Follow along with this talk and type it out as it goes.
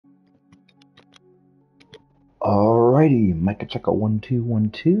Alrighty, Micah Checka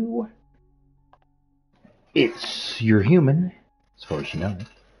 1212. It's your human, as far as you know,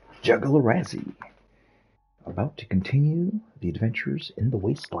 Juggler Razzie, about to continue the adventures in the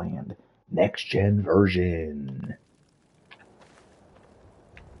Wasteland Next Gen version.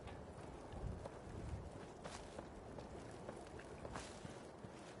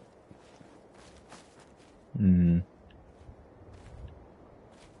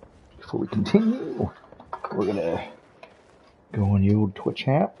 Before we continue, we're gonna go on the old Twitch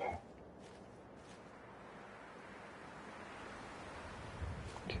app.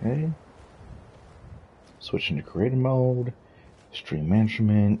 Okay. Switching to creative mode, stream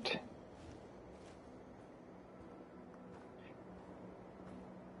management.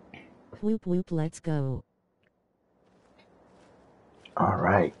 Whoop whoop, let's go. All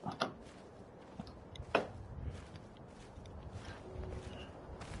right.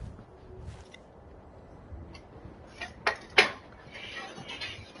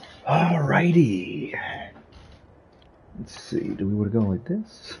 Alrighty. Let's see. Do we want to go like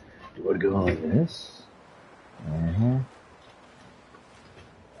this? Do we want to go like this?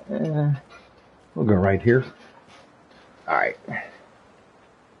 We'll go right here. Alright.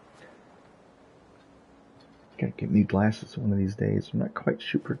 Gotta get new glasses one of these days. I'm not quite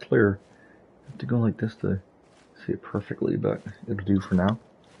super clear. I have to go like this to see it perfectly, but it'll do for now.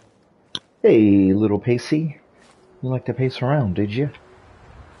 Hey, little Pacey. You like to pace around, did you?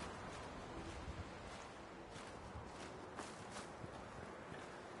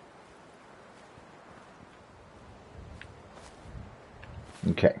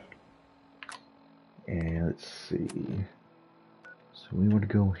 Okay. And let's see. So we want to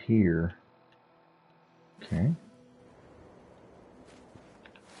go here. Okay.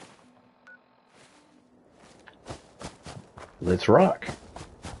 Let's rock.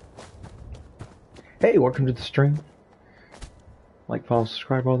 Hey, welcome to the stream. Like, follow,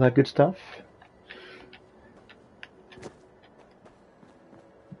 subscribe, all that good stuff.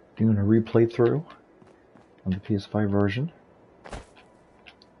 Doing a replay through on the PS5 version.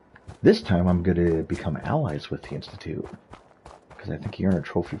 This time I'm going to become allies with the Institute, because I think you earn a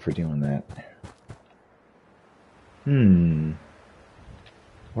trophy for doing that.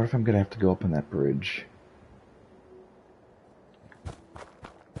 What if I'm going to have to go up on that bridge?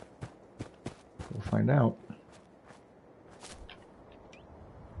 We'll find out.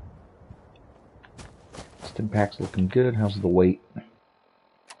 Stim pack's looking good. How's the weight?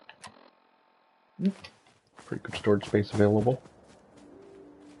 Pretty good storage space available.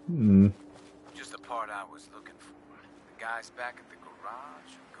 Just the part I was looking for. The guys back at the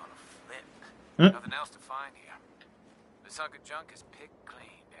garage are gonna flip. Nothing else to find here. This hunk of junk is picked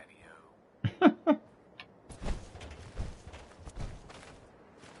clean, Daddy-o.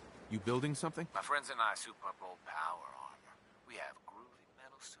 You building something? My friends and I soup up old power armor. We have groovy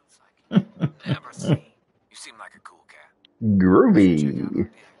metal suits like you've never seen. You seem like a cool cat. Groovy.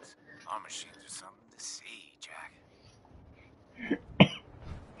 Our machines are something to see, Jack.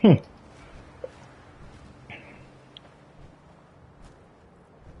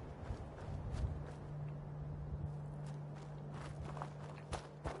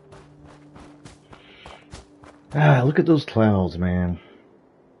 Look at those clouds, man.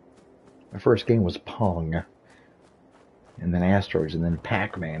 My first game was Pong, and then Asteroids, and then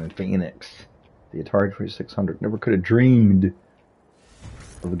Pac-Man and Phoenix. The Atari 2600. Never could have dreamed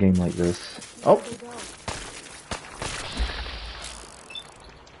of a game like this. Oh!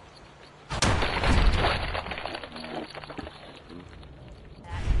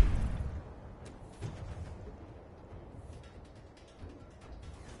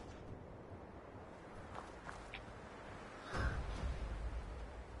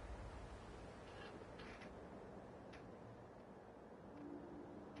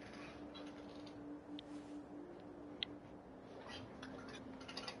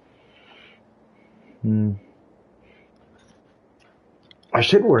 I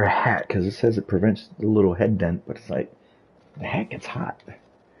should wear a hat because it says it prevents the little head dent, but it's like the hat gets hot.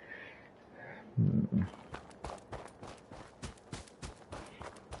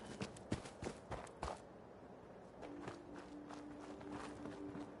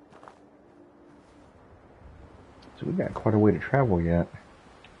 So we got quite a way to travel yet.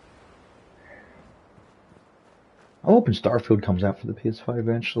 I'm hoping Starfield comes out for the PS5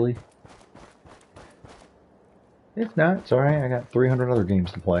 eventually. If not, it's alright. I got 300 other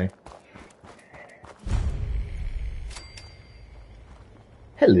games to play.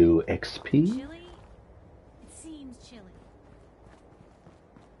 Hello, XP. Chilly? It seems chilly.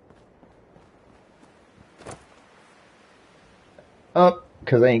 Up,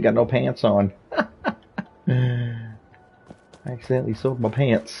 because I ain't got no pants on. I accidentally sold my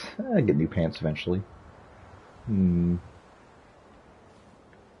pants. I get new pants eventually.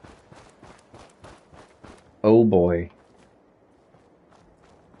 Oh boy.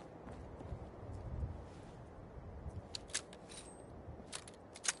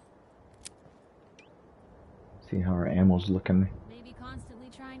 See how our ammo's looking. Maybe constantly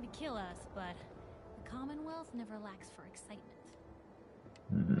trying to kill us, but the Commonwealth never lacks for excitement.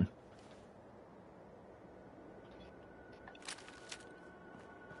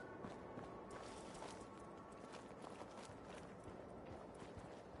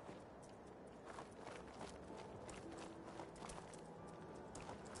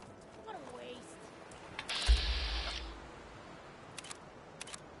 What a waste.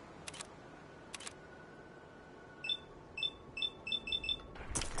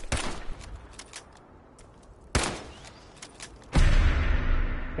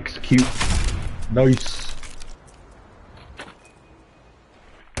 Execute. Nice.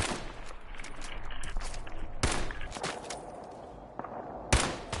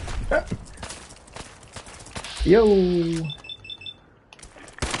 Ah. Yo.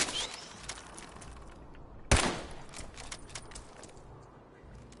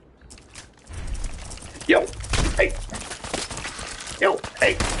 Yo. Hey. Yo.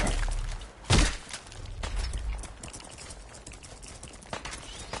 Hey.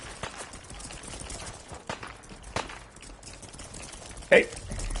 Hey.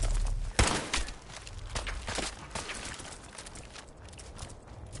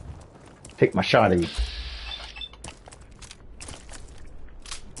 Take my shotty.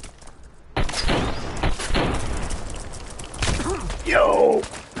 Yo.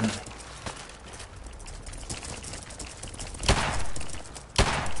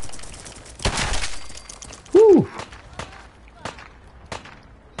 Whew.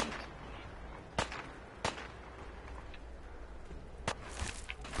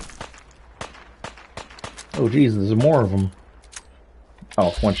 Oh geez, there's more of them.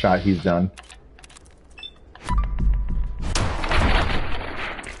 Oh, one shot, he's done.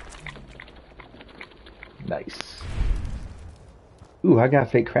 Nice. Ooh, I got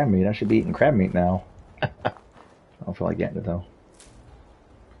fake crab meat. I should be eating crab meat now. I don't feel like getting it though.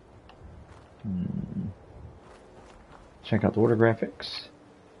 Check out the order graphics.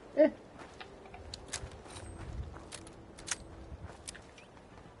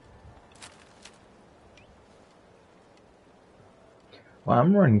 Well,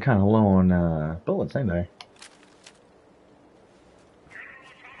 I'm running kind of low on bullets, ain't I?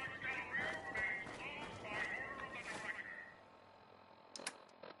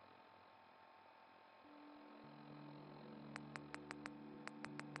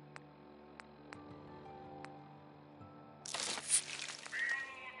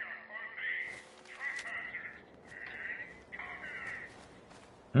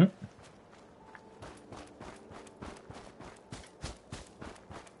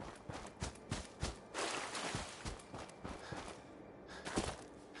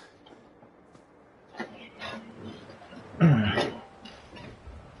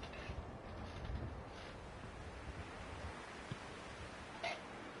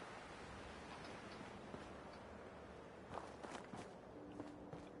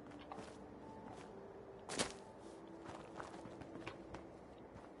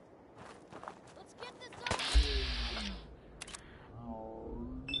 Let's get this over.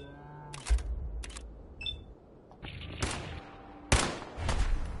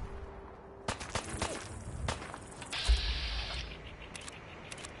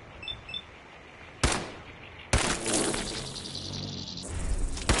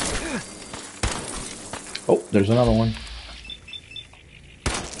 Oh, there's another one.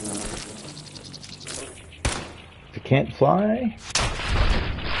 If it can't fly,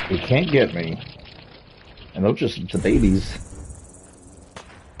 it can't get me. And those just the babies.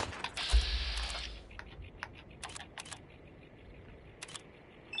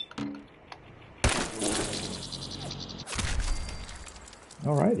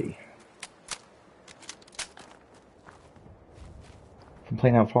 Alrighty. From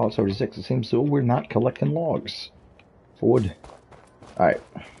playing out Fallout 76, it seems so we're not collecting logs for wood. Alright.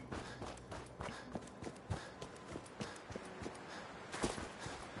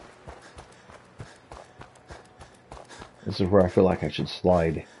 This is where I feel like I should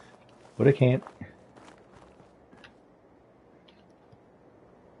slide, but I can't.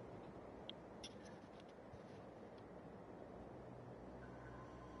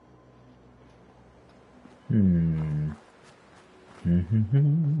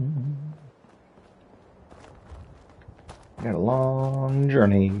 Got a long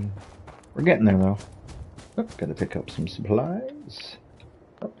journey. We're getting there though. Oh, gotta pick up some supplies.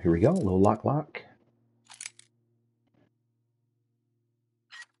 Oh, here we go. A little lock.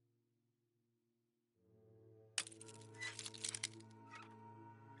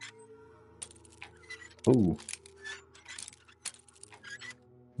 Ooh.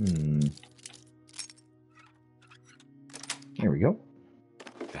 There we go.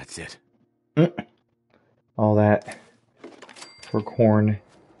 That's it. All that for corn.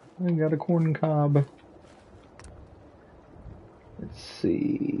 I got a corn cob. Let's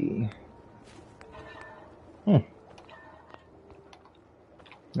see. No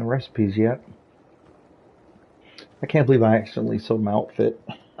recipes yet. I can't believe I accidentally sold my outfit.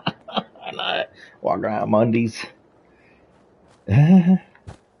 And I walk around in undies.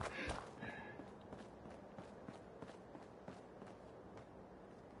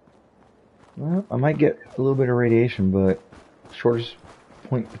 Well, I might get a little bit of radiation, but shortest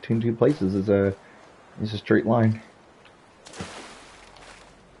point between two places is a straight line.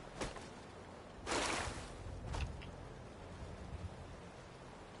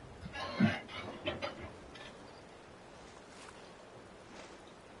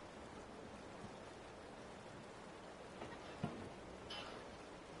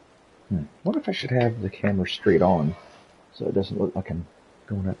 What if I should have the camera straight on so it doesn't look like I'm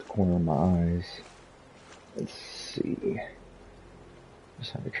going at the corner of my eyes? Let's see.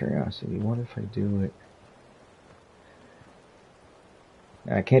 Just out of curiosity, what if I do it?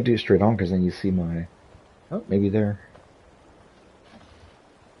 I can't do it straight on because then you see my... Oh, maybe there.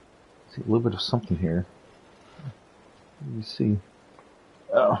 See a little bit of something here. Let me see.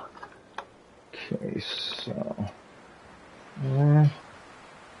 Oh. Okay, so...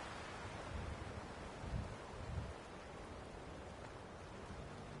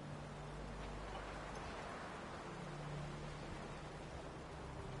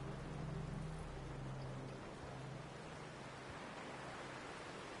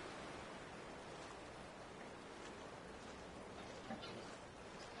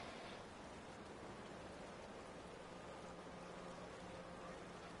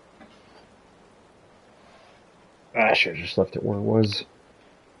 I should have just left it where it was.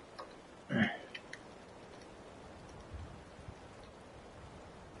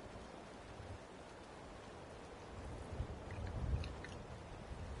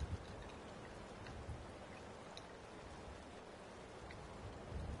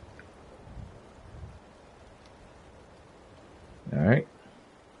 Alright.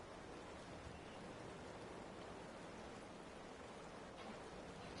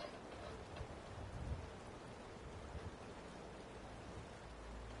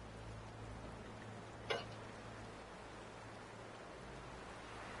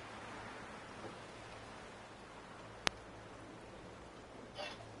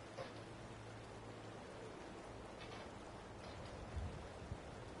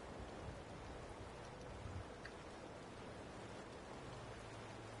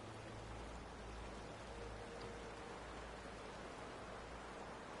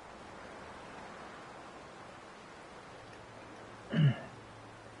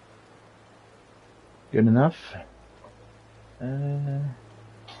 Good enough?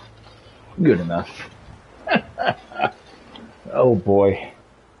 Good enough. Oh boy.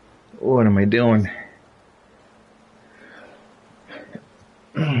 What am I doing?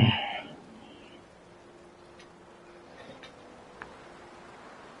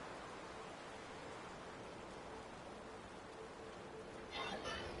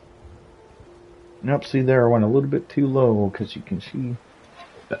 Nope, see there, I went a little bit too low because you can see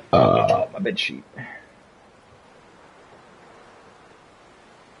my bed sheet.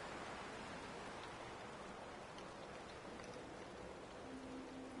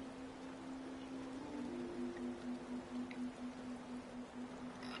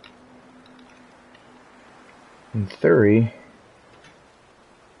 In theory,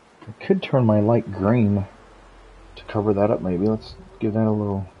 I could turn my light green to cover that up maybe. Let's give that a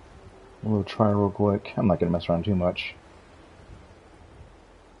little try real quick. I'm not going to mess around too much.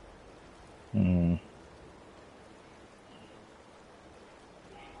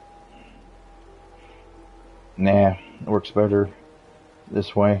 Nah, it works better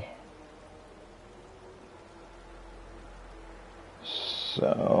this way.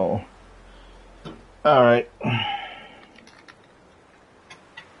 So, alright.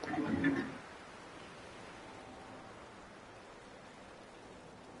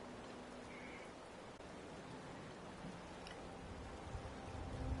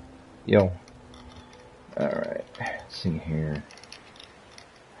 Yo. Alright, let's see here.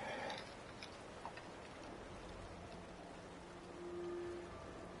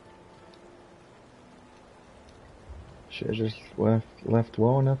 Should have just left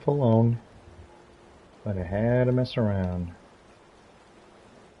well enough alone. But I had to mess around.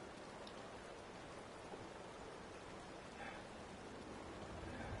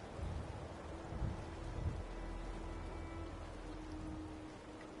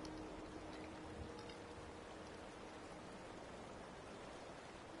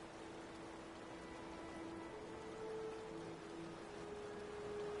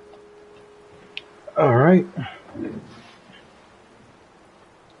 All right.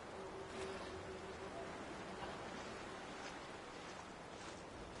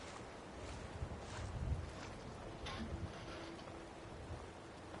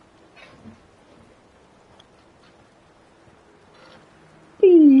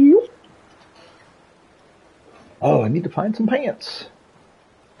 Oh, I need to find some pants.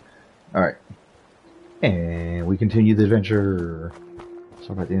 All right. And we continue the adventure.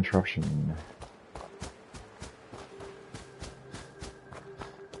 Sorry about the interruption.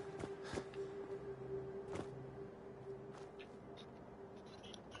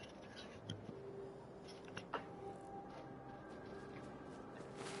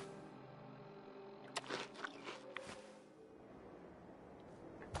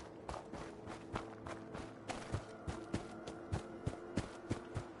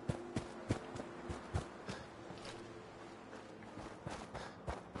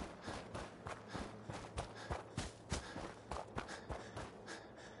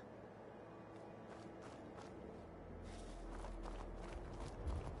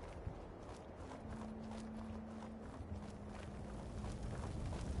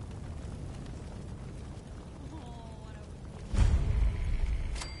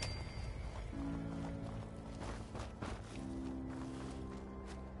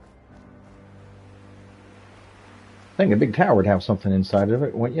 I think a big tower would have something inside of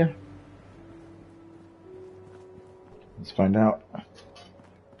it, wouldn't you? Let's find out.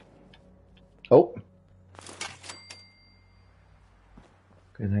 Oh.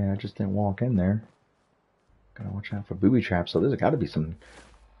 Good thing I just didn't walk in there. Gotta watch out for booby traps. So there's got to be some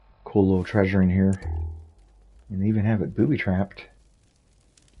cool little treasure in here. And they even have it booby trapped.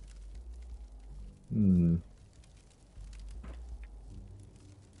 Let's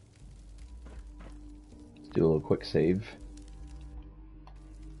do a little quick save.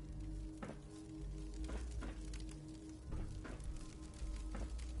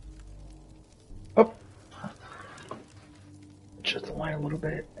 Oh! Just the line a little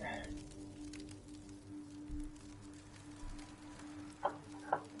bit.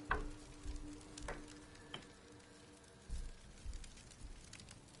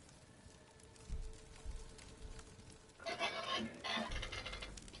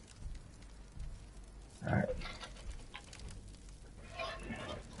 Alright.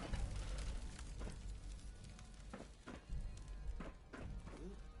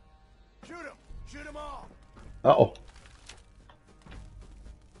 Shoot him! Shoot him all! Uh-oh.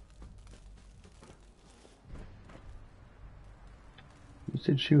 Who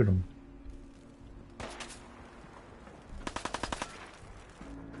said shoot him?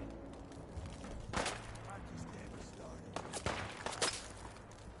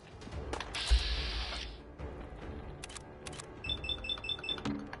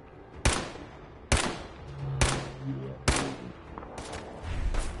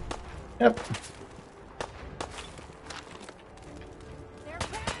 Yep.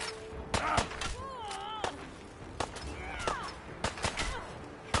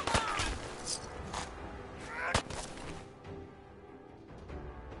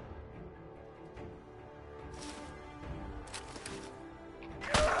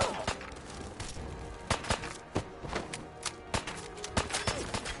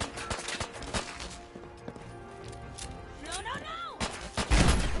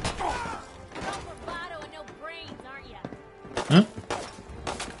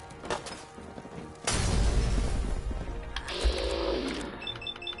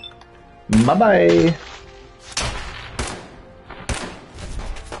 Bye-bye.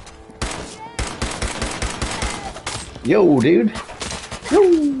 Yo, dude.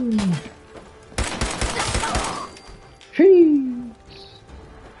 Woo. Jeez.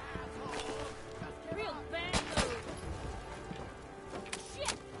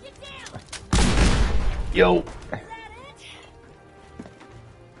 Yo.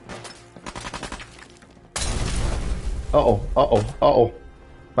 Uh-oh, uh-oh, uh-oh.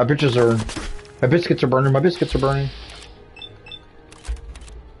 My biscuits are burning, my biscuits are burning.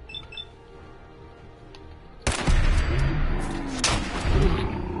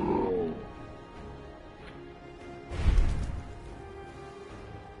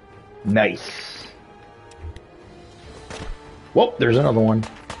 Nice. Whoa, there's another one.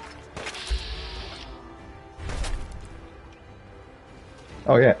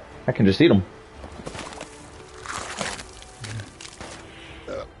 Oh yeah, I can just eat them.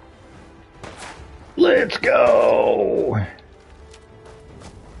 Let's go!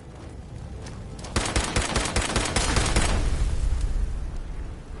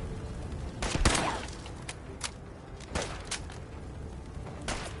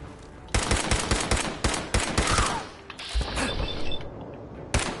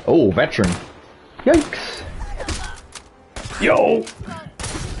 Oh, veteran. Yikes. Yo!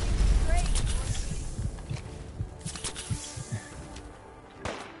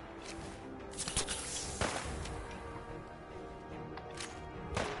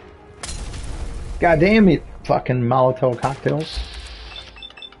 God damn it, fucking Molotov cocktails.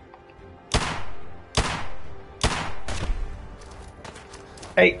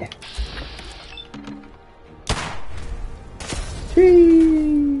 Hey!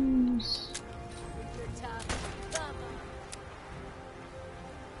 Jeez!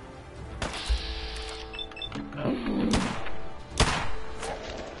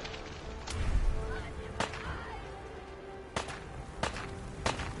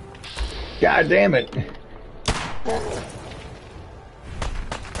 God damn it!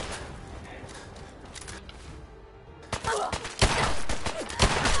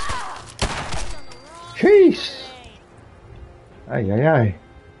 Jeez! Ay, ay, ay.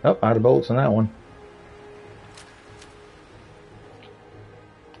 Oh, out of bullets on that one.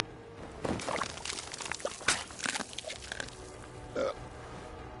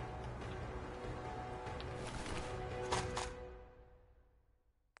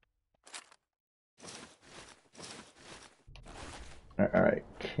 Alright,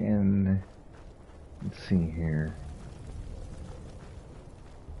 let's see here.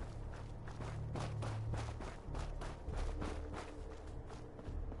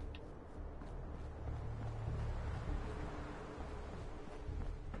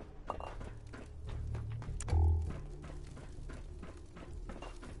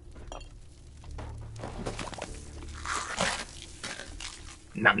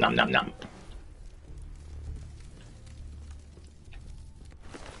 Nom nom nom nom.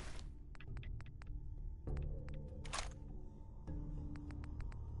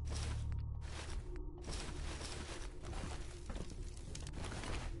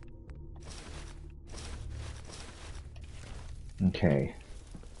 Okay.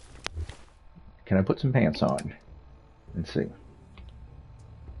 Can I put some pants on? Let's see.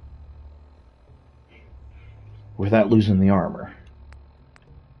 Without losing the armor.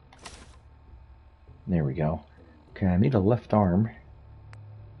 There we go. Okay, I need a left arm.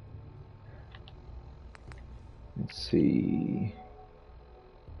 Let's see.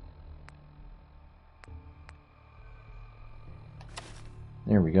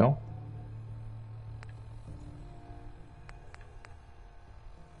 There we go.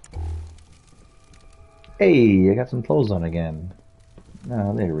 Hey, I got some clothes on again.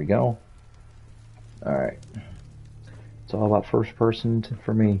 Oh, there we go. Alright. It's all about first person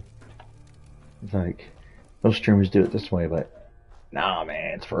for me. It's like, most streamers do it this way, but nah,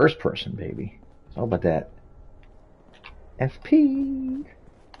 man, it's first person, baby. It's all about that FP.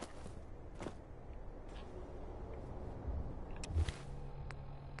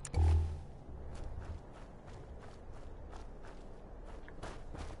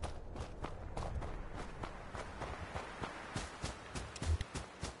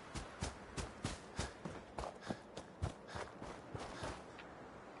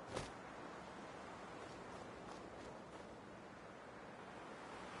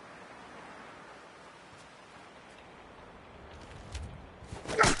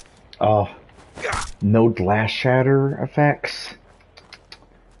 Oh, no glass shatter effects.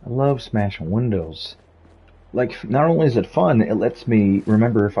 I love smashing windows. Like, not only is it fun, it lets me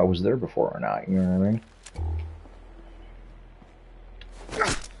remember if I was there before or not, you know what I mean?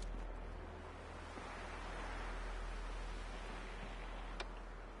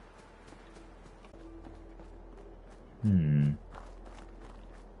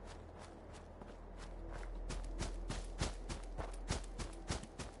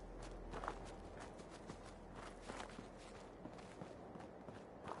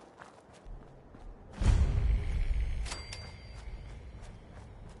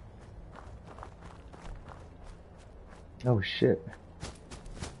 Oh shit.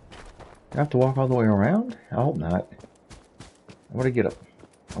 I have to walk all the way around? I hope not. I want to get up.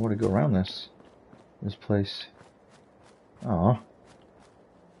 I want to go around this place. Aw.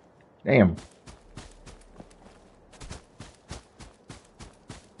 Damn.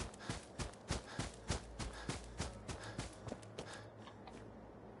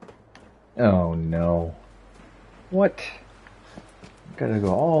 Oh no. What? Gotta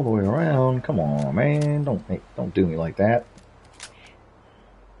go all the way around. Come on, man. Don't do me like that.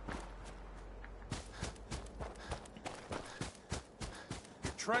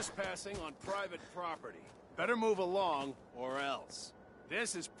 You're trespassing on private property. Better move along, or else.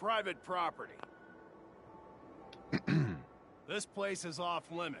 This is private property. This place is off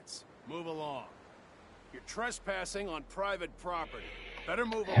limits. Move along. You're trespassing on private property. Better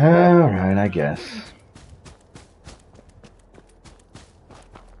move along. Alright, I guess.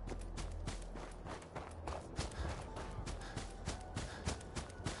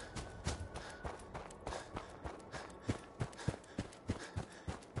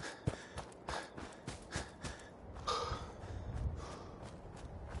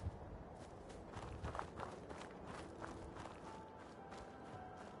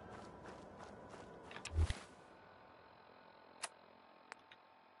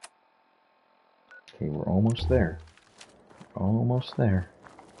 Okay, we're almost there. Almost there.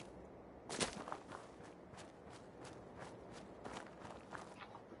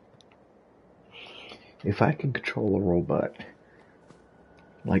 If I can control a robot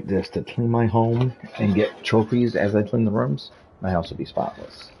like this to clean my home and get trophies as I clean the rooms, my house would be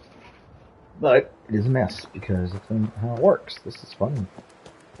spotless. But it is a mess because it's how it works. This is fun.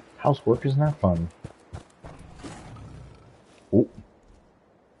 Housework is not fun. Oh.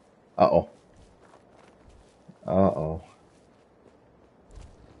 Uh-oh. Uh-oh.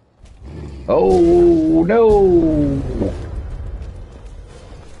 Oh, no!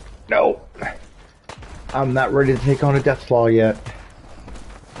 No! I'm not ready to take on a death claw yet.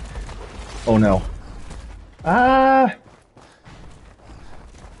 Oh, no. Ah!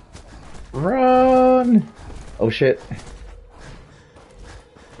 Run! Oh, shit.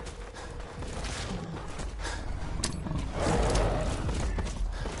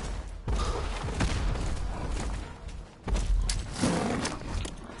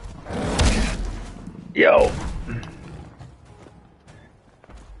 Yo!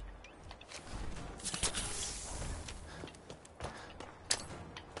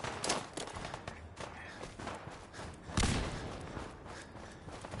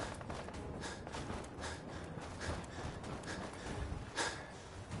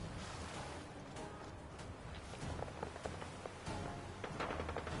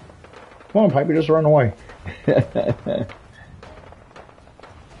 Come on, Piper, just run away.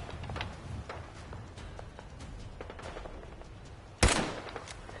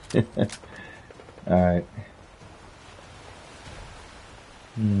 Alright.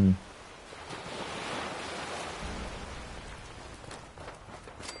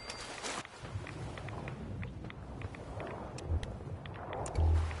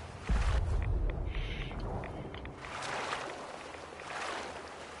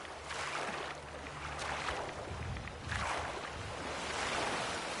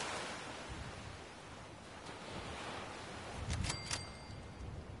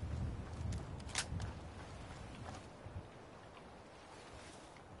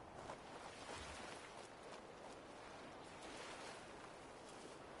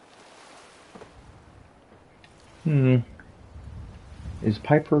 Is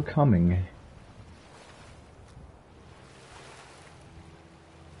Piper coming?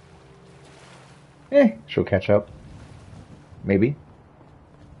 She'll catch up. Maybe.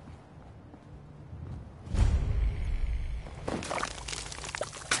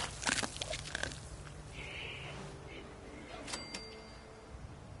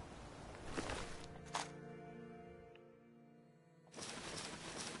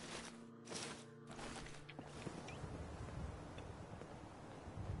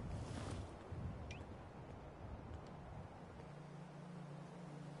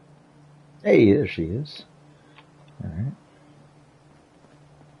 Hey, there she is. Alright.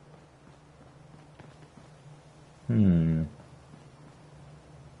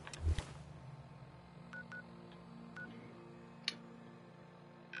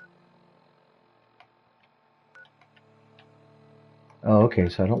 Oh, okay,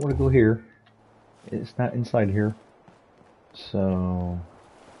 so I don't want to go here. It's not inside here. So,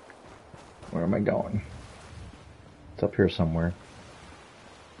 where am I going? It's up here somewhere.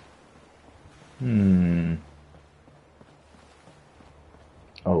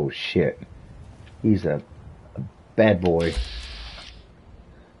 Oh, shit. He's a bad boy.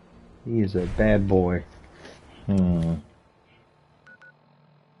 He is a bad boy.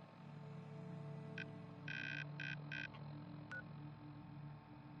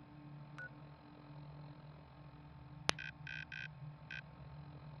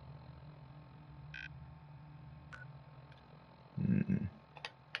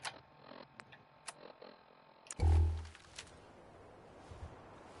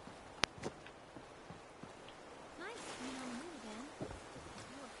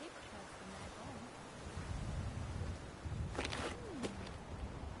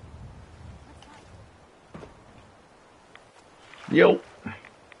 Yo.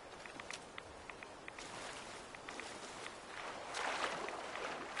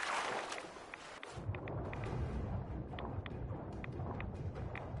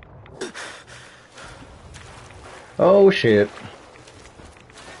 Oh shit.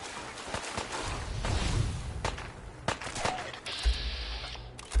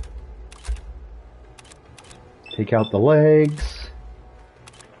 Take out the legs.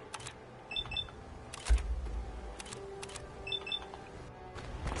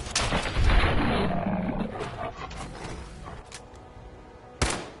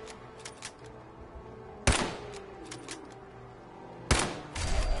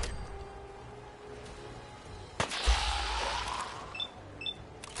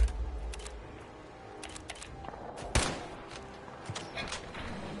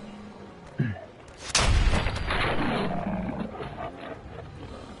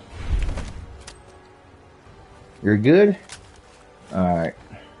 You're good? Alright.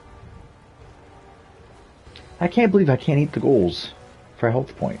 I can't believe I can't eat the goals for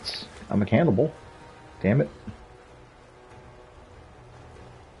health points. I'm a cannibal. Damn it.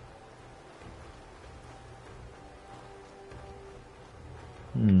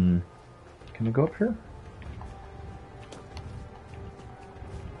 Can I go up here?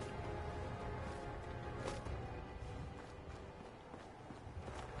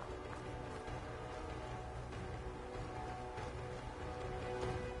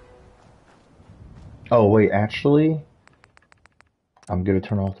 Oh wait, actually, I'm gonna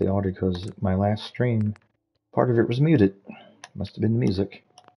turn off the audio because my last stream, part of it was muted. Must have been the music.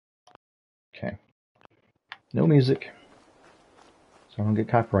 Okay. No music. So I don't get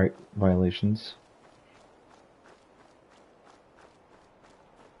copyright violations.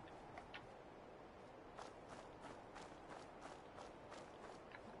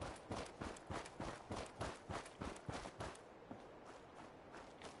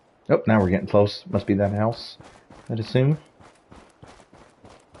 Oh, now we're getting close. Must be that house, I'd assume.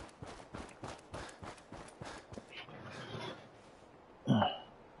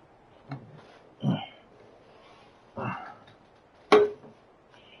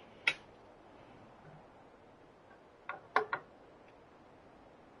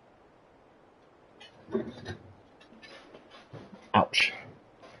 Ouch.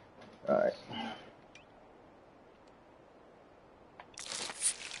 Alright.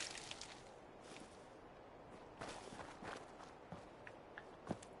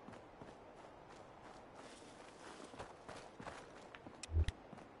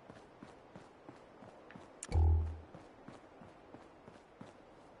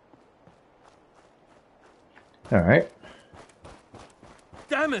 Alright.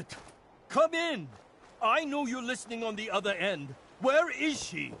 Damn it! Come in! I know you're listening on the other end. Where is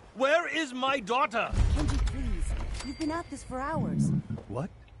she? Where is my daughter? Kenji, please. You've been at this for hours. What?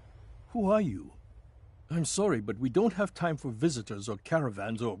 Who are you? I'm sorry, but we don't have time for visitors or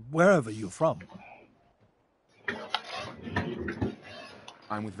caravans or wherever you're from.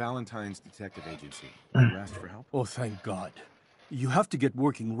 I'm with Valentine's Detective Agency. You asked for help? Oh, thank God. You have to get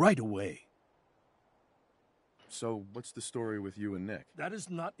working right away. So, what's the story with you and Nick? That is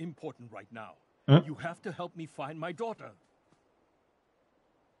not important right now. Huh? You have to help me find my daughter.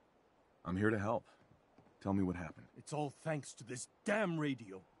 I'm here to help. Tell me what happened. It's all thanks to this damn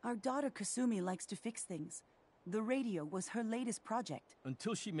radio. Our daughter Kasumi likes to fix things. The radio was her latest project.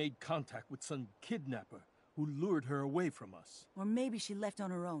 Until she made contact with some kidnapper who lured her away from us. Or maybe she left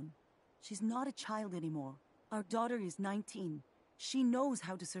on her own. She's not a child anymore. Our daughter is 19. She knows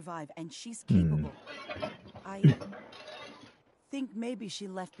how to survive, and she's capable. I think maybe she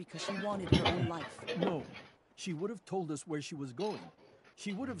left because she wanted her own life. No, she would have told us where she was going.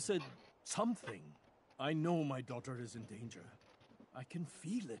 She would have said something. I know my daughter is in danger. I can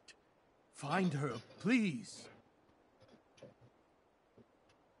feel it. Find her, please.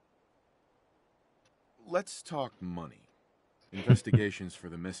 Let's talk money. Investigations for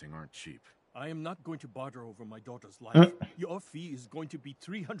the missing aren't cheap. I am not going to barter over my daughter's life. Your fee is going to be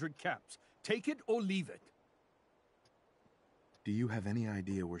 300 caps. Take it or leave it. Do you have any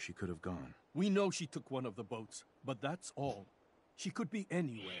idea where she could have gone? We know she took one of the boats, but that's all. She could be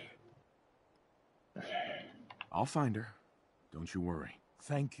anywhere. I'll find her. Don't you worry.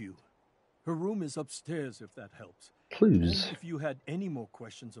 Thank you. Her room is upstairs if that helps. Clues. And if you had any more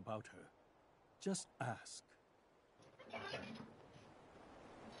questions about her, just ask.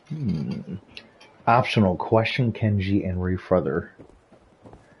 Optional question Kenji and refurther.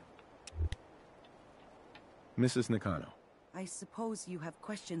 Mrs. Nakano. I suppose you have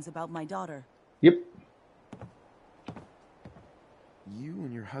questions about my daughter. Yep. You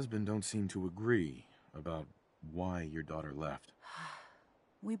and your husband don't seem to agree about why your daughter left.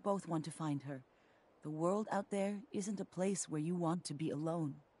 We both want to find her. The world out there isn't a place where you want to be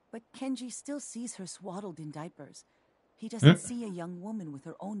alone. But Kenji still sees her swaddled in diapers. He doesn't see a young woman with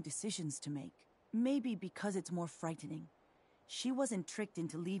her own decisions to make. Maybe because it's more frightening. She wasn't tricked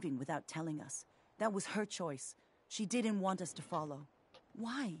into leaving without telling us. That was her choice. She didn't want us to follow.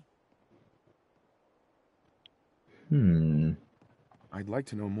 Why? I'd like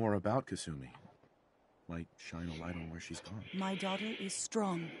to know more about Kasumi. Might shine a light on where she's gone. My daughter is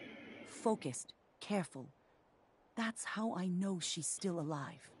strong, focused, careful. That's how I know she's still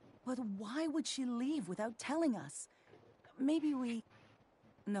alive. But why would she leave without telling us? Maybe we...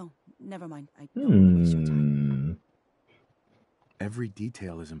 No, never mind. I don't want to waste your time. Every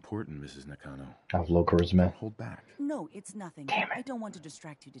detail is important, Mrs. Nakano. I have low charisma. Hold back. No, it's nothing. Damn it. I don't want to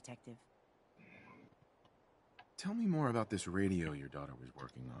distract you, Detective. Tell me more about this radio your daughter was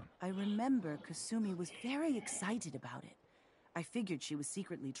working on. I remember Kasumi was very excited about it. I figured she was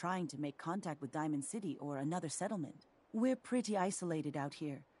secretly trying to make contact with Diamond City or another settlement. We're pretty isolated out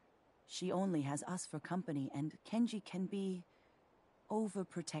here. She only has us for company, and Kenji can be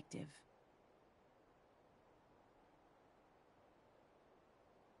overprotective.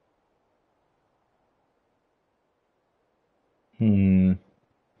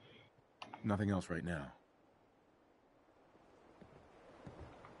 Nothing else right now.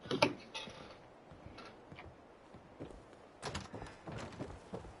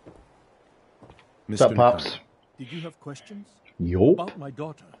 What's up, Pops? Did you have questions? Yup. About my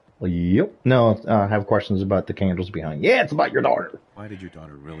daughter? Yep. No, I have questions about the candles behind. Yeah, it's about your daughter. Why did your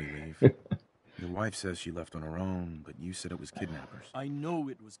daughter really leave? Your wife says she left on her own, but you said it was kidnappers. I know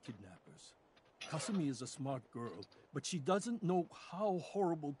it was kidnappers. Kasumi is a smart girl, but she doesn't know how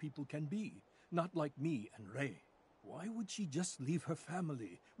horrible people can be. Not like me and Ray. Why would she just leave her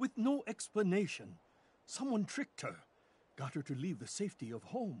family with no explanation? Someone tricked her, got her to leave the safety of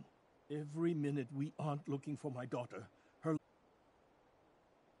home. Every minute we aren't looking for my daughter, her...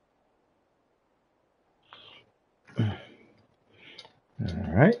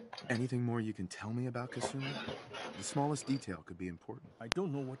 All right. Anything more you can tell me about Kasumi? The smallest detail could be important. I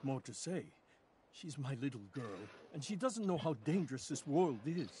don't know what more to say. She's my little girl, and she doesn't know how dangerous this world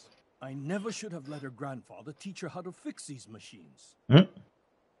is. I never should have let her grandfather teach her how to fix these machines.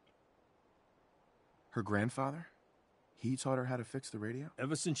 Her grandfather? He taught her how to fix the radio?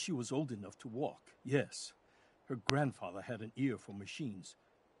 Ever since she was old enough to walk, yes. Her grandfather had an ear for machines.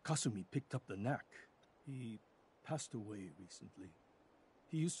 Kasumi picked up the knack. He passed away recently.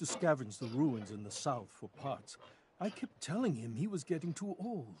 He used to scavenge the ruins in the south for parts. I kept telling him he was getting too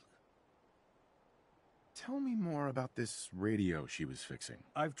old. Tell me more about this radio she was fixing.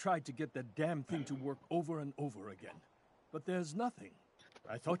 I've tried to get that damn thing to work over and over again, but there's nothing.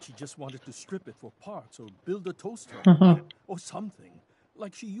 I thought she just wanted to strip it for parts or build a toaster or something,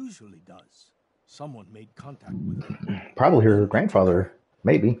 like she usually does. Someone made contact with her. Probably her grandfather,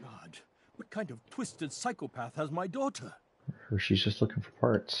 maybe. God, what kind of twisted psychopath has my daughter? Or she's just looking for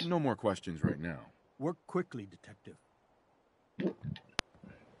parts. No more questions right now. Work quickly, Detective.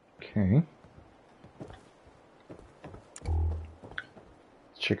 Okay.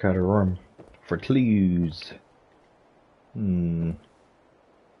 Let's check out her room for clues.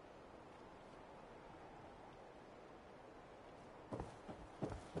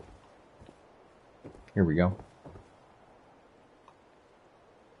 Here we go.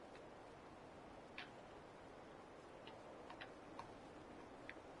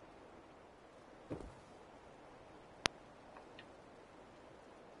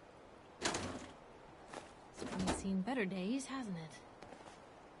 Spring's seen better days, hasn't it?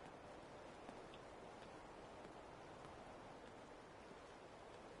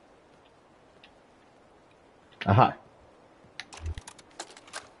 Aha.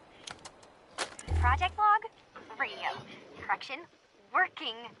 Project log? Radio. Correction.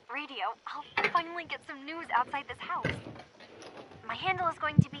 Working radio. I'll finally get some news outside this house. My handle is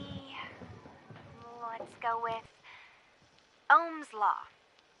going to be... let's go with... Ohm's Law.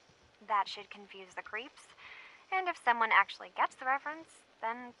 That should confuse the creeps. And if someone actually gets the reference,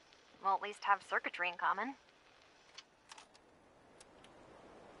 then we'll at least have circuitry in common.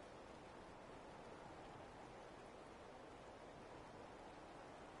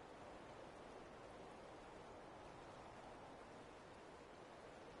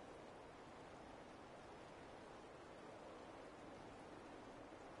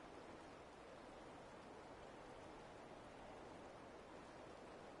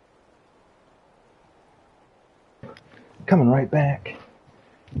 Coming right back.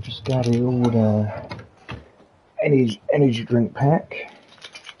 Just got a old energy drink pack.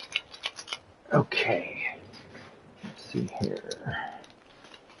 Okay. see here.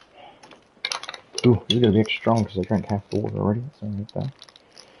 Ooh, this is gonna be extra strong because I drank half the water already. So like that.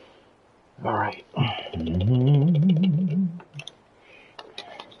 All right.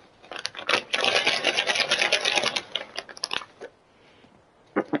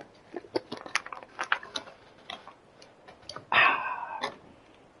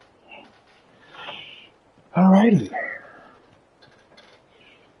 Alrighty.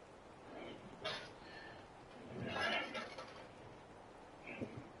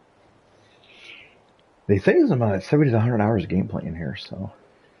 They say there's about 70 to 100 hours of gameplay in here, so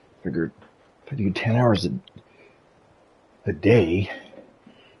I figured if I do 10 hours a day,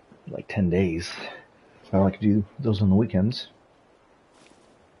 like 10 days, I like to do those on the weekends.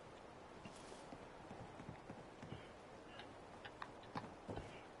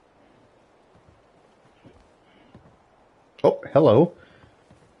 Oh, hello.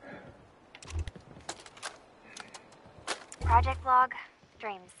 Project log,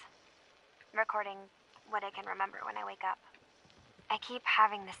 dreams. Recording what I can remember when I wake up. I keep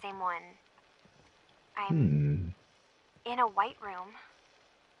having the same one. I'm in a white room.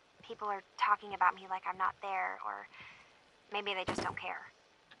 People are talking about me like I'm not there, or maybe they just don't care.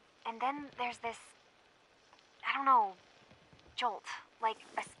 And then there's this, I don't know, jolt, like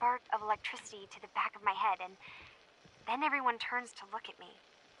a spark of electricity to the back of my head, and then everyone turns to look at me.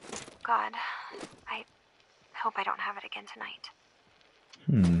 God, I hope I don't have it again tonight.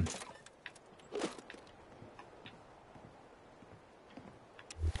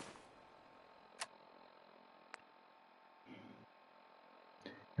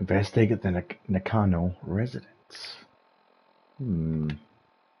 Investigate the Nakano residence.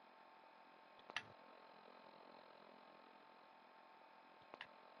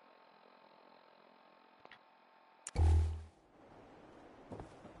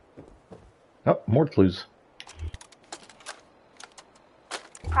 Oh, more clues.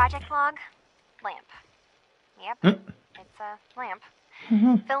 Project log, lamp. Yep, it's a lamp.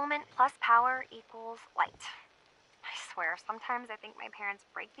 Filament plus power equals light. I swear, sometimes I think my parents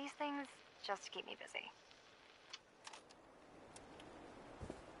break these things just to keep me busy.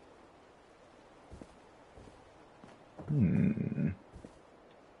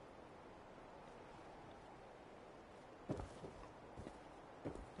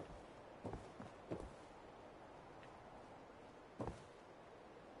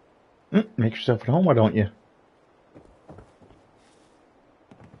 Make yourself at home, why don't you?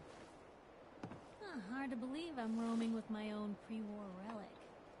 Hard to believe I'm roaming with my own pre-war relic.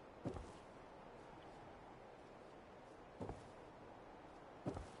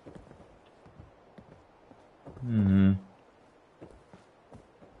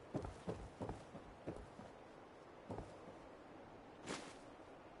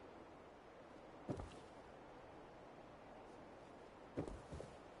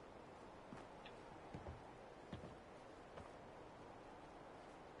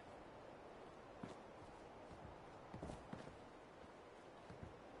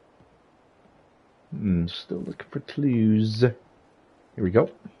 Still looking for clues. Here we go.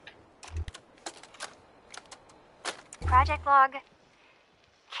 Project log,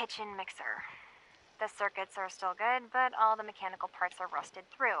 kitchen mixer. The circuits are still good, but all the mechanical parts are rusted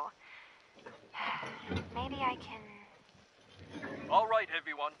through. Maybe I can... All right,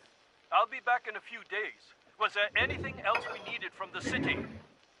 everyone. I'll be back in a few days. Was there anything else we needed from the city?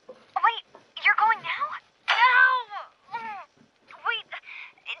 Wait, you're going now? No! Wait,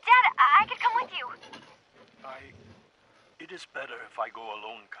 Dad, I could come with you. It is better if I go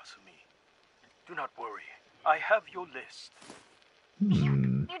alone, Kasumi. Do not worry. I have your list.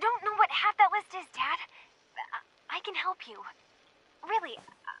 You don't know what half that list is, Dad. I can help you. Really,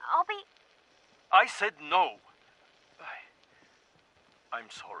 I'll be... I said no. I'm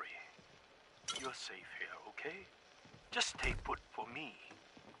sorry. You're safe here, okay? Just stay put for me.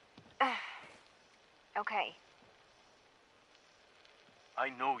 Okay. I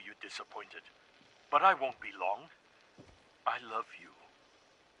know you're disappointed, but I won't be long. I love you.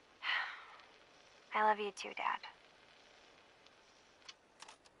 I love you too, Dad.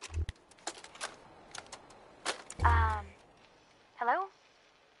 Hello?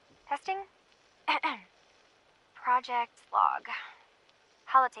 Testing? Project log.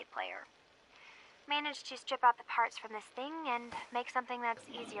 Holotape player. Managed to strip out the parts from this thing and make something that's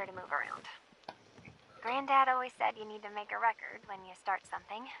easier to move around. Granddad always said you need to make a record when you start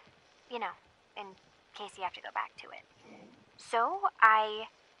something. You know, in case you have to go back to it. So, I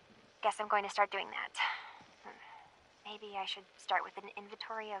guess I'm going to start doing that. Maybe I should start with an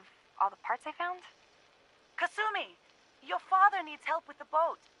inventory of all the parts I found? Kasumi, your father needs help with the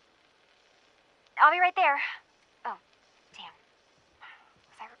boat. I'll be right there. Oh,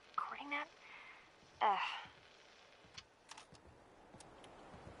 Ugh.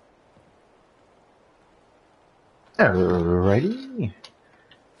 Alrighty.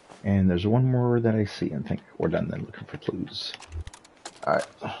 And there's one more that I see and think we're done then looking for clues. Alright.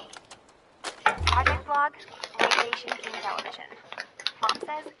 Project Log, Radiation King Television. Mom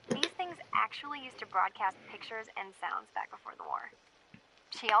says these things actually used to broadcast pictures and sounds back before the war.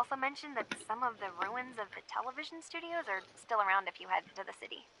 She also mentioned that some of the ruins of the television studios are still around if you head to the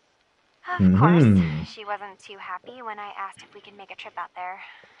city. Of course, she wasn't too happy when I asked if we could make a trip out there.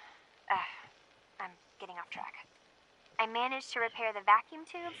 I'm getting off track. I managed to repair the vacuum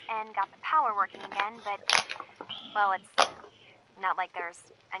tubes and got the power working again, but, well, it's not like there's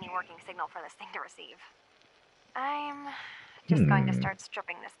any working signal for this thing to receive. I'm just going to start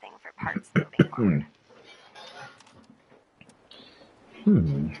stripping this thing for parts moving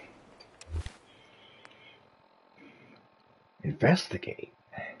forward. Investigate.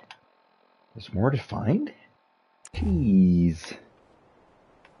 There's more to find? Jeez.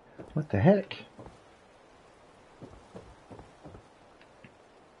 What the heck?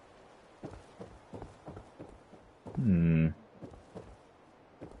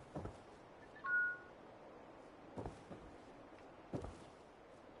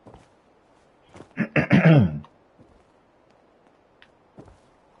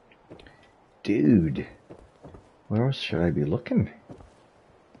 Dude, where else should I be looking?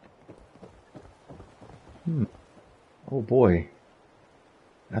 Oh boy.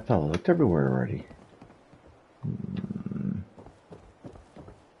 I thought I looked everywhere already.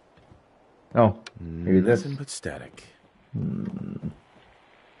 Oh, maybe this. Nothing but static.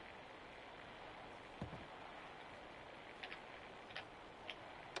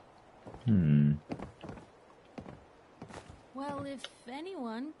 Well, if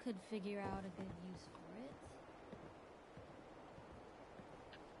anyone could figure out a good use for it.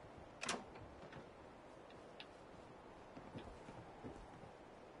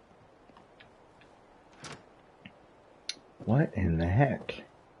 What in the heck?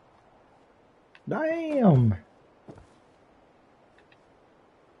 Damn!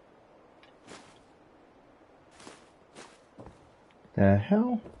 The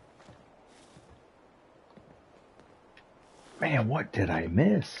hell? Man, what did I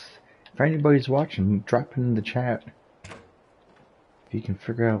miss? If anybody's watching, drop it in the chat. If you can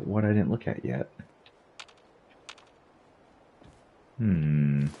figure out what I didn't look at yet.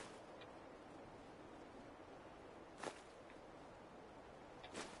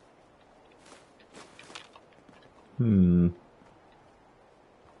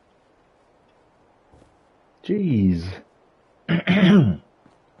 Jeez.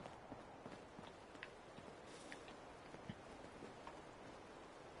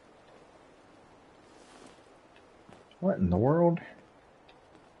 What in the world?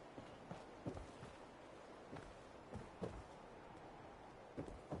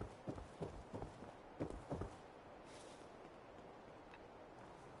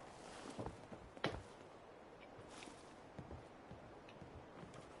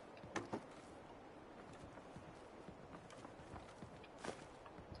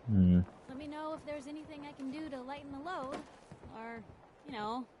 Let me know if there's anything I can do to lighten the load. Or, you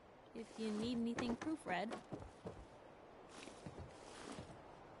know, if you need anything proofread.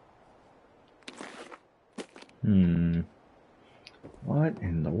 What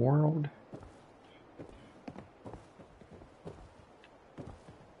in the world?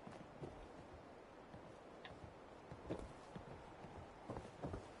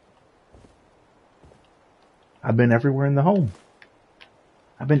 I've been everywhere in the home.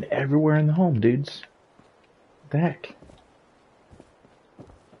 I've been everywhere in the home, dudes. What the heck?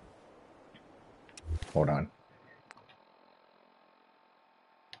 Hold on.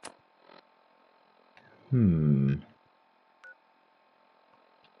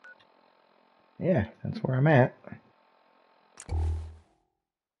 Yeah, that's where I'm at.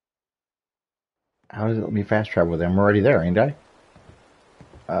 How does it let me fast travel there? I'm already there, ain't I?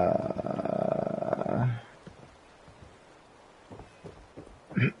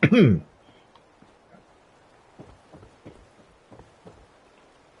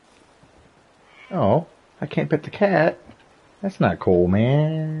 Oh, I can't pet the cat. That's not cool,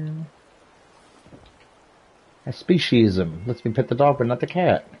 man. That's speciesism. Lets me pet the dog, but not the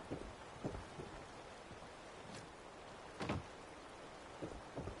cat.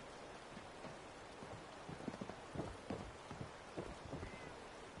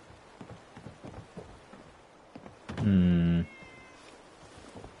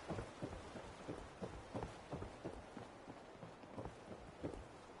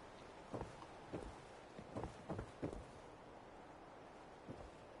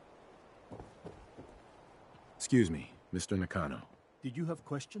 Excuse me, Mr. Nakano. Did you have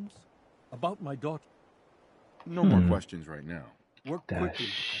questions? About my daughter? No more questions right now. Work The quickly.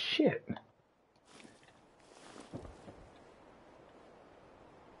 shit.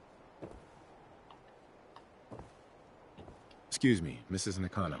 Excuse me, Mrs.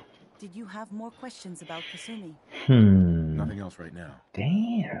 Nakano. Did you have more questions about Kasumi? Nothing else right now.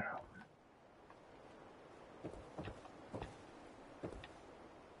 Damn.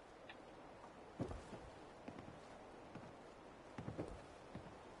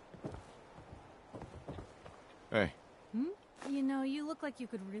 Hey, You know, you look like you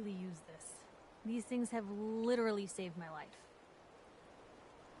could really use this. These things have literally saved my life.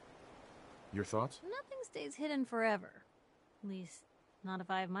 your thoughts? Nothing stays hidden forever. At least, not if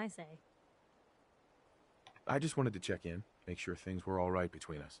I have my say. I just wanted to check in, make sure things were all right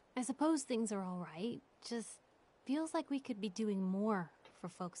between us. I suppose things are all right. Just feels like we could be doing more for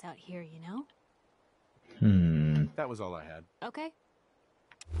folks out here, you know? That was all I had. Okay.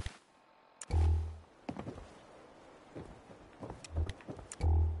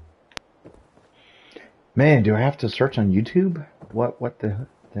 Man, do I have to search on YouTube? What the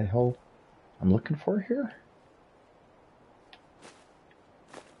hell I'm looking for here?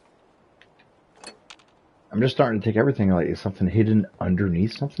 I'm just starting to take everything like is something hidden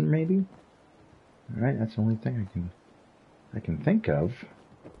underneath something, maybe. All right, that's the only thing I can think of.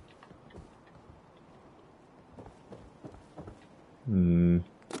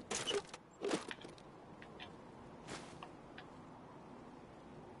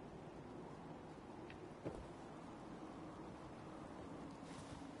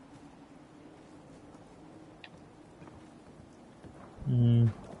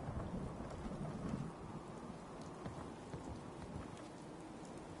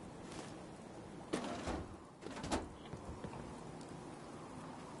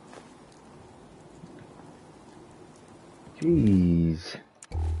 Jeez.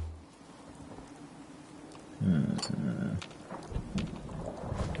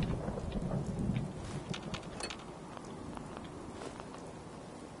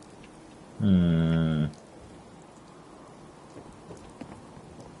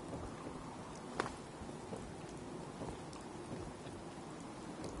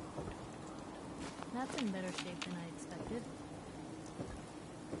 That's in better shape than I expected.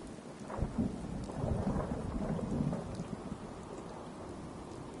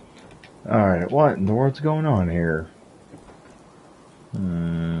 Alright, what in the world's going on here?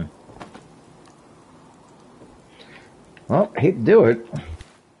 Well, hate to do it,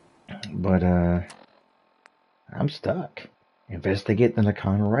 but I'm stuck. Investigate the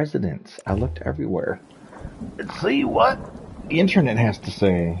Nakano residence. I looked everywhere. Let's see what the internet has to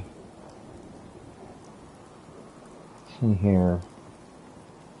say. Let's see here.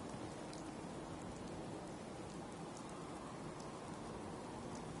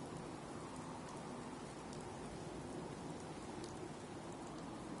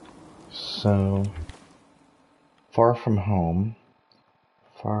 So, far from home,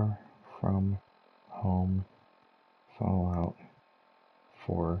 Fallout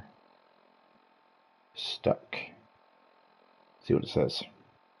 4, stuck. See what it says.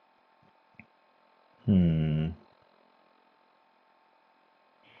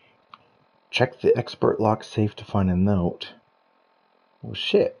 Check the expert lock safe to find a note. Well,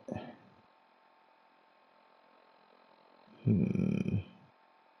 shit.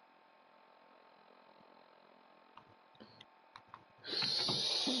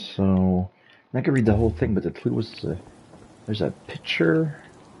 So, I could read the whole thing, but the clue was there's a picture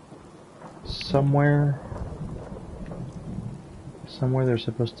somewhere. Somewhere there's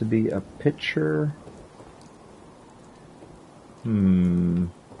supposed to be a picture. A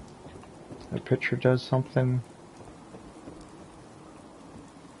picture does something.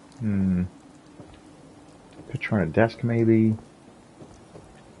 Picture on a desk, maybe.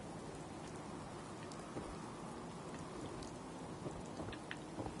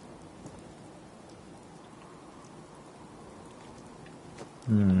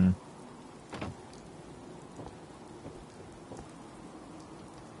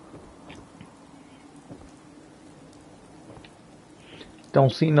 Don't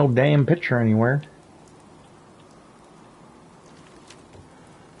see no damn picture anywhere.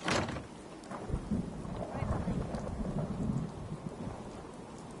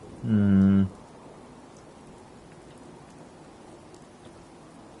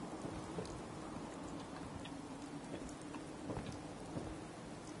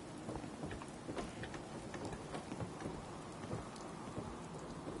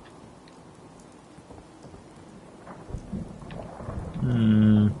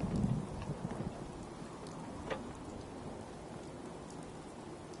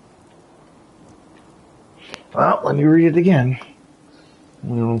 Well, let me read it again.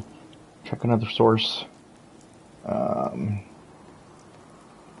 We'll check another source.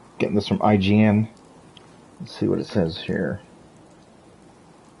 Getting this from IGN. Let's see what it says here.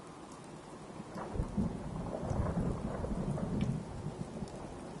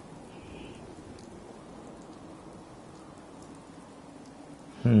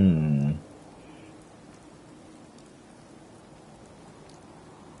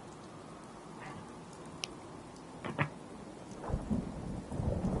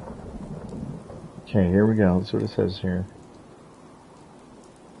 Okay, here we go. That's what it says here.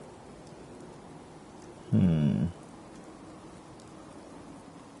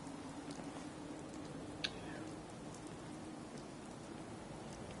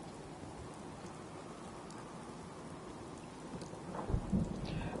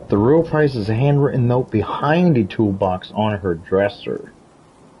 The real price is a handwritten note behind a toolbox on her dresser.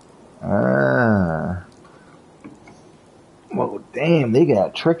 Ah. Well, damn, they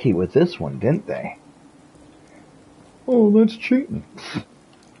got tricky with this one, didn't they? Oh, that's cheating.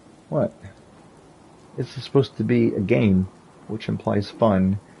 What? It's supposed to be a game, which implies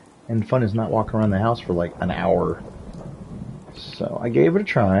fun, and fun is not walking around the house for like an hour. So I gave it a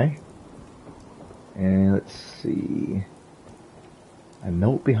try. And let's see. A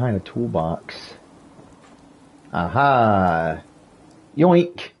note behind a toolbox. Aha!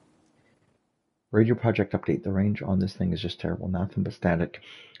 Yoink! Radio project update. The range on this thing is just terrible. Nothing but static.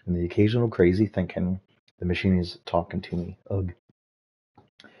 And the occasional crazy thinking. The machine is talking to me. Ugh.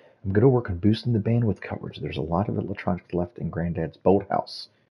 I'm going to work on boosting the bandwidth coverage. There's a lot of electronics left in Granddad's boathouse.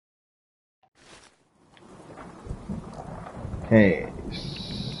 Okay,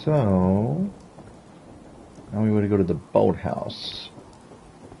 so now we want to go to the boathouse.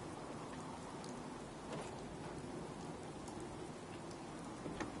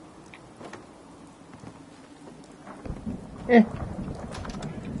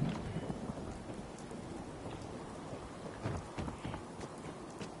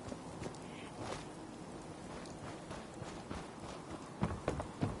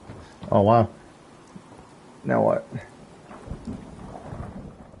 Oh, wow. Now what?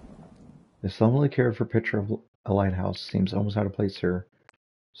 The solemnly cared for picture of a lighthouse seems almost out of place here.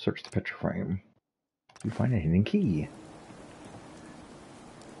 Search the picture frame. You find a hidden key.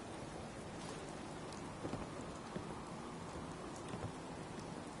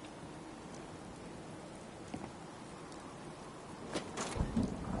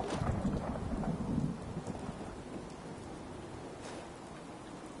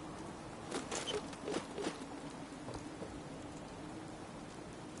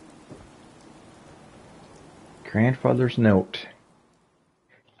 Grandfather's note.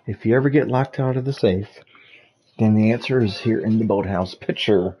 If you ever get locked out of the safe, then the answer is here in the boathouse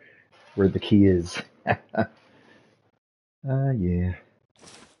picture where the key is. Yeah.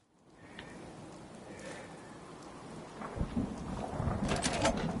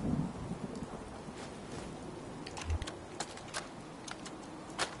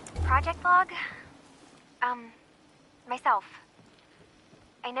 Project log? Myself.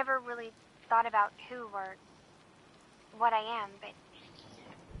 I never really thought about who or what I am, but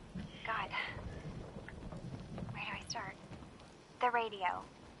God, where do I start? The radio.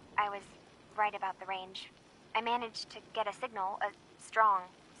 I was right about the range. I managed to get a signal, a strong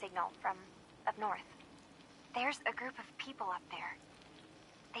signal from up north. There's a group of people up there.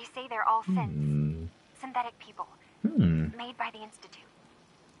 They say they're all synths, synthetic people, made by the Institute.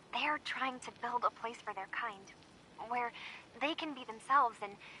 They're trying to build a place for their kind, where they can be themselves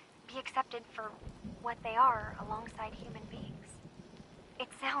and be accepted for what they are alongside human beings. It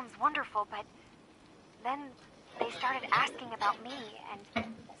sounds wonderful, but then they started asking about me, and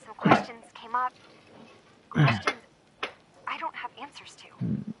some questions came up. Questions I don't have answers to.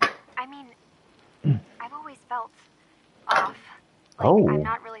 I mean, I've always felt off. Like I'm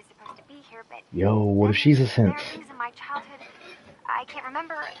not really supposed to be here, but... Yo, what if she's a synth? There are things in my childhood I can't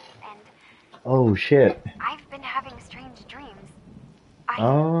remember, and... Oh, shit. I've been having strange dreams.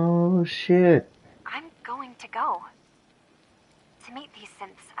 Oh, shit. I'm going to go. To meet these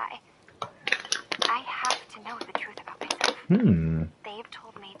synths, I have to know the truth about myself. They've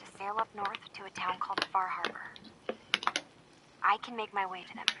told me to sail up north to a town called Far Harbor. I can make my way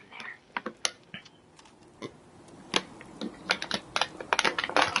to them from there.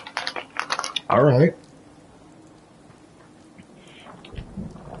 All right.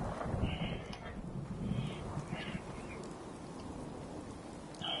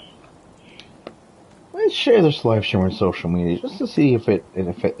 Let's share this live stream on social media just to see if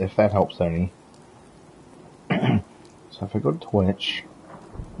that helps any. So if I go to Twitch,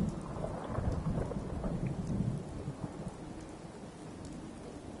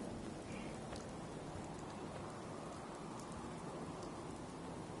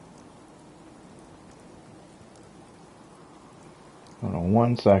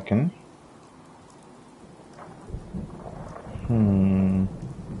 1 second.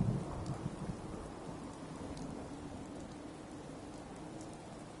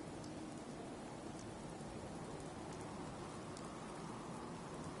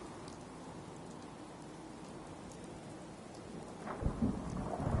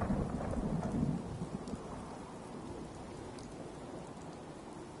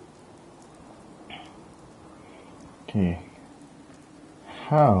 Okay.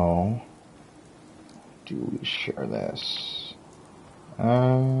 How do we share this?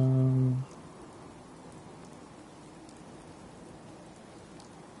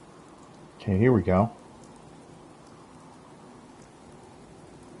 Okay, here we go.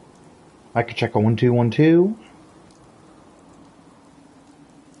 I could check a 1 2 1 2.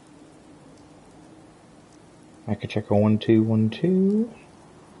 I could check a 1 2 1 2.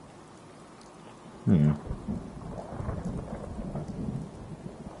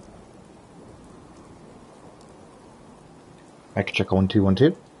 I could check a 1 2 1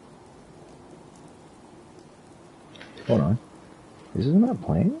 2. Hold on. Is this not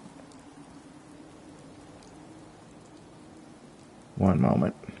playing? One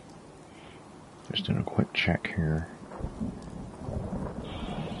moment. Just doing a quick check here.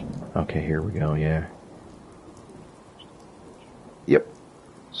 Okay, here we go, yeah. Yep.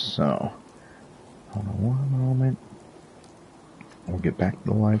 So, hold on one moment. We'll get back to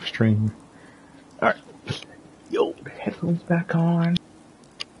the live stream. Alright. Yo, headphones back on.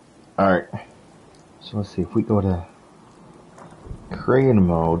 Alright. So let's see, if we go to create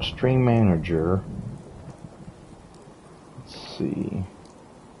mode, stream manager. Let's see.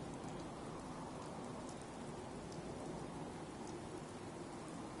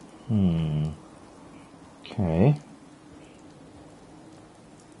 Okay.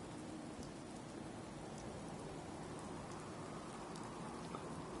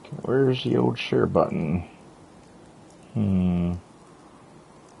 Where's the old share button?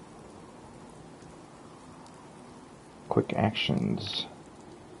 Quick actions.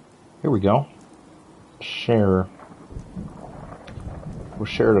 Here we go. Share. We'll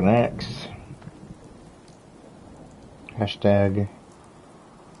share it an X. Hashtag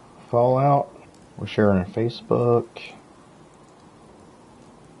Fallout. We'll share it on Facebook.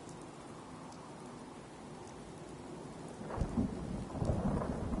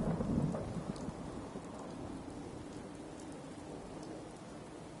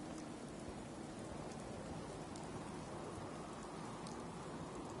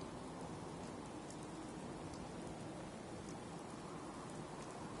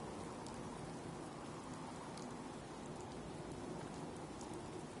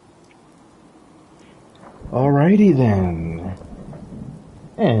 Alrighty then.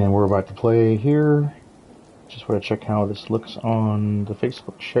 And we're about to play here. Just want to check how this looks on the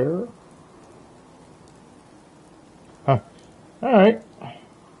Facebook share. Huh. Alright.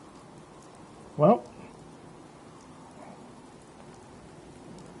 Well.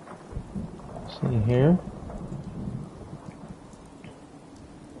 See here.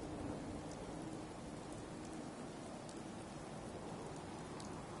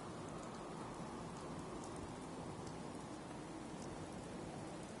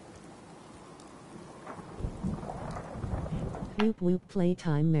 Whoop whoop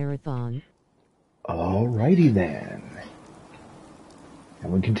playtime marathon. Alrighty then.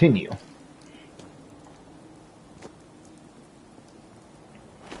 And we continue.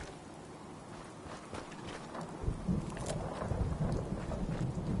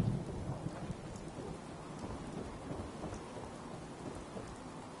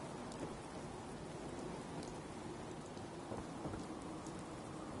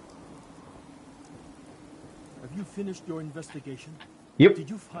 Have you finished your investigation? Yep. Did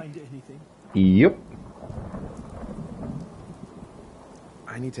you find anything? Yep.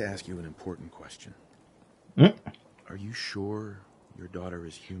 I need to ask you an important question. Are you sure your daughter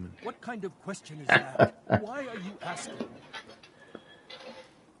is human? What kind of question is that? Why are you asking?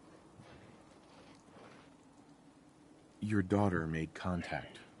 Your daughter made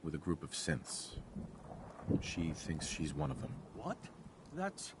contact with a group of synths. She thinks she's one of them. What?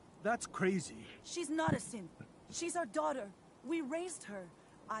 That's crazy. She's not a synth. She's our daughter. We raised her.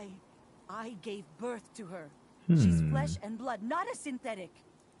 I gave birth to her. She's flesh and blood, not a synthetic.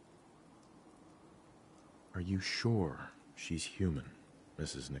 Are you sure she's human,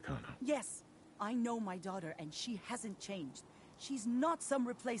 Mrs. Nakano? Yes, I know my daughter, and she hasn't changed. She's not some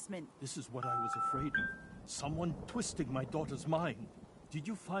replacement. This is what I was afraid of. Someone twisting my daughter's mind. Did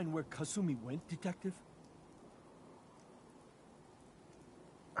you find where Kasumi went, Detective?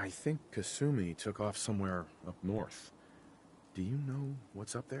 I think Kasumi took off somewhere up north. Do you know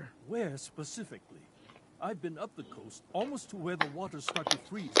what's up there? Where specifically? I've been up the coast, almost to where the waters start to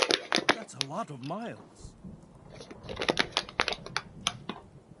freeze. That's a lot of miles.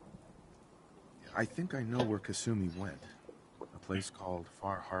 I think I know where Kasumi went. A place called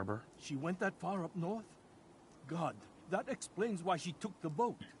Far Harbor. She went that far up north? God, that explains why she took the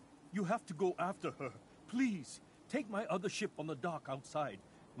boat. You have to go after her. Please, take my other ship on the dock outside.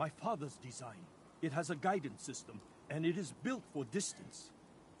 My father's design. It has a guidance system, and it is built for distance.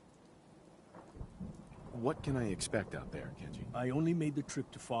 What can I expect out there, Kenji? I only made the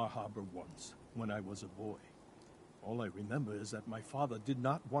trip to Far Harbor once, when I was a boy. All I remember is that my father did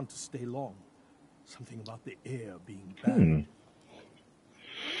not want to stay long. Something about the air being bad.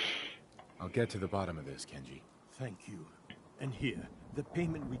 I'll get to the bottom of this, Kenji. Thank you. And here, the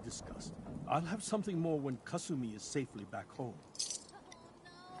payment we discussed. I'll have something more when Kasumi is safely back home. Oh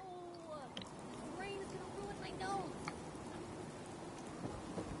no! Rain is gonna ruin my notes.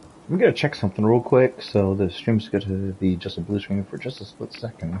 I'm gonna check something real quick, so the stream's going to be just a blue screen for just a split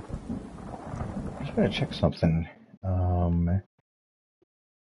second. I'm just gonna check something.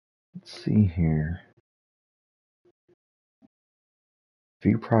 Let's see here.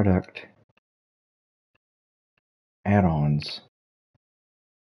 View product. Add-ons.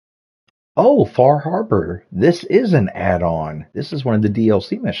 Oh, Far Harbor. This is an add-on. This is one of the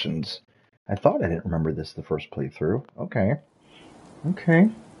DLC missions. I thought I didn't remember this the first playthrough. Okay. Okay.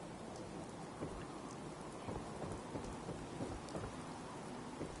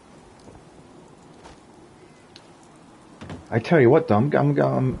 I tell you what, though, I'm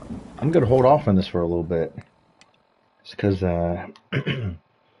gonna hold off on this for a little bit. It's because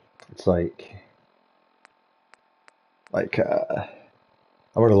it's like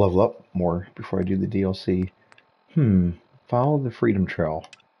I want to level up more before I do the DLC. Follow the Freedom Trail.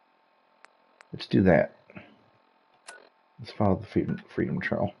 Let's do that. Let's follow the Freedom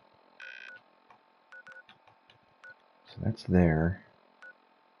Trail. So that's there.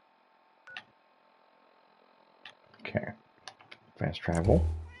 Okay. Fast travel.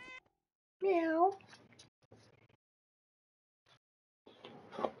 Meow.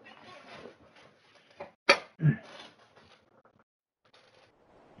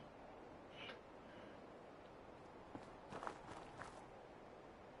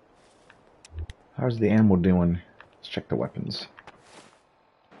 How's the animal doing? Let's check the weapons.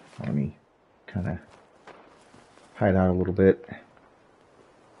 Let me kind of hide out a little bit.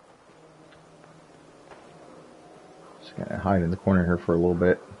 Just gonna hide in the corner here for a little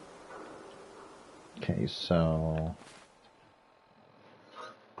bit. Okay, so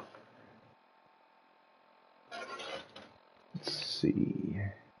let's see.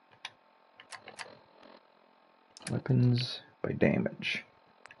 Weapons by damage.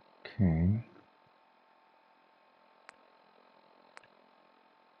 Okay.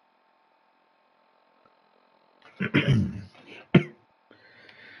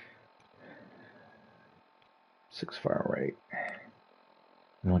 Six fire rate.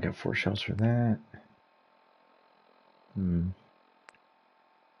 We only got 4 shells for that.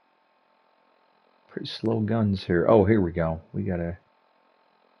 Pretty slow guns here. Oh, here we go. We gotta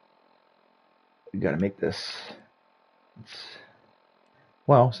make this.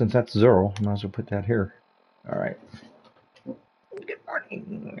 Well, since that's 0, I might as well put that here. All right. Good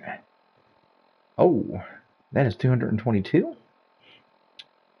morning. Oh, that is 222.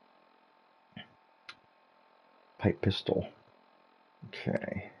 Pipe pistol.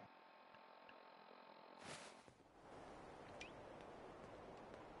 Okay.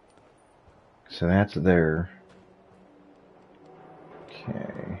 So that's there.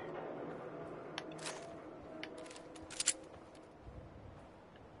 Okay.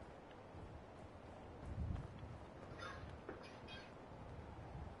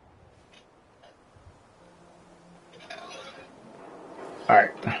 All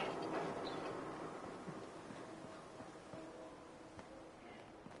right.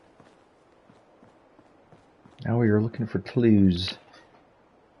 Now we are looking for clues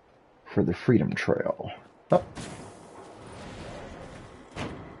for the Freedom Trail. Oh.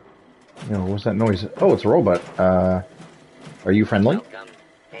 You know, what's that noise? Oh, it's a robot. Are you friendly? Welcome,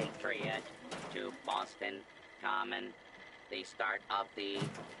 Patriot, to Boston Common, the start of the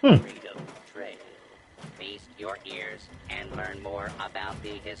Freedom Trail. Feast your ears and learn more about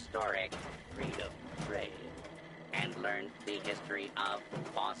the historic Freedom Trail. And learn the history of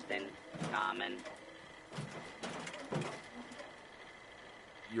Boston Common.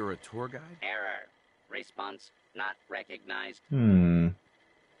 You're a tour guide? Error. Response not recognized. Hmm.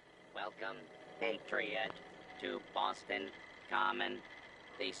 Welcome, Patriot, to Boston Common,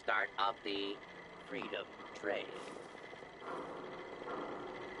 the start of the Freedom Trail.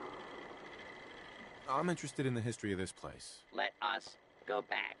 I'm interested in the history of this place. Let us go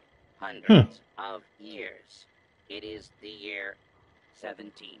back hundreds of years. It is the year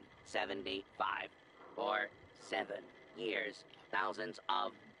 1775. For 7 years, thousands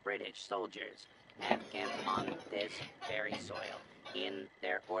of British soldiers have camped on this very soil in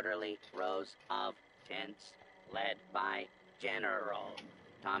their orderly rows of tents, led by General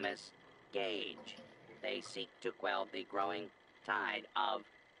Thomas Gage. They seek to quell the growing tide of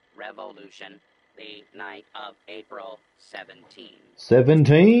revolution the night of April 17.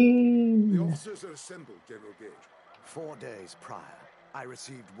 17. The officers are assembled, General Gage. 4 days prior, I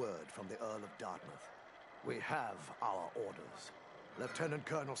received word from the Earl of Dartmouth. We have our orders. Lieutenant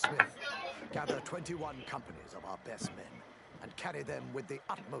Colonel Smith, gather 21 companies of our best men and carry them with the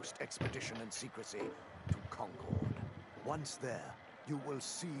utmost expedition and secrecy to Concord. Once there, you will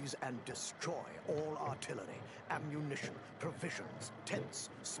seize and destroy all artillery, ammunition, provisions, tents,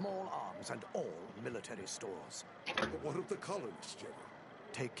 small arms, and all military stores. But what of the colonists, General?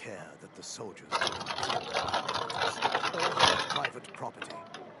 Take care that the soldiers do not plunder our headquarters or their private property.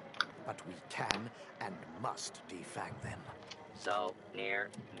 But we can and must defang them. So, near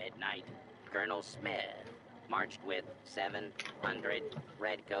midnight, Colonel Smith marched with 700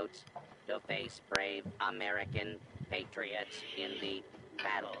 redcoats to face brave American patriots in the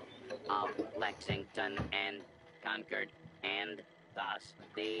Battle of Lexington and Concord, and thus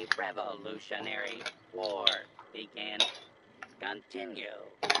the Revolutionary War began. Continue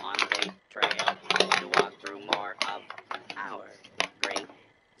on the trail to walk through more of our great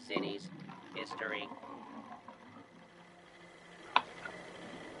city's history.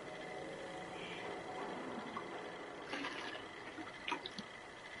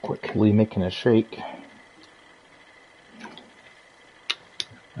 Quickly making a shake.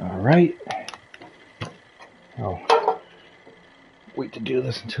 Alright. I'll wait to do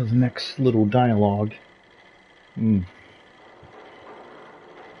this until the next little dialogue.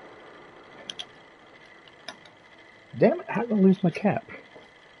 Damn it, how did I lose my cap?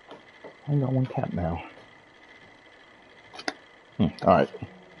 I got one cap now. Alright.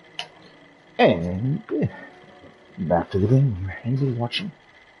 And back to the game. Anybody watching?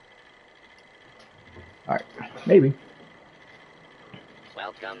 Alright, maybe.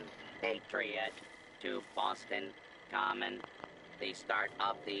 Welcome, Patriot, to Boston Common, the start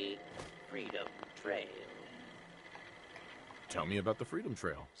of the Freedom Trail. Tell me about the Freedom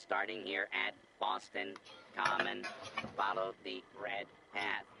Trail. Starting here at Boston Common, follow the red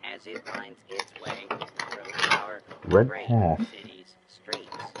path as it winds its way through our great city's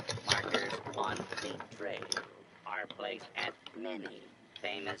streets. Markers on the trail are placed at many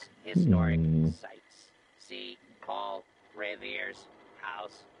famous historic sites. See Paul Revere's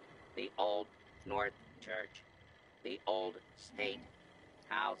house, the Old North Church, the Old State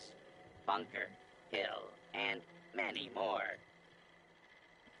House, Bunker Hill, and many more.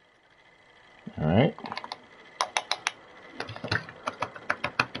 Alright.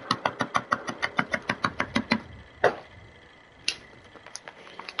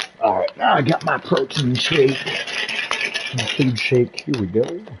 Alright, now I got my protein shake. My food shake. Here we go.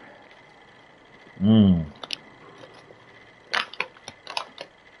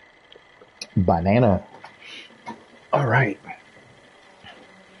 Banana. Alright.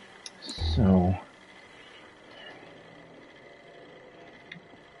 So.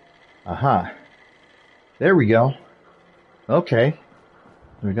 Aha. There we go. Okay.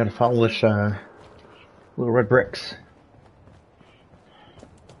 We gotta follow this, little red bricks.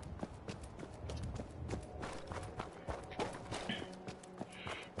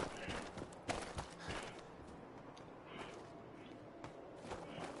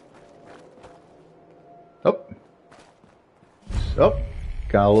 Oh,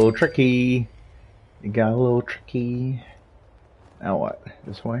 got a little tricky. It got a little tricky. Now what?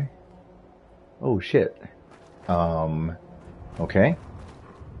 This way? Oh shit. Okay.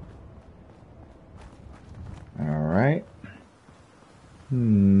 Alright.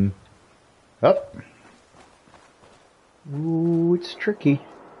 Up. Ooh, it's tricky.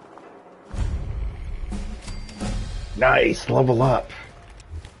 Nice, level up.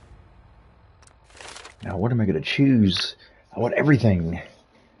 Now what am I gonna choose? I want everything.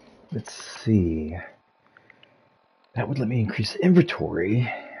 Let's see. That would let me increase inventory.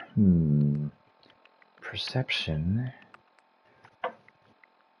 Perception.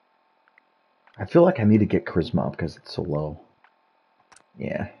 I feel like I need to get charisma up because it's so low.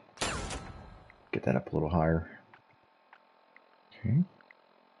 Yeah. Get that up a little higher. Okay.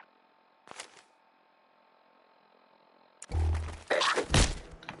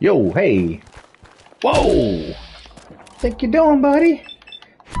 Yo, hey. Whoa! Think you're doing, buddy?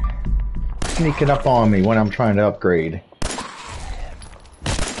 Sneaking up on me when I'm trying to upgrade.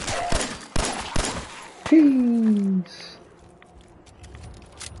 Jeez.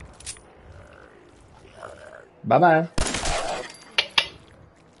 Bye-bye.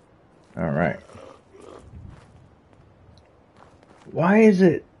 Alright. Why is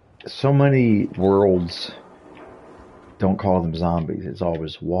it so many worlds don't call them zombies? It's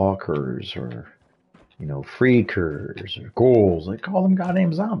always walkers or, you know, freakers or ghouls. They call them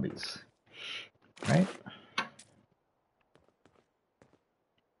goddamn zombies. Right?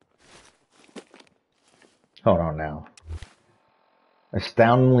 Hold on now.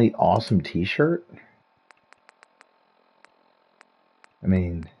 Astoundingly awesome t-shirt? I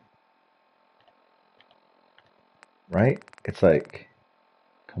mean, right? It's like,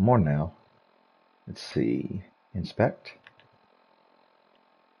 come on now. Let's see. Inspect.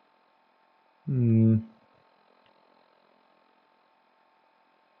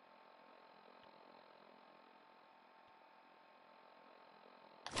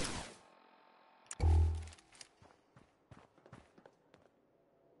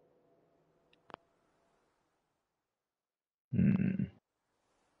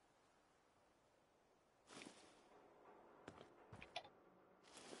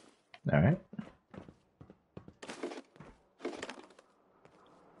 All right.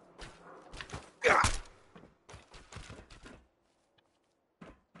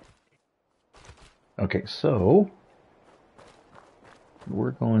 Okay, so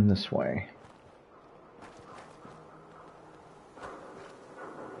we're going this way.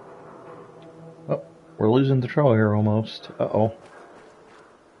 Oh, we're losing the trail here almost. Uh-oh.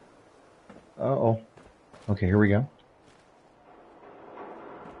 Uh-oh. Okay, here we go.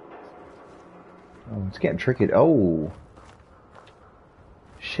 Oh, it's getting tricky. Oh.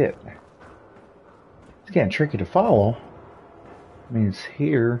 Shit. It's getting tricky to follow. I mean, it's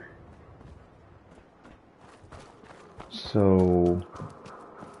here. So,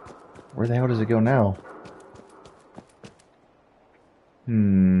 where the hell does it go now?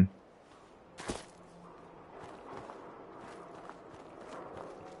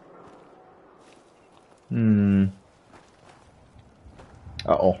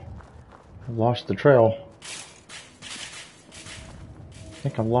 Uh-oh. I lost the trail. I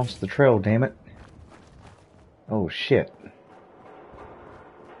think I've lost the trail, damn it. Oh, shit.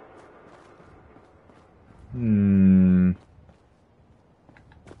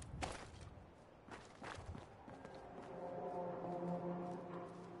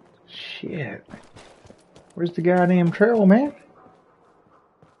 Shit. Where's the goddamn trail, man?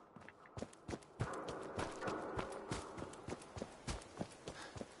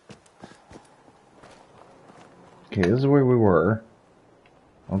 Okay, this is where we were.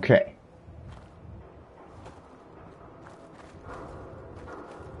 Okay.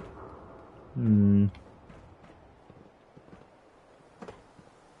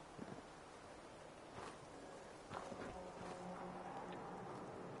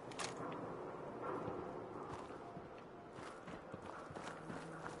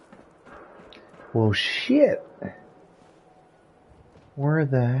 Well, shit. Where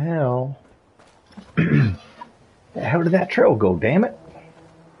the hell? How did that trail go, damn it?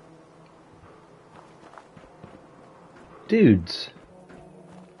 Dudes.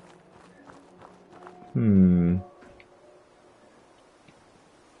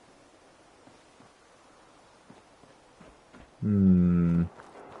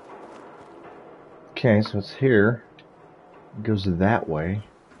 Okay, so it's here. It goes that way.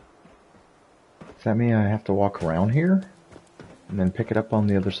 Does that mean I have to walk around here? And then pick it up on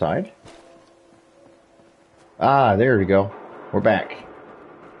the other side? Ah, there we go. We're back.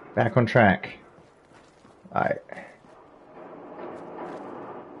 Back on track. Alright.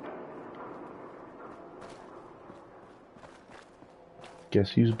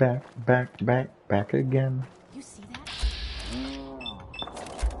 Guess who's back again? You see that?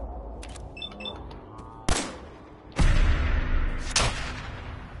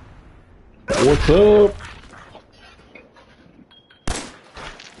 What's up?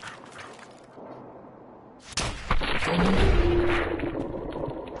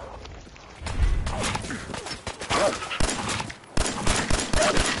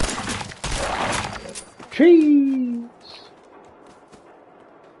 Cheese.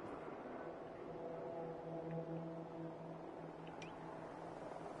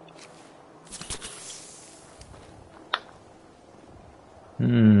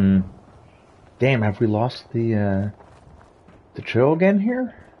 Damn, have we lost the trail again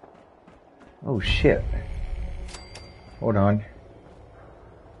here? Oh shit. Hold on.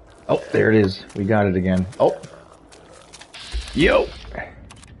 Oh, there it is. We got it again. Oh. Yo!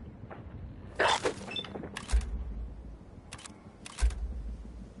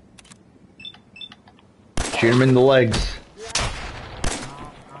 Shoot them in the legs.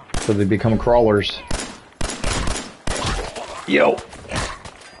 So they become crawlers. Yo!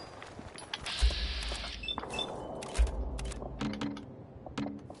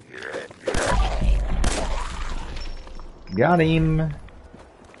 Got him.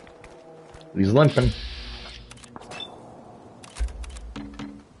 He's limping.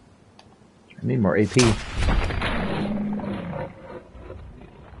 I need more AP.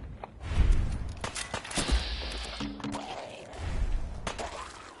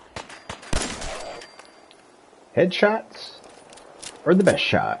 Headshots are the best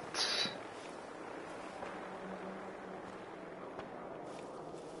shots.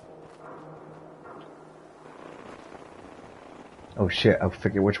 Oh shit, I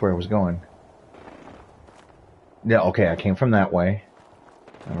forget which way I was going. Yeah, okay, I came from that way.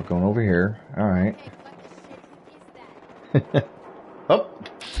 Now we're going over here. Alright. Up.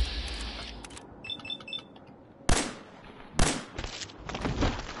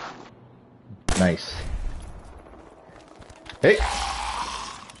 Nice. Hey.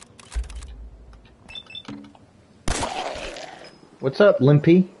 What's up,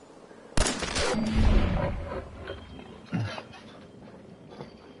 Limpy?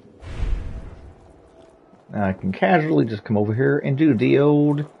 Now I can casually just come over here and do the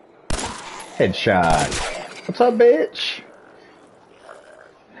old headshot. What's up, bitch?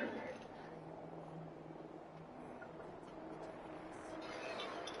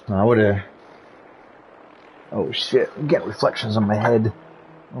 I would've... Oh shit, I'm getting reflections on my head.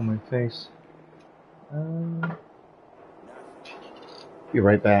 On my face. Be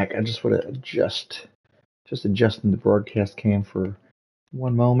right back. I just want to just adjusting the broadcast cam for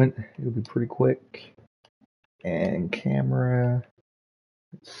one moment. It'll be pretty quick. And camera,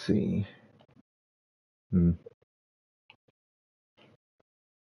 let's see. All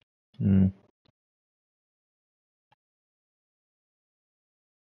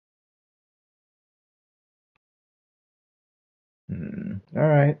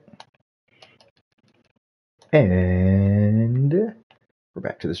right. And we're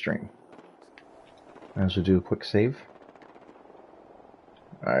back to the stream. Might as well do a quick save.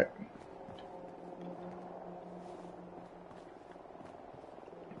 All right.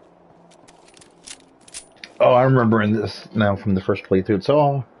 Oh, I'm remembering this now from the first playthrough. It's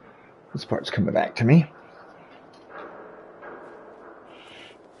all this part's coming back to me.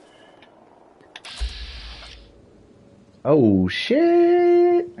 Oh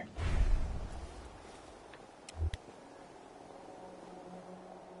shit!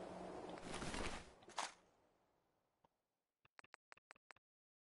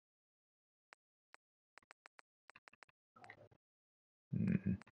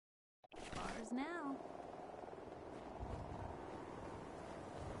 Bars now.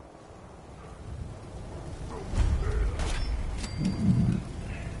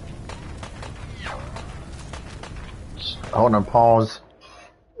 Hold on, pause.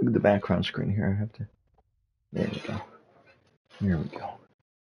 Look at the background screen here. I have to. There we go. Here we go.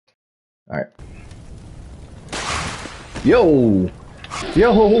 Alright. Yo!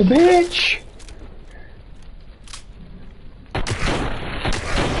 Yo, bitch!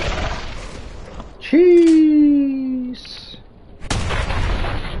 Cheese!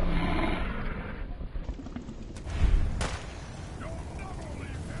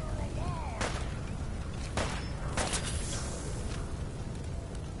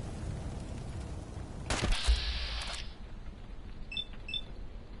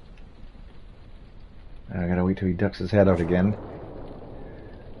 I gotta wait till he ducks his head out again.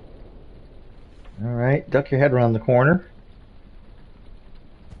 Alright, duck your head around the corner.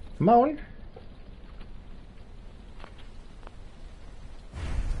 Come on.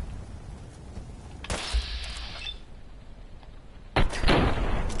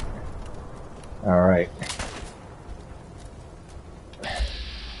 Alright.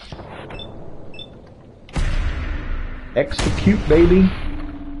 Execute, baby.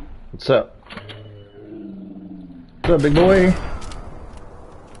 What's up? What's up, big boy?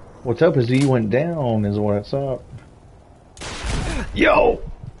 What's up is he went down is what's up. Yo!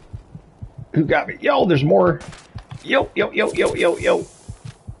 Who got me? Yo, there's more. Yo, yo, yo, yo, yo, yo.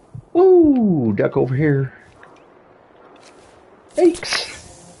 Woo! Duck over here.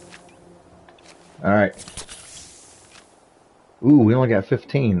 Thanks. Alright. Ooh, we only got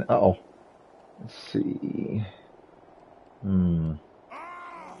 15. Uh-oh. Let's see. You move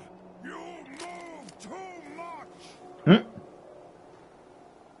too much!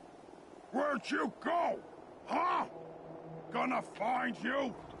 Where'd you go? Huh? Gonna find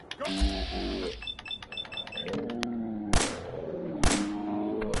you.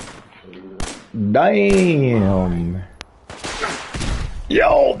 Damn.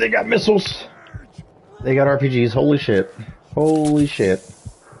 Yo, they got missiles. They got RPGs. Holy shit. Holy shit.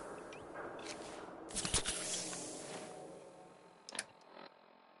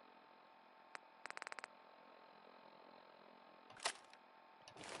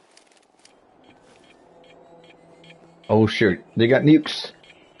 Oh shoot, they got nukes.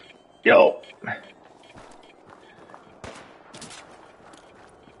 Yo.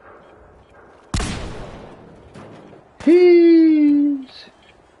 He's...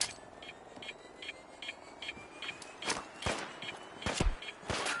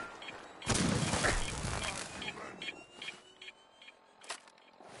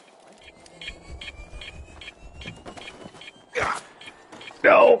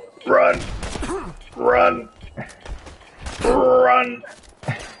 No, run. Run. Run.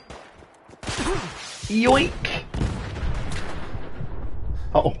 Yoink.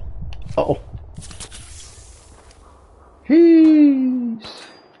 Oh. Oh. He's...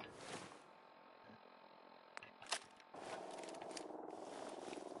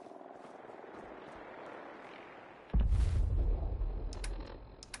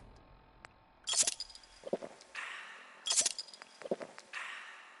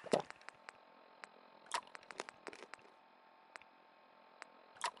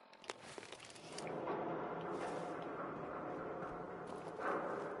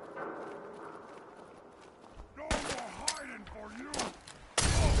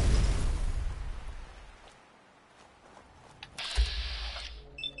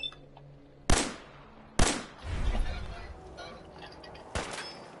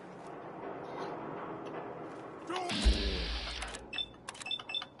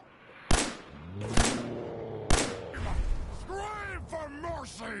 Scream for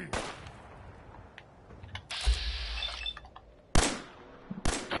mercy.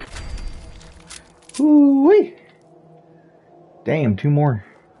 Ooh-wee. Damn, two more.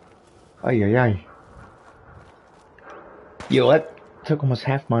 Ay, ay, ay. Yo, that took almost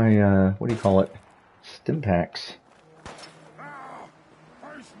half my, what do you call it? Stim packs.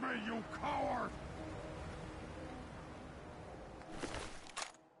 Face me, you coward.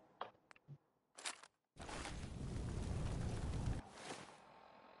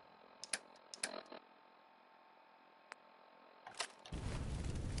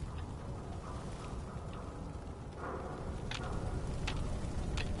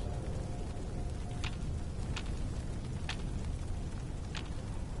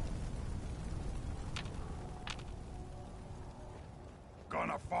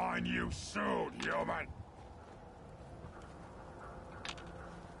 Gonna find you soon, human.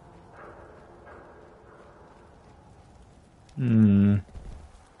 Hmm.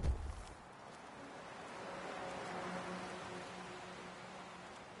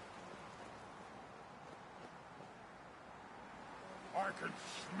 I can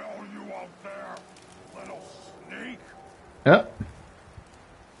smell you out there, little sneak. Yep.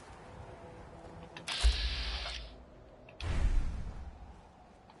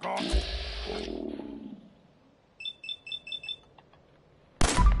 Go.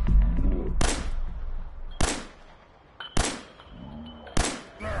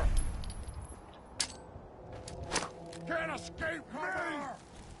 There. Can't escape me!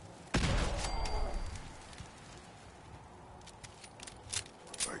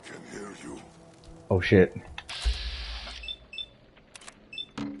 I can hear you. Oh shit.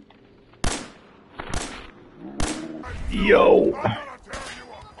 Yo. I'm gonna tear you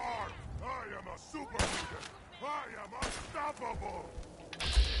apart. I am a super mutant. I am unstoppable.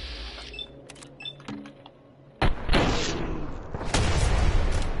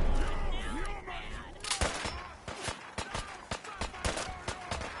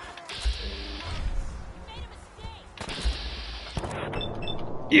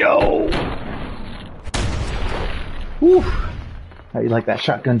 Yo. Whew. How you like that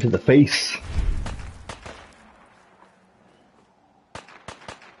shotgun to the face?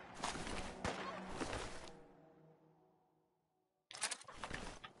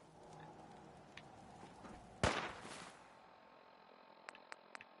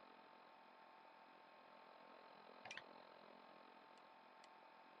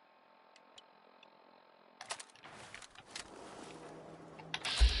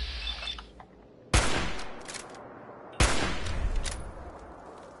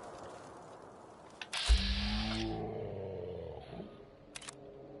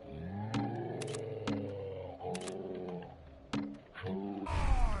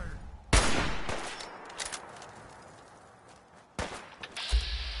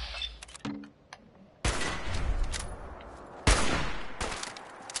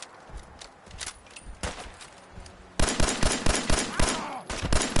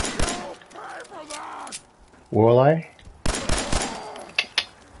 Will I?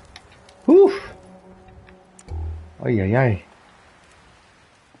 Whew. Ay, ay, ay.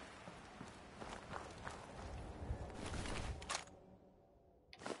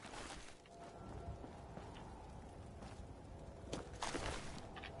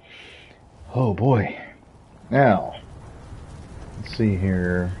 Oh boy. Now, let's see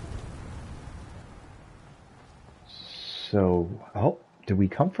here. So, oh, did we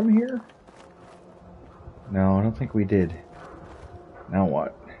come from here? No, I don't think we did. Now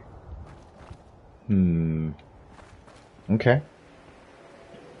what? Okay.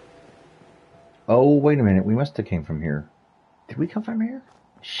 Oh, wait a minute. We must have came from here. Did we come from here?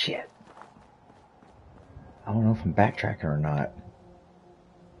 Shit. I don't know if I'm backtracking or not.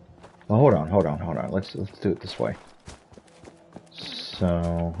 Well, hold on. Let's do it this way.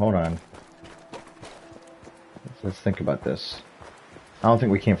 So, hold on. Let's think about this. I don't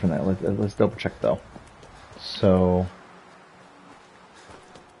think we came from that. Let's double check though. So,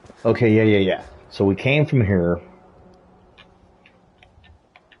 okay, yeah. So we came from here.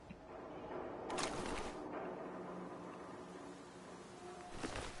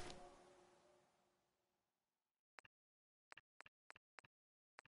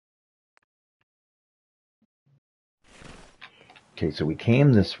 Okay, so we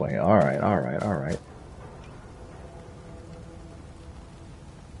came this way. All right.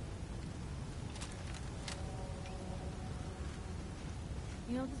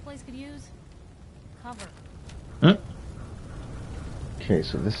 You know what this place could use? Cover. Okay,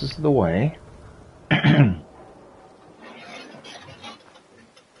 so this is the way.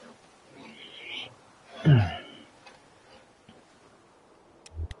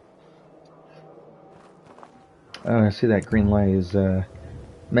 I see that green light is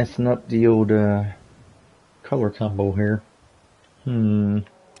messing up the old color combo here. Do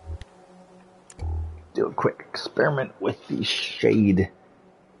a quick experiment with the shade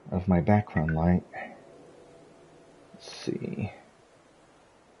of my background light. Let's see.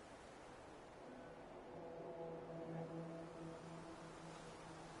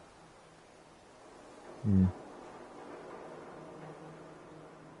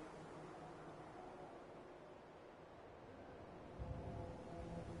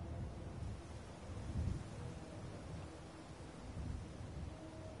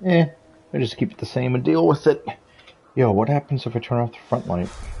 I just keep it the same and deal with it. Yo, what happens if I turn off the front light?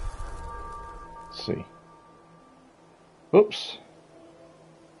 Let's see. Oops.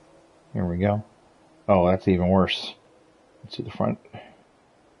 Here we go. Oh, that's even worse. Let's see the front.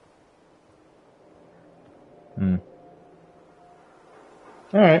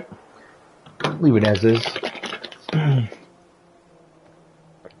 Alright. Leave it as is.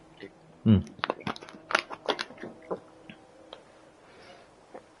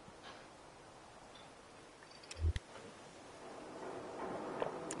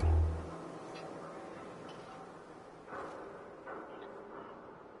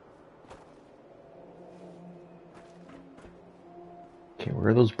 Okay, where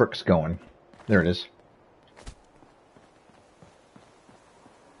are those bricks going? There it is.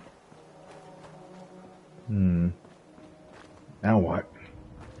 Now what?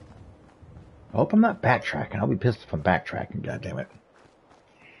 I hope I'm not backtracking. I'll be pissed if I'm backtracking, goddammit.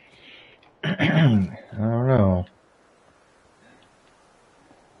 I don't know.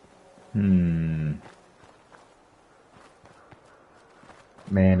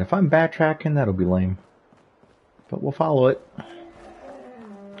 Man, if I'm backtracking, that'll be lame. But we'll follow it.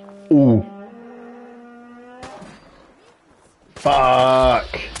 Ooh. Fuck.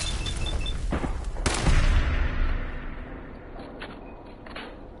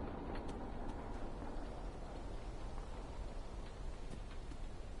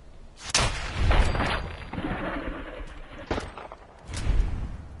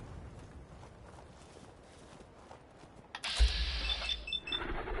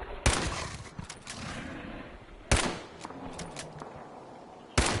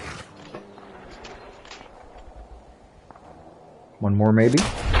 One more, maybe?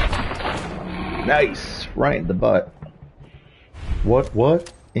 Nice! Right in the butt.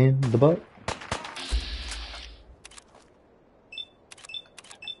 What in the butt?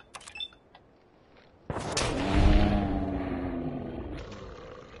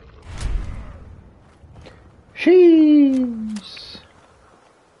 Sheesh!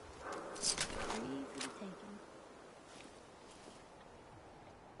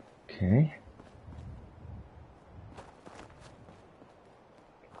 Okay.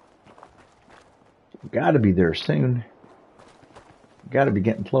 Gotta be there soon. Gotta be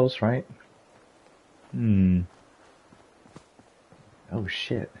getting close, right? Oh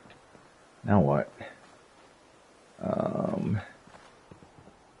shit. Now what?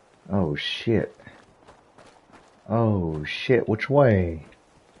 Oh shit. Oh shit, which way?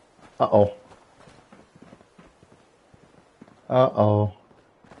 Uh-oh. Uh-oh.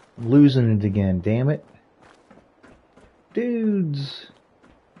 I'm losing it again, damn it. Dudes.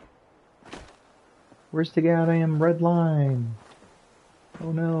 Where's the goddamn red line?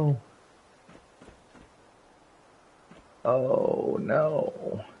 Oh no. Oh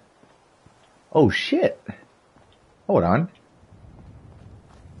no. Oh shit. Hold on.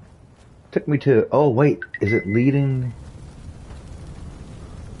 Took me to... Oh wait, is it leading...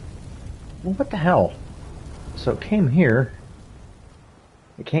 Well, what the hell? So it came here.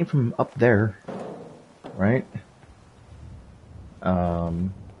 It came from up there. Right?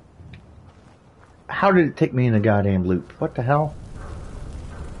 How did it take me in a goddamn loop? What the hell?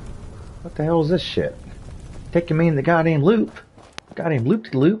 What the hell is this shit? Taking me in the goddamn loop? Goddamn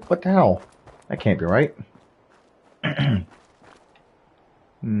loop-de-loop? What the hell? That can't be right.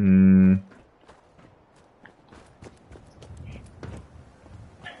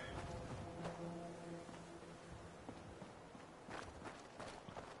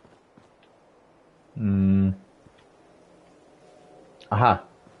 Aha.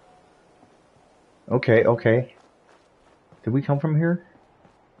 Okay, okay. Did we come from here?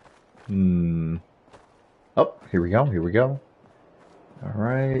 Oh, here we go, here we go.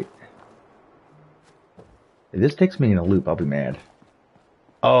 Alright. If this takes me in a loop, I'll be mad.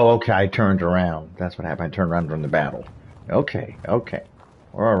 Oh, okay, I turned around. That's what happened. I turned around during the battle. Okay, okay.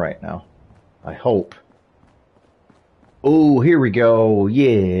 We're alright now. I hope. Oh, here we go.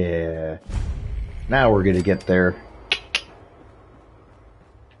 Yeah. Now we're gonna get there.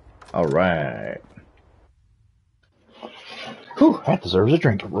 Alright. Whew, that deserves a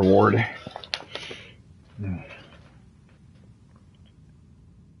drink reward.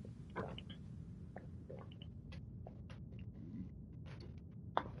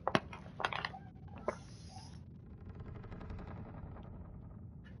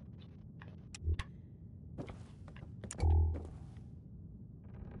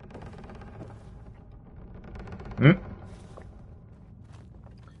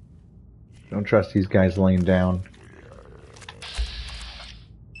 Don't trust these guys laying down.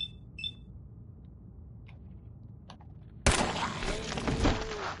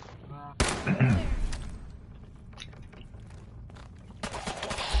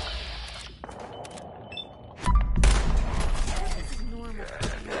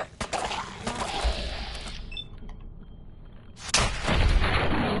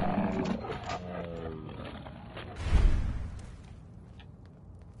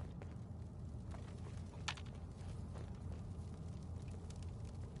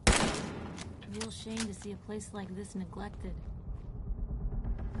 Real shame to see a place like this neglected.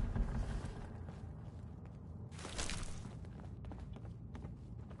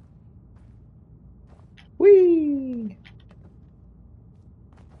 Whee!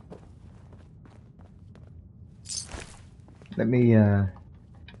 Let me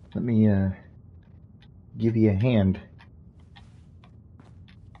give you a hand.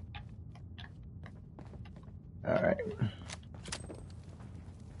 All right.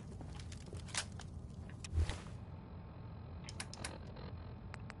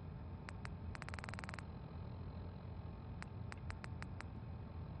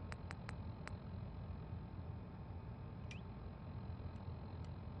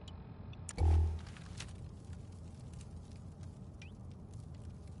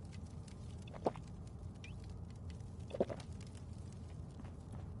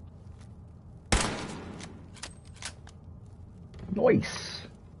 Nice.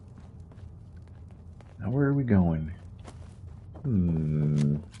 Now where are we going?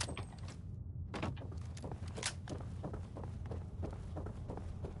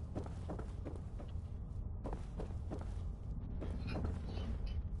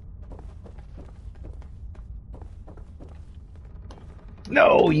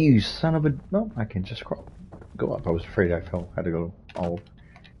 No, you son of a... No, I can just crawl. Go up. I was afraid I had to go all...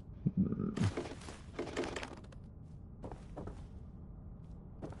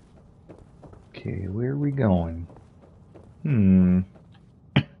 Okay, where are we going?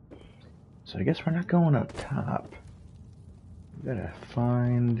 So I guess we're not going up top. We gotta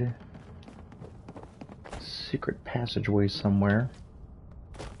find a secret passageway somewhere.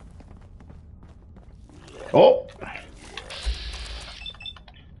 Oh!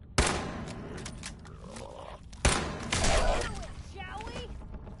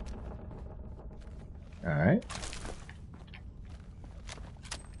 Alright.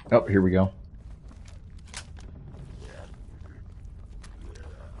 Oh, here we go.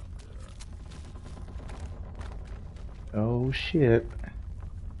 Oh shit.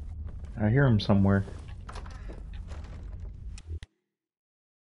 I hear him somewhere.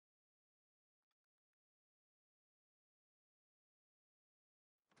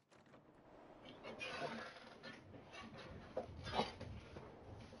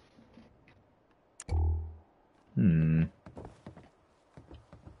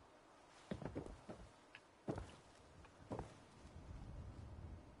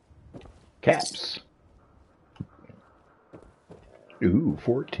 Caps. Ooh,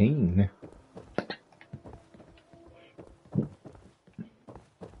 14.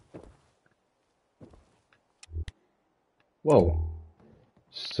 Whoa.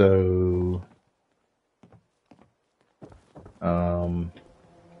 So,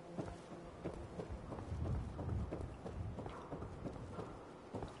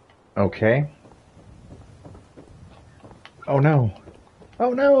 okay. Oh no.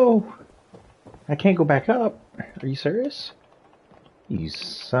 Oh no! I can't go back up. Are you serious? You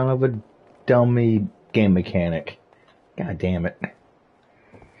son of a dummy game mechanic. God damn it.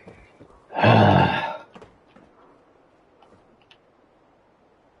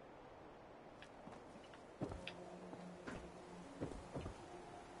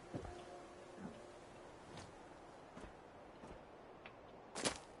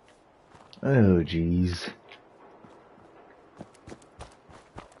 Oh, jeez.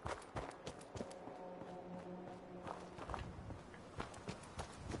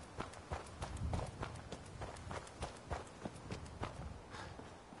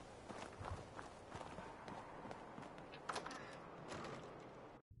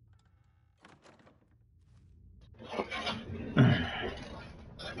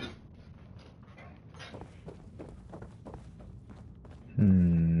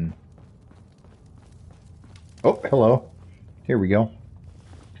 Oh, hello. Here we go.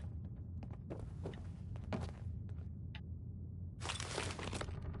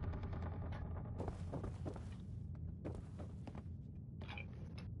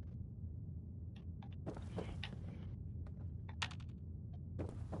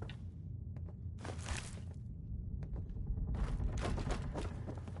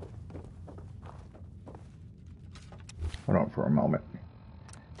 Hold on for a moment.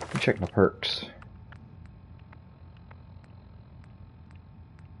 Let me check my perks.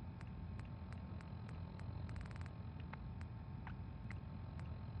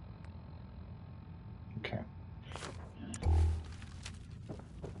 Okay.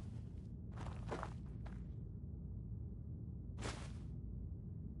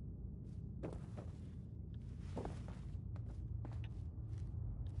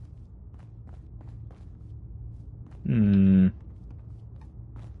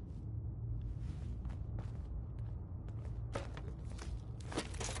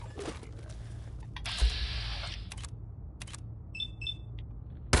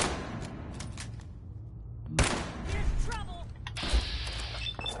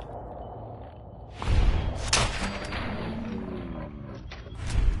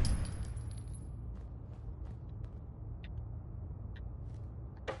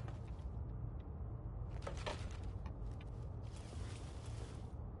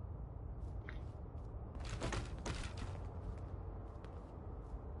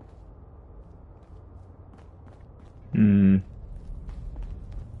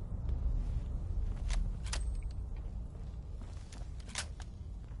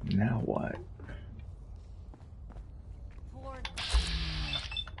 Now what?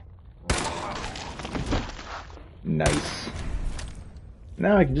 Nice.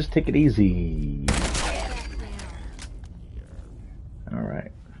 Now I can just take it easy.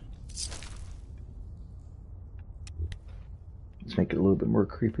 Alright. Let's make it a little bit more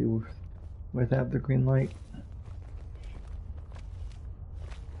creepy without the green light.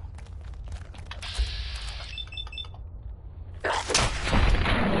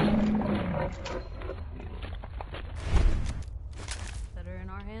 Better in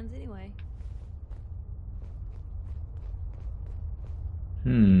our hands anyway.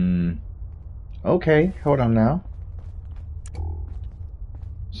 Okay, hold on now.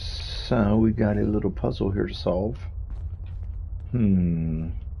 So we got a little puzzle here to solve.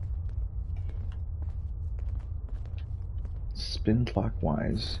 Spin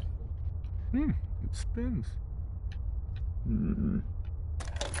clockwise. It spins.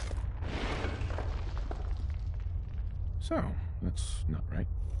 So, that's not right.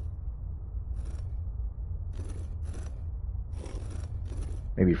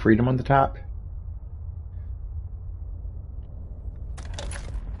 Maybe freedom on the top?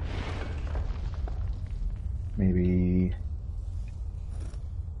 Maybe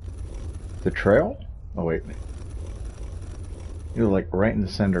the trail? Oh wait. You're like right in the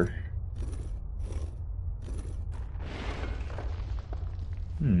center.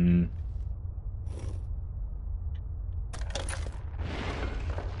 Hmm.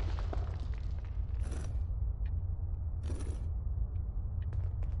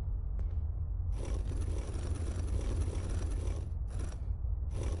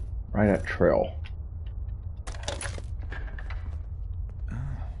 Right at trail.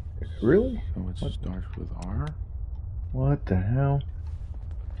 Really? So it starts with R? What the hell?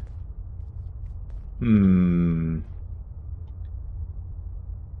 Hmm.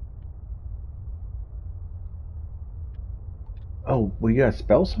 Oh, we gotta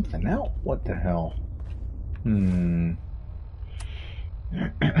spell something out? What the hell? Hmm.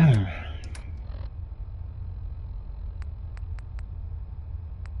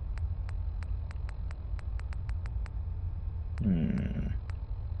 Hmm.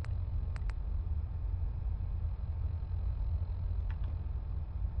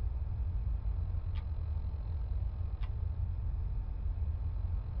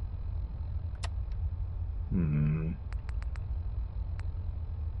 Hmm.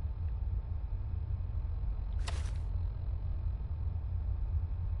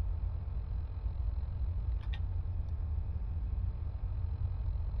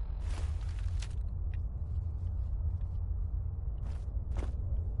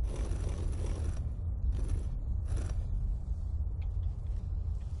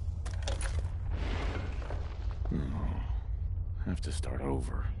 Have to start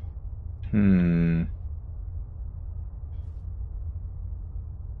over. Hmm.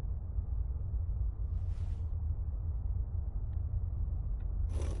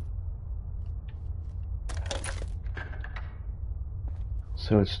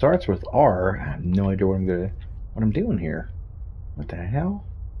 So it starts with R. I have no idea what I'm doing here. What the hell?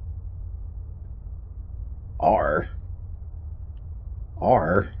 R.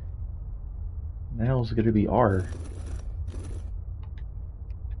 R. The hell's it gonna be R?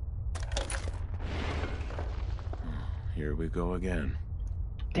 Here we go again.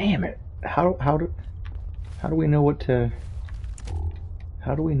 Damn it! How do we know what to?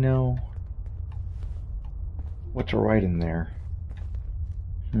 How do we know what to write in there?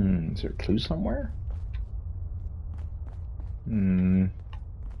 Is there a clue somewhere?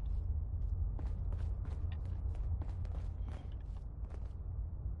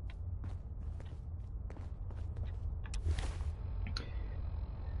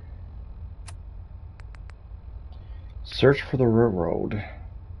 Search for the railroad.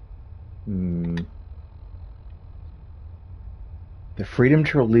 The Freedom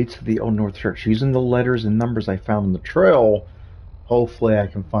Trail leads to the Old North Church. Using the letters and numbers I found on the trail, hopefully I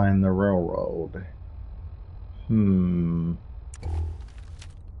can find the railroad.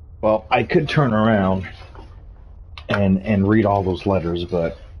 Well, I could turn around and read all those letters,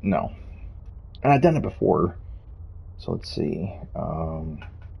 but no. And I've done it before. So let's see. Follow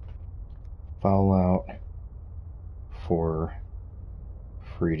out for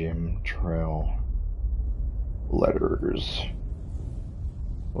Freedom Trail letters.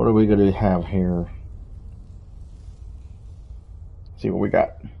 What are we going to have here? See what we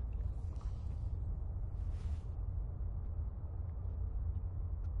got.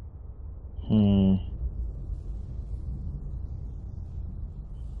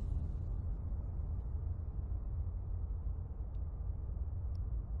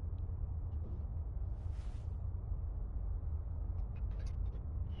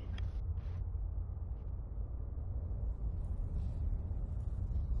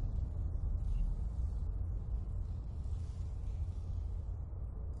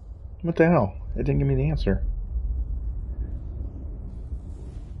 What the hell? It didn't give me the answer.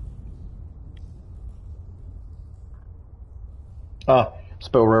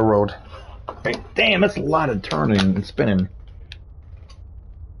 Spell railroad. Hey, damn, that's a lot of turning and spinning.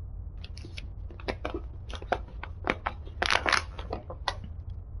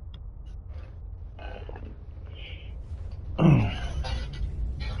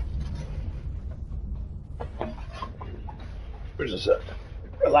 Where's this at?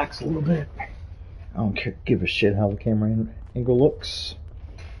 Relax a little bit. I don't give a shit how the camera angle looks.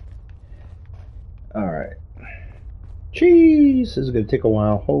 Alright. Jeez, this is gonna take a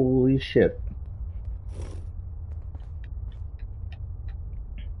while. Holy shit.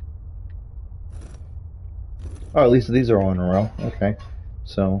 Oh, at least these are all in a row. Okay.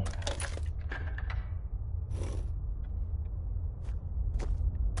 So.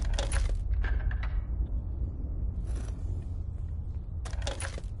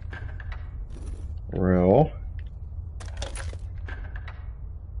 Row.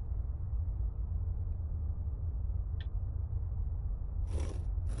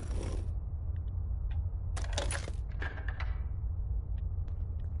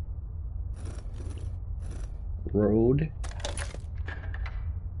 Road.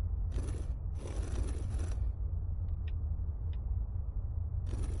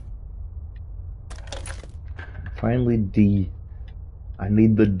 Finally, D. I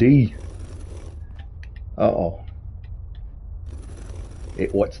need the D. Uh-oh.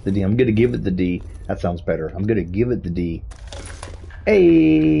 What's the D? I'm gonna give it the D. That sounds better. I'm gonna give it the D.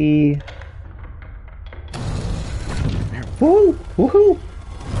 Hey! Woo! Woohoo!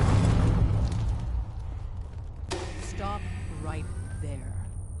 Stop right there.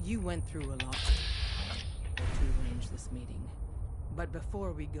 You went through a lot to arrange this meeting. But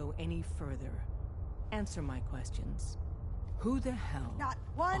before we go any further, answer my questions. Who the hell Not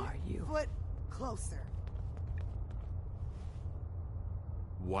one are you? foot closer.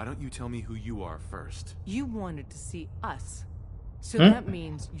 Why don't you tell me who you are first? You wanted to see us. So Hmm? that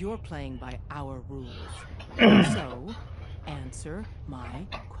means you're playing by our rules. So, answer my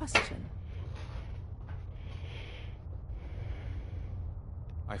question.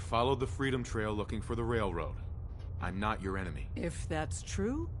 I followed the Freedom Trail looking for the railroad. I'm not your enemy. If that's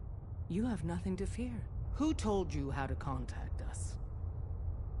true, you have nothing to fear. Who told you how to contact us?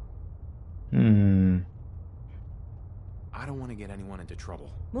 I don't want to get anyone into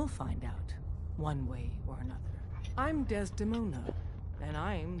trouble. We'll find out, one way or another. I'm Desdemona, and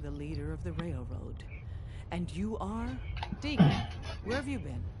I'm the leader of the railroad. And you are? Deacon, where have you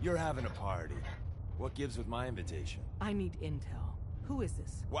been? You're having a party. What gives with my invitation? I need intel. Who is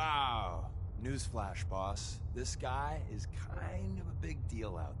this? Wow. Newsflash, boss. This guy is kind of a big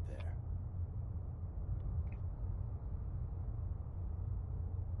deal out there.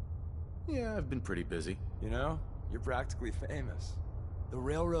 Yeah, I've been pretty busy. You know, you're practically famous. The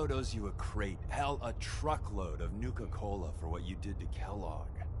railroad owes you a crate, hell, a truckload of Nuka-Cola for what you did to Kellogg.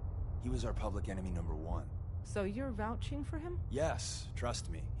 He was our public enemy #1. So you're vouching for him? Yes, trust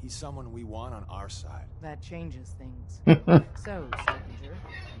me. He's someone we want on our side. That changes things. So, stranger,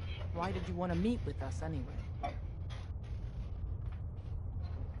 why did you want to meet with us anyway?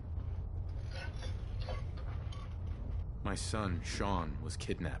 My son, Sean, was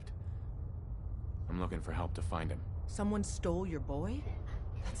kidnapped. I'm looking for help to find him. Someone stole your boy?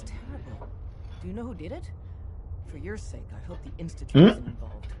 That's terrible. Do you know who did it? For your sake, I hope the Institute isn't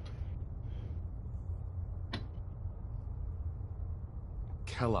involved.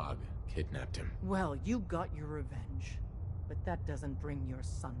 Kellogg kidnapped him. Well, you got your revenge. But that doesn't bring your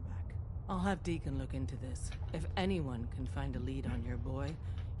son back. I'll have Deacon look into this. If anyone can find a lead on your boy,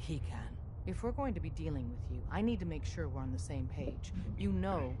 he can. If we're going to be dealing with you, I need to make sure we're on the same page. You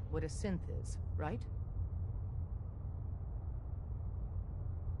know what a synth is, right?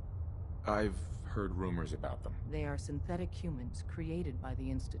 I've heard rumors about them. They are synthetic humans created by the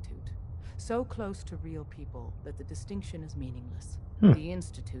Institute. So close to real people that the distinction is meaningless. The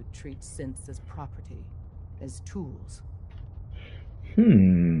Institute treats synths as property, as tools.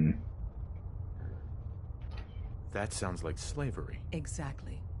 That sounds like slavery.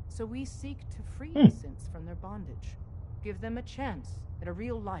 Exactly. So we seek to free the synths from their bondage. Give them a chance at a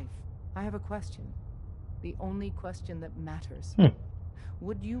real life. I have a question. The only question that matters.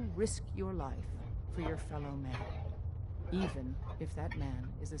 Would you risk your life for your fellow man? Even if that man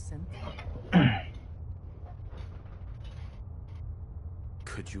is a synth?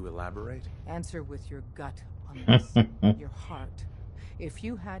 Could you elaborate? Answer with your gut on this. Your heart. If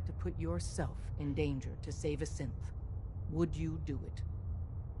you had to put yourself in danger to save a synth, would you do it?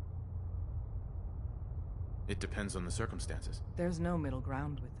 It depends on the circumstances. There's no middle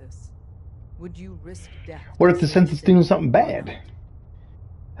ground with this. Would you risk death? What if the synth is doing something bad?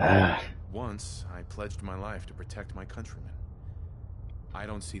 Once, I pledged my life to protect my countrymen. I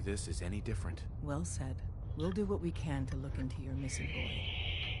don't see this as any different. Well said. We'll do what we can to look into your missing boy.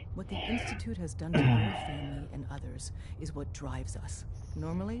 What the Institute has done to your family and others is what drives us.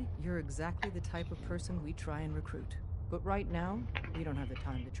 Normally, you're exactly the type of person we try and recruit. But right now, we don't have the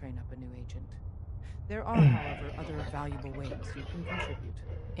time to train up a new agent. There are, however, other valuable ways you can contribute.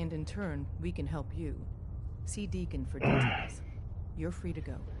 And in turn, we can help you. See Deacon for details. You're free to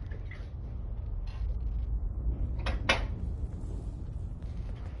go.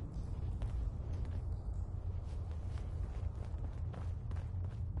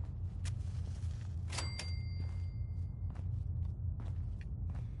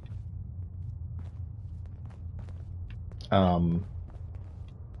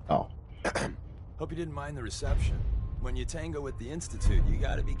 Oh. Hope you didn't mind the reception. When you tango with the Institute, you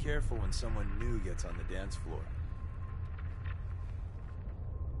gotta be careful when someone new gets on the dance floor.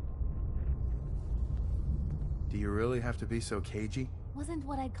 Do you really have to be so cagey? Wasn't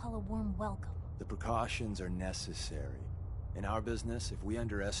what I'd call a warm welcome. The precautions are necessary. In our business, if we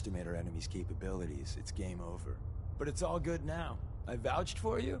underestimate our enemy's capabilities, it's game over. But it's all good now. I vouched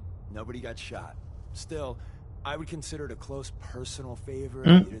for you. Nobody got shot. Still, I would consider it a close personal favor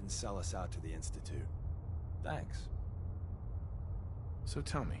if you didn't sell us out to the Institute. Thanks. So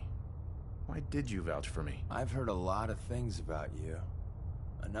tell me, why did you vouch for me? I've heard a lot of things about you.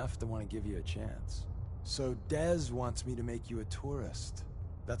 Enough to want to give you a chance. So Dez wants me to make you a tourist.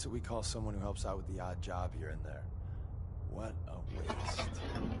 That's what we call someone who helps out with the odd job here and there. What a waste.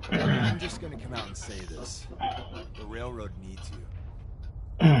 I'm just gonna come out and say this. The railroad needs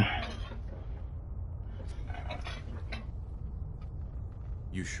you.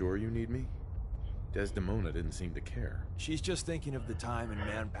 You sure you need me? Desdemona didn't seem to care. She's just thinking of the time and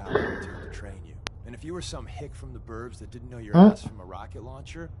manpower it took to train you. And if you were some hick from the burbs that didn't know your ass from a rocket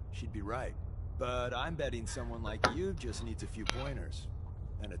launcher, she'd be right. But I'm betting someone like you just needs a few pointers.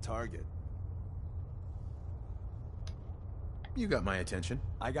 And a target. You got my attention.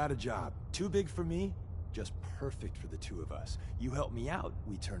 I got a job. Too big for me, just perfect for the two of us. You help me out,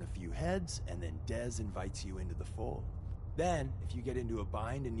 we turn a few heads, and then Dez invites you into the fold. Then, if you get into a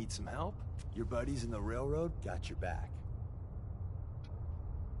bind and need some help, your buddies in the railroad got your back.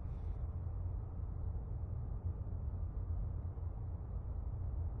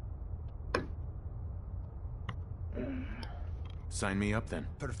 Sign me up then.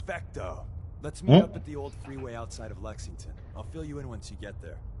 Perfecto. Let's meet up at the old freeway outside of Lexington. I'll fill you in once you get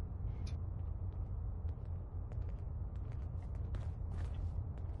there.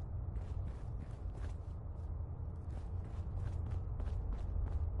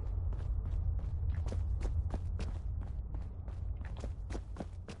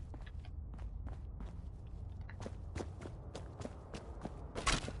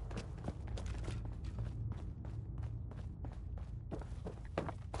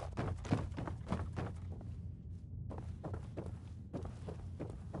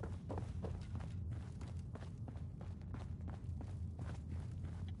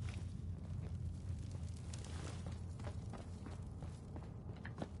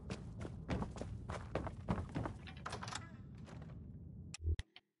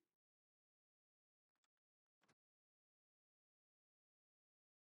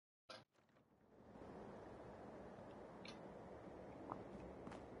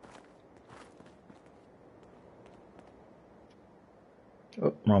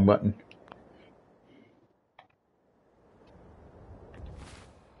 Oh, wrong button.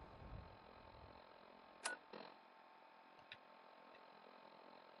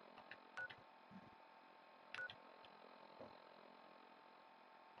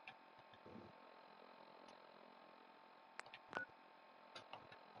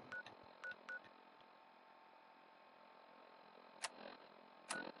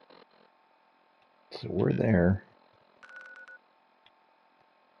 So we're there.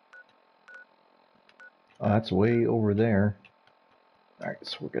 Oh, that's way over there. Alright,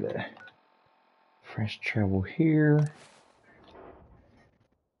 so we're gonna fresh travel here.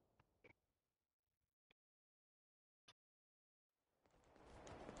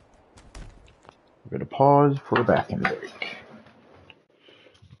 We're gonna pause for a bathroom break.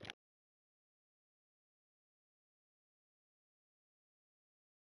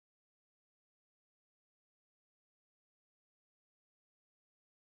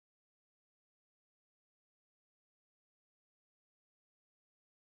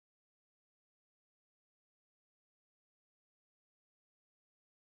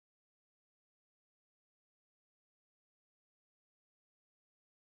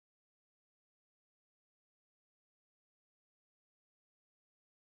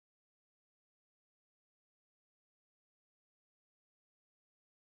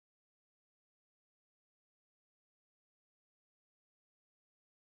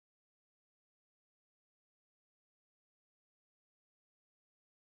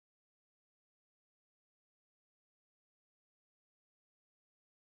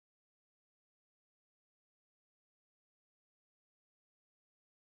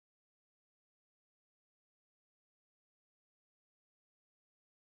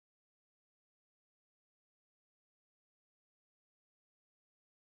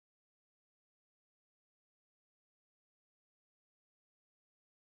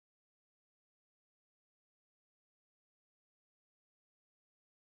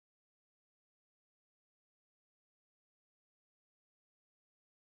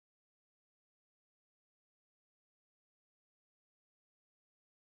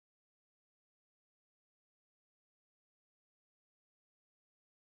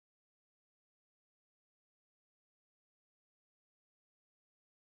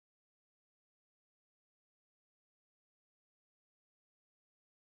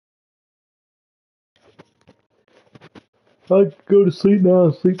 I'd go to sleep now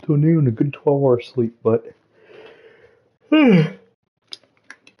and sleep till noon, a good 12-hour sleep, but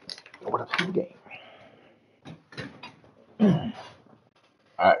what up to the game?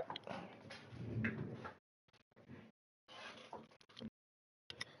 Alright.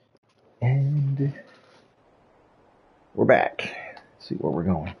 And we're back. Let's see where we're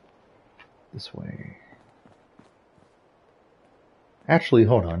going. This way. Actually,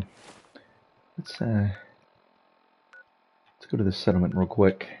 hold on. Let's go to the settlement real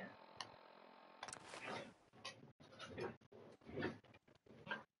quick.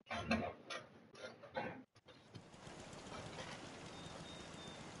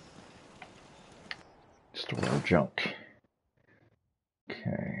 Store our junk.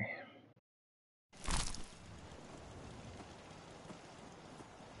 Okay.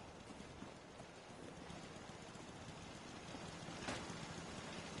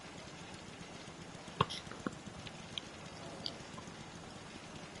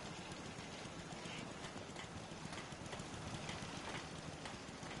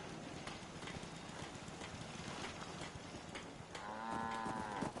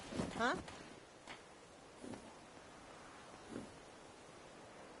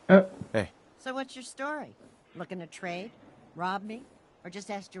 Huh? Hey. So what's your story? Looking to trade? Rob me? Or just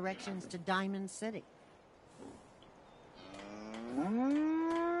ask directions to Diamond City?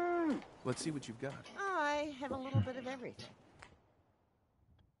 Let's see what you've got. Oh, I have a little bit of everything.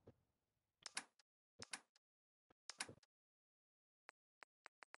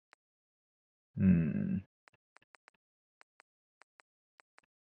 Hmm.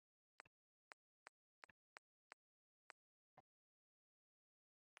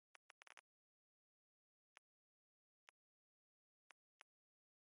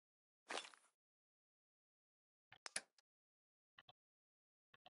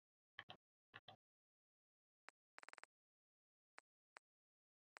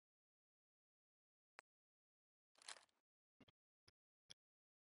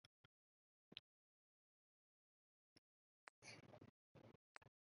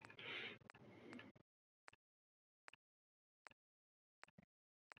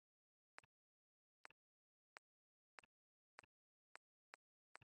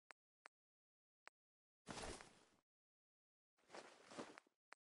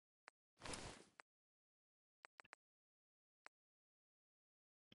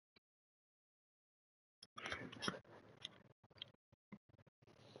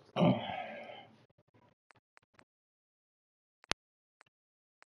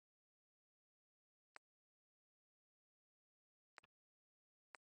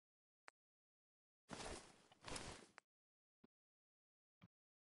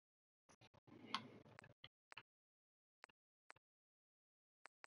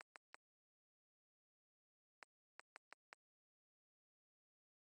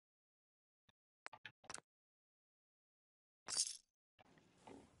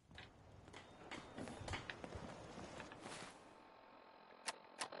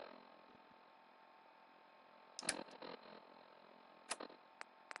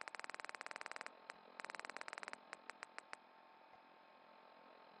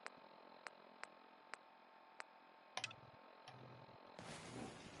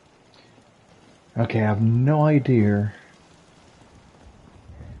 Okay, I have no idea.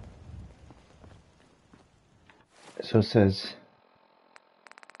 So it says,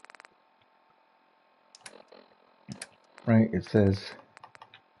 right, it says,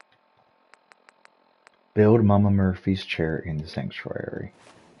 build Mama Murphy's chair in the sanctuary.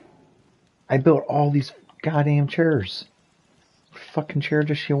 I built all these goddamn chairs. What fucking chair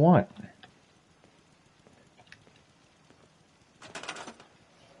does she want?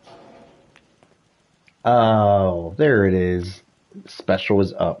 Oh, there it is. Special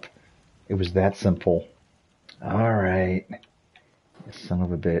is up. It was that simple. Alright. Son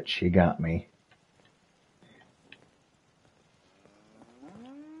of a bitch, you got me.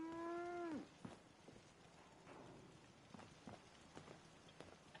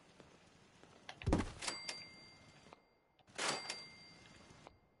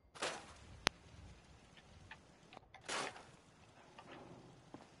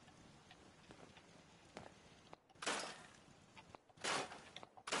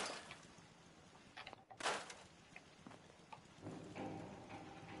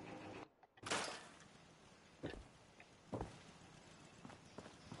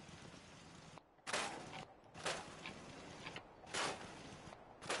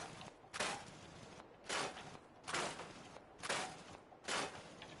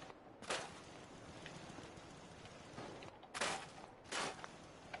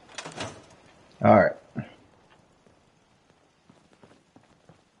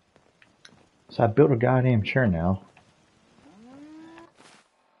 So I built a goddamn chair now.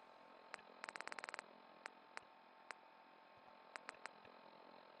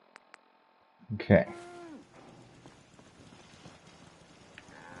 Okay.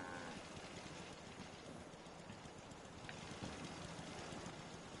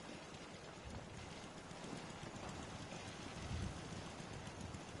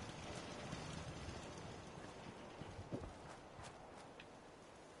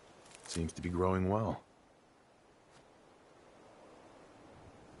 Seems to be growing well.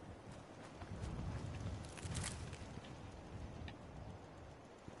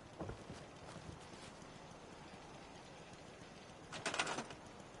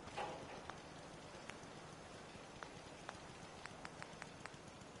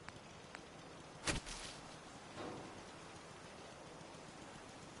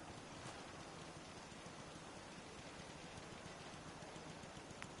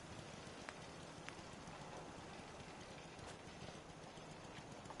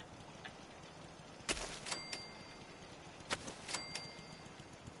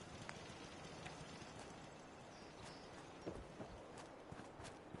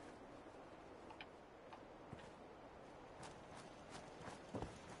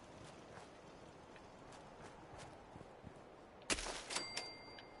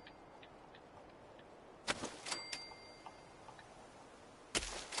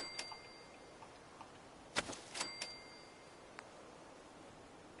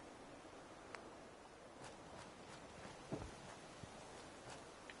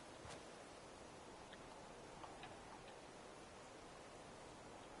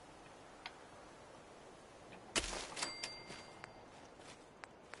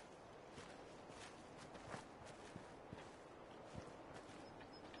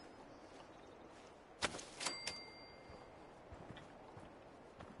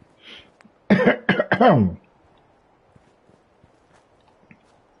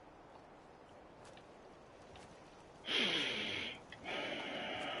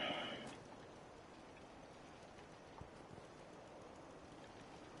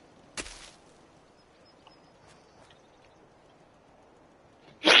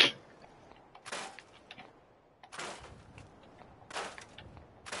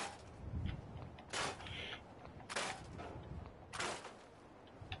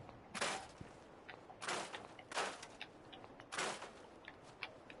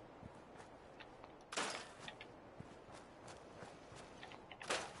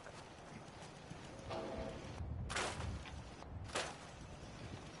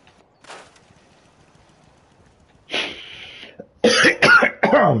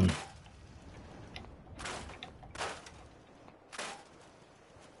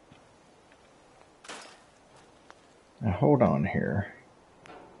 Now hold on here.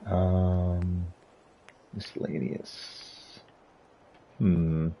 Miscellaneous.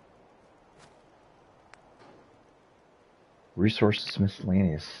 Resources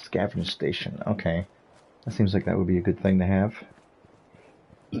miscellaneous. Scavenge station. Okay. That seems like that would be a good thing to have.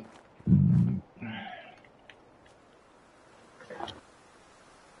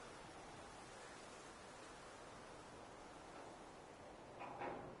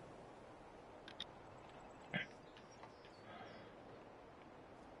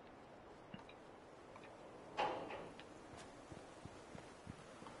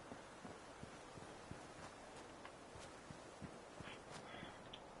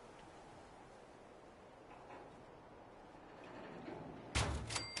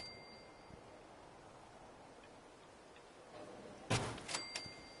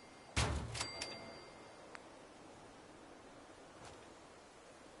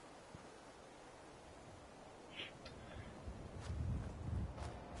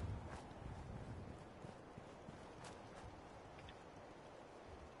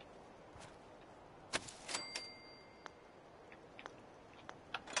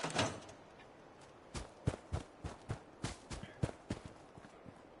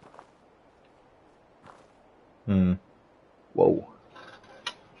 Whoa.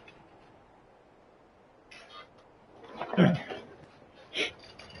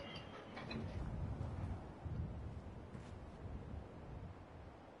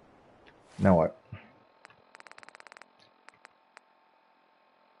 Now what?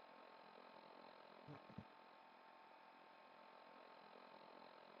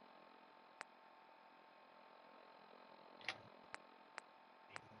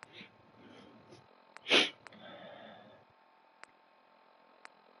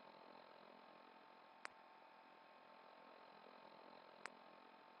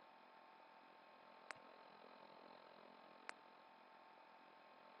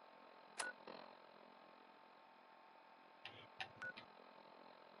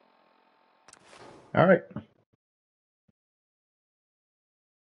 All right.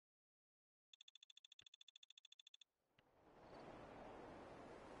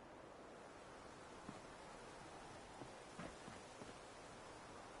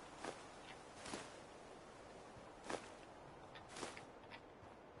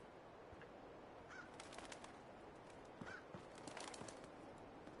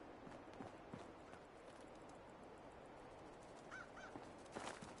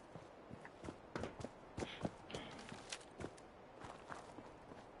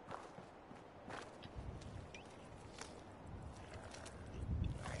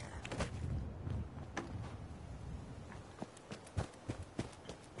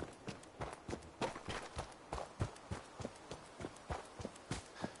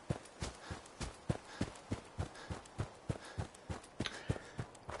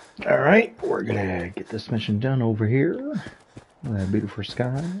 All right, we're gonna get this mission done over here. That beautiful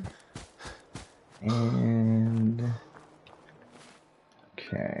sky. And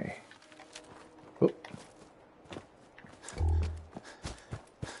okay. Oh.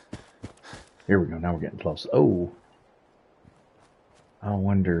 Here we go. Now we're getting close. Oh. I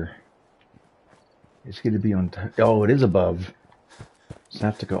wonder. It's going to be on. Oh, it is above. So I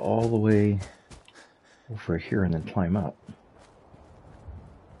have to go all the way over here and then climb up.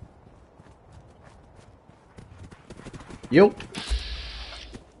 Yup.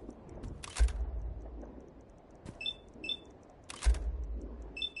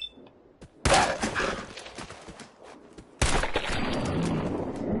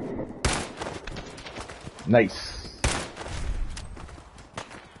 Nice.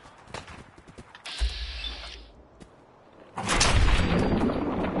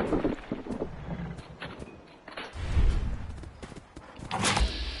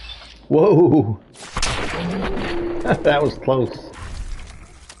 Whoa. That was close.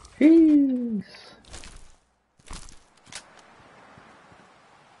 Jeez.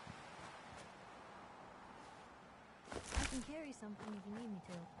 I can carry something if you need me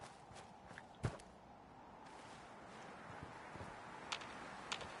to.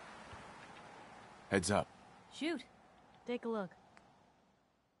 Heads up. Shoot. Take a look.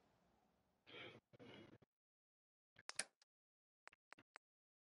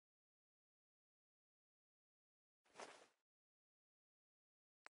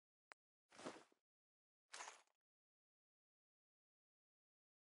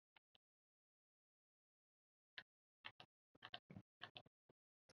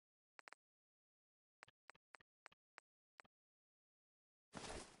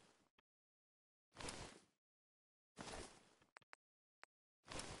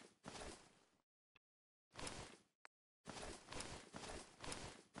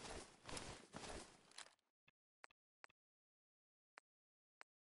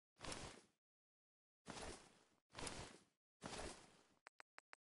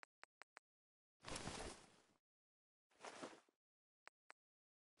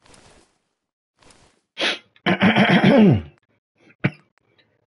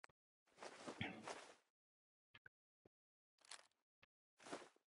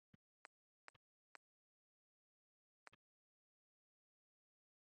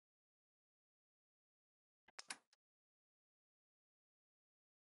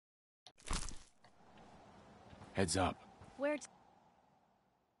 Heads up. Where?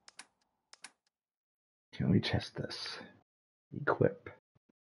 Can we test this? Equip.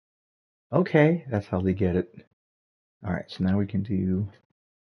 Okay, that's how they get it. Alright, so now we can do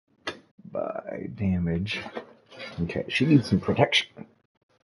by damage. Okay, she needs some protection.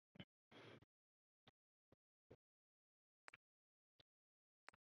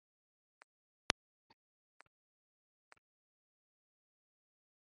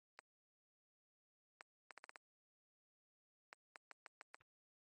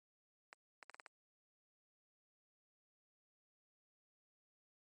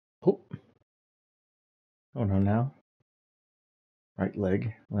 Oh. Oh no, now. Right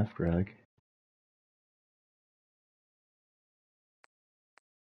leg, left leg.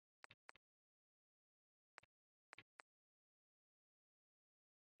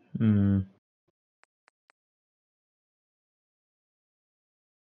 Hmm.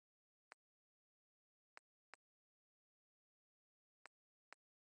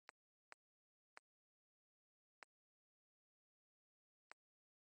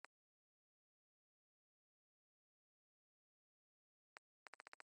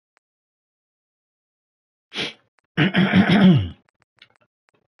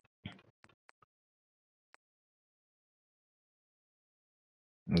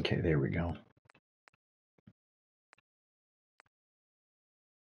 Okay, there we go.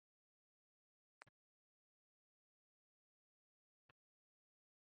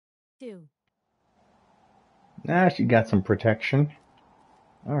 2. Ah, she got some protection.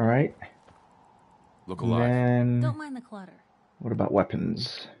 All right. Look And alive. then, Don't mind the clutter. what about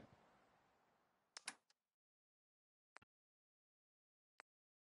weapons?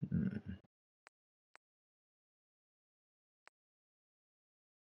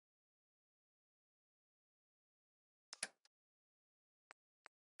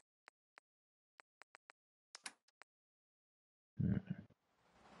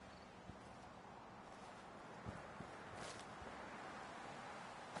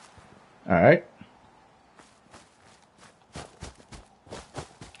 All right.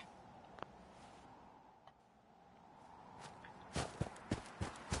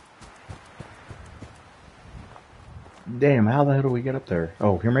 Damn, how the hell do we get up there?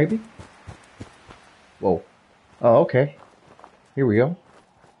 Oh, here maybe? Whoa. Oh, okay. Here we go.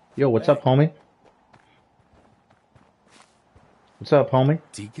 Yo, what's up, homie? What's up, homie?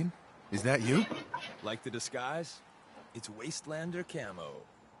 Deacon? Is that you? Like the disguise? It's Wastelander camo.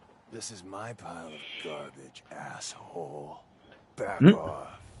 This is my pile of garbage, asshole. Back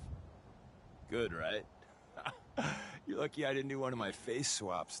off. Good, right? You're lucky I didn't do one of my face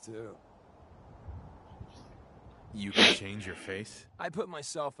swaps, too. You can change your face? I put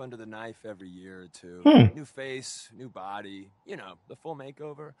myself under the knife every year or two. New face, new body. You know, the full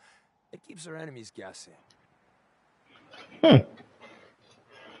makeover. It keeps our enemies guessing. I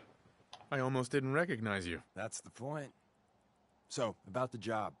almost didn't recognize you. That's the point. So, about the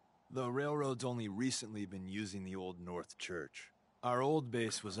job. The railroad's only recently been using the old North Church. Our old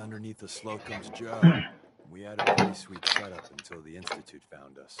base was underneath the Slocum's Joe. We had a pretty sweet setup until the Institute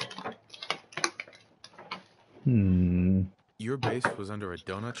found us. Your base was under a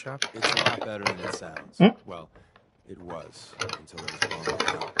donut shop? It's a lot better than it sounds. Well, it was, until it was blown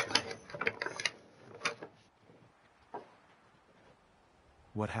out.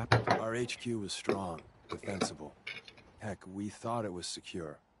 What happened? Our HQ was strong, defensible. Heck, we thought it was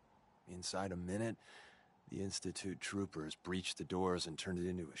secure. Inside a minute, the Institute troopers breached the doors and turned it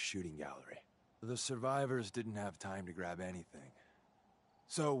into a shooting gallery. The survivors didn't have time to grab anything.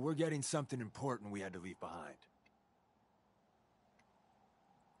 So we're getting something important we had to leave behind.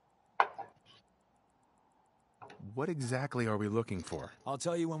 What exactly are we looking for? I'll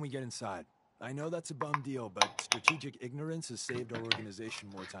tell you when we get inside. I know that's a bum deal, but strategic ignorance has saved our organization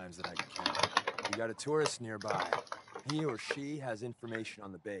more times than I can count. We got a tourist nearby. He or she has information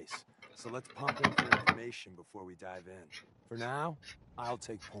on the base. So let's pump in for information before we dive in. For now, I'll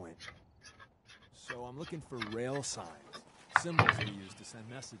take point. So I'm looking for rail signs. Symbols we use to send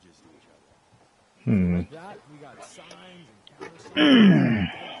messages to each other. Like that, we got signs and counter signs,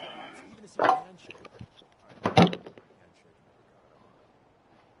 even a secret handshake.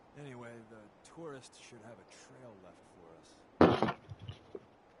 Anyway, the tourists should have a trail left for us.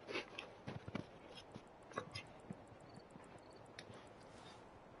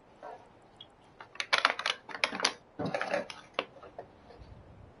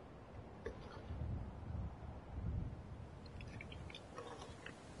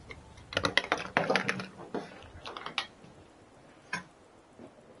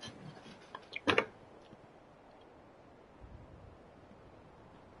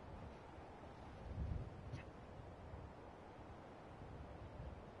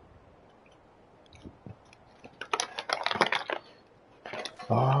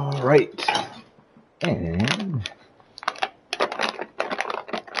 All right. And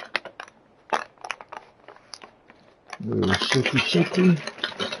a little shaky.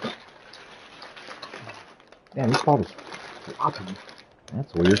 Damn, this bottle's flopping.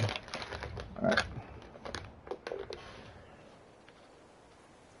 That's weird. All right.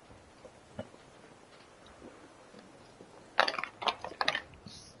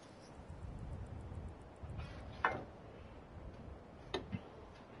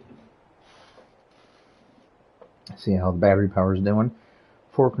 See how the battery power is doing.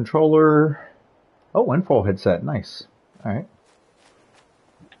 4 controller. Oh, info headset. Nice. All right.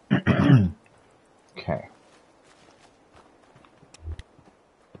 Okay.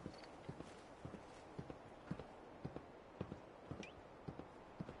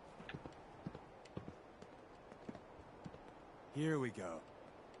 Here we go.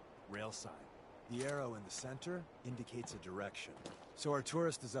 Rail sign. The arrow in the center indicates a direction. So our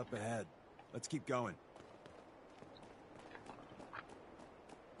tourist is up ahead. Let's keep going.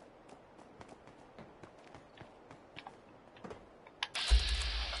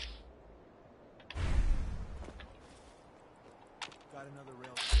 Got another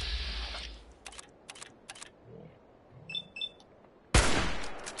rail sign.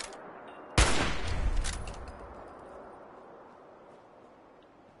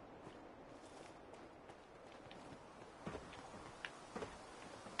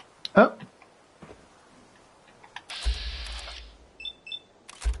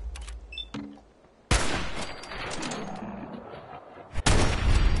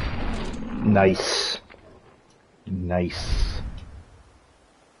 Nice. Nice.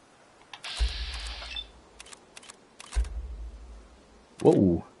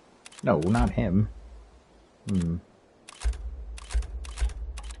 Whoa. No, not him.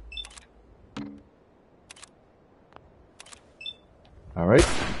 All right.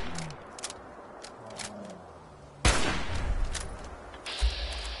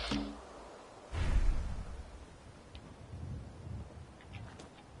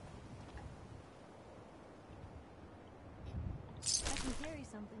 I can carry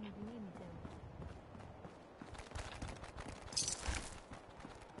something if you need me to.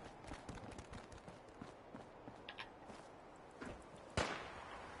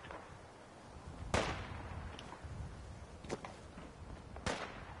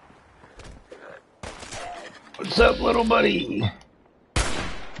 What's up, little buddy?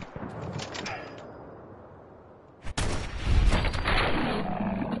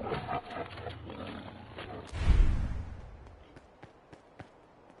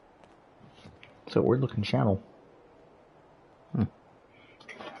 It's a weird looking channel.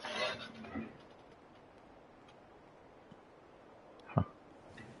 Huh.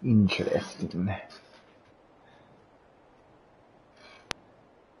 Interesting.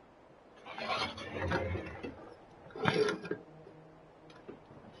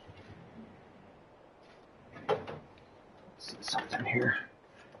 See something here.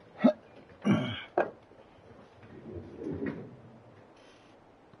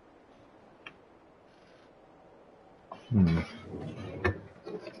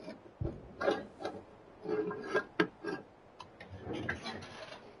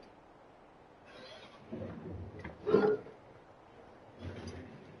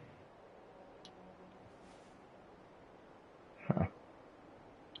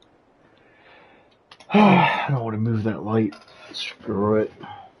 I don't want to move that light. Screw it.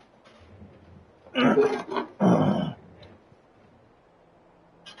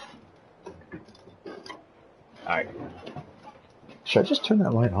 Alright. Should I just turn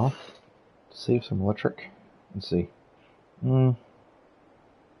that light off? Save some electric? Let's see.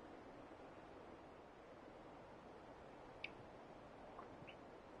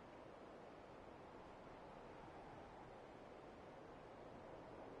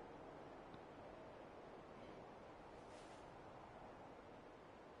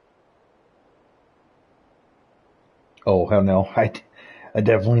 Oh, hell no. I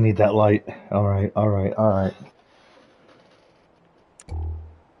definitely need that light. Alright.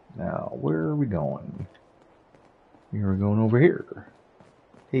 Now, where are we going? We're going over here.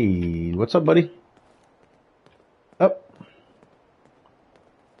 Hey, what's up, buddy? Up.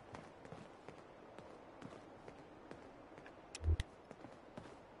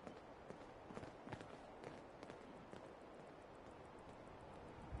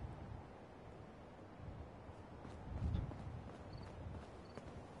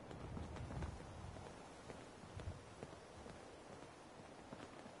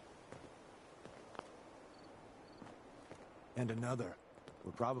 And another.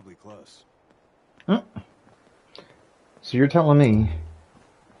 We're probably close. Huh? So you're telling me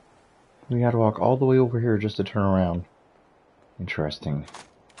we gotta walk all the way over here just to turn around? Interesting.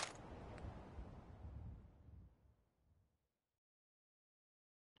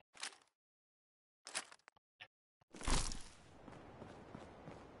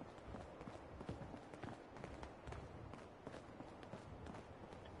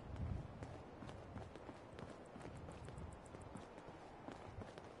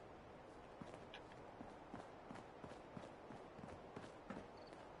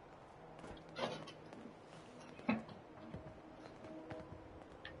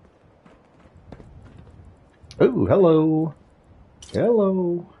 Oh, hello.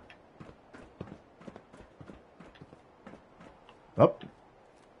 Hello. Up.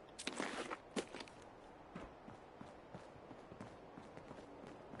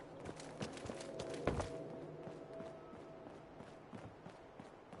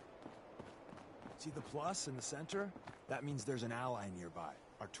 See the plus in the center? That means there's an ally nearby,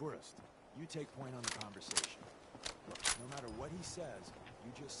 our tourist. You take point on the conversation. Look, no matter what he says,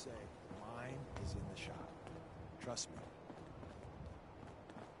 you just say, mine is in the shop. Trust me.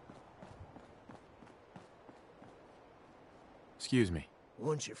 Excuse me.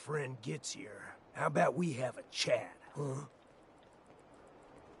 Once your friend gets here, how about we have a chat, huh?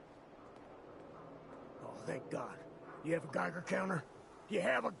 Oh, thank God. You have a Geiger counter? You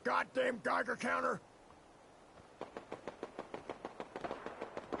have a goddamn Geiger counter?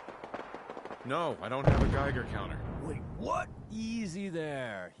 No, I don't have a Geiger counter. Wait, what? Easy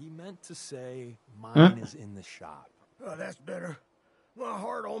there. He meant to say, mine is in the shop. Oh, that's better. My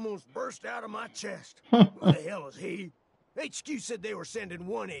heart almost burst out of my chest. Who the hell is he? HQ said they were sending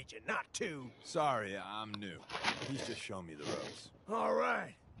one agent, not two. Sorry, I'm new. He's just showing me the ropes. All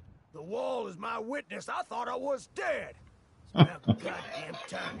right. The wall is my witness. I thought I was dead. So how goddamn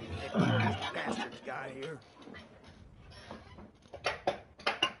time you headquarters bastards got here?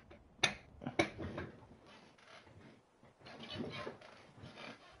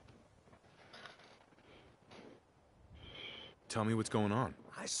 Tell me what's going on.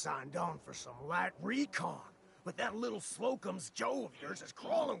 I signed on for some light recon, but that little Slocum's Joe of yours is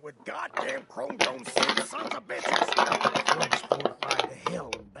crawling with goddamn chrome dome sons of bitches. French fortified to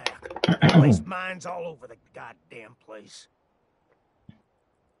hell and back. They placed mines all over the goddamn place.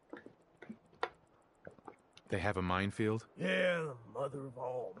 They have a minefield? Yeah, the mother of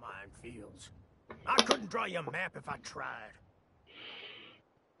all minefields. I couldn't draw you a map if I tried.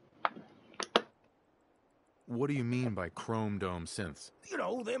 What do you mean by chrome dome synths? You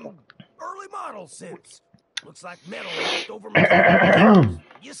know, them early model synths. Looks like metal left over materials.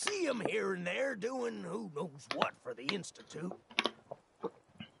 You see them here and there doing who knows what for the Institute.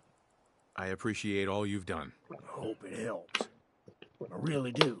 I appreciate all you've done. I hope it helps. I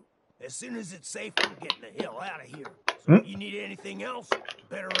really do. As soon as it's safe, I'm getting the hell out of here. So if you need anything else,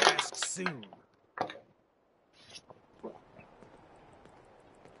 better ask soon.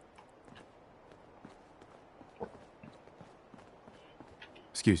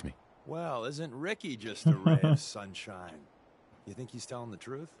 Excuse me. Well, isn't Ricky just a ray of sunshine? You think he's telling the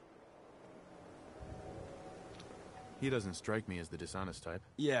truth? He doesn't strike me as the dishonest type.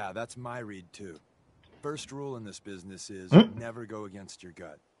 Yeah, that's my read too. First rule in this business is never go against your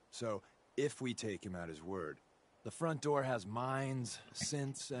gut. So, if we take him at his word, the front door has mines,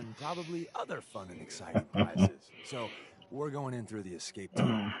 synths, and probably other fun and exciting prizes. So, we're going in through the escape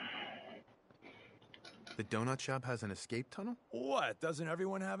tunnel. The donut shop has an escape tunnel? What? Doesn't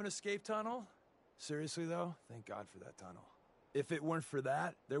everyone have an escape tunnel? Seriously, though? Thank God for that tunnel. If it weren't for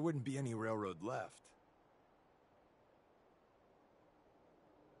that, there wouldn't be any railroad left.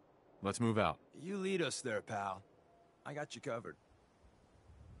 Let's move out. You lead us there, pal. I got you covered.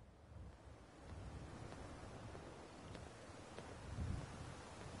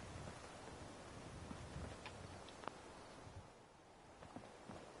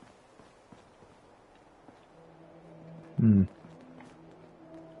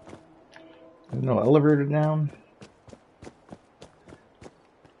 There's no elevator down.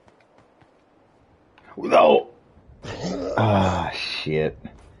 No! Ah, shit.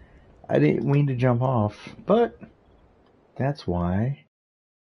 I didn't mean to jump off, but that's why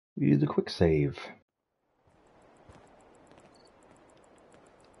we use the quick save.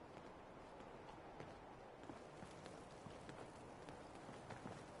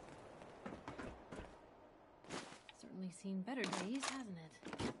 Certainly seen better days, hasn't it?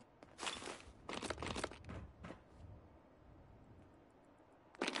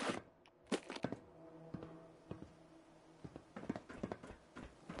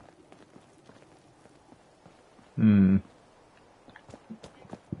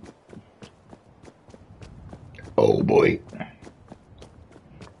 Oh boy.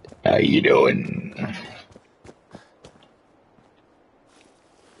 How you doing?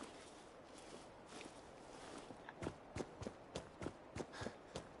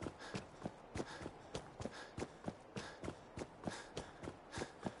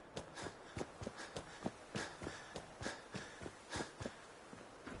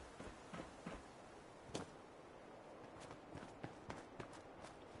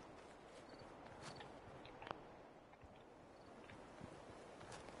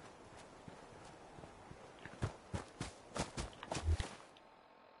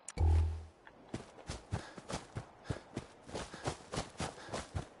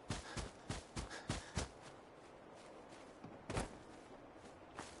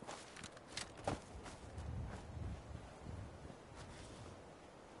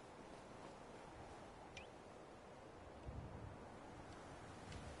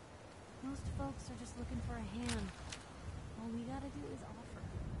 Most folks are just looking for a hand. All we gotta do is offer.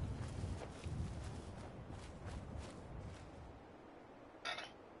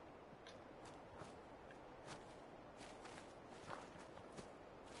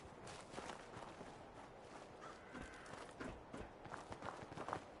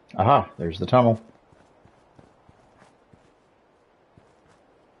 Aha, there's the tunnel.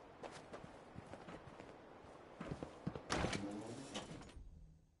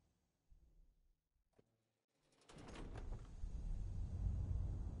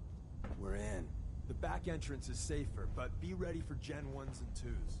 We're in. The back entrance is safer, but be ready for Gen 1s and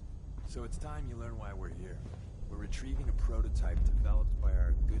 2s. So it's time you learn why we're here. We're retrieving a prototype developed by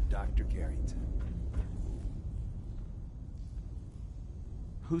our good Dr. Carrington.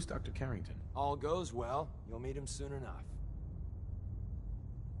 Who's Dr. Carrington? All goes well, you'll meet him soon enough.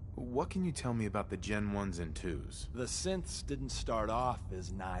 What can you tell me about the Gen 1s and 2s? The synths didn't start off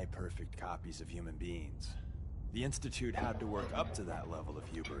as nigh-perfect copies of human beings. The Institute had to work up to that level of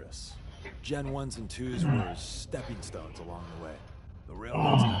hubris. Gen 1s and 2s were stepping stones along the way. The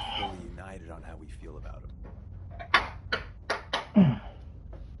Railroad's not fully united on how we feel about them.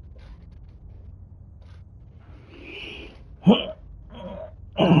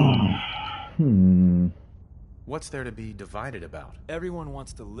 What's there to be divided about? Everyone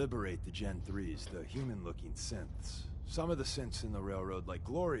wants to liberate the Gen 3s, the human-looking synths. Some of the synths in the Railroad, like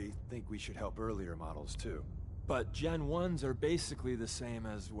Glory, think we should help earlier models too. But Gen 1s are basically the same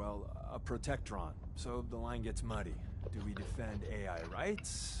as, well, a Protectron, so the line gets muddy. Do we defend AI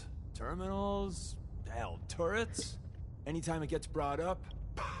rights? Terminals? Hell, turrets? Anytime it gets brought up,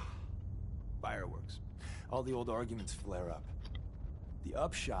 fireworks. All the old arguments flare up. The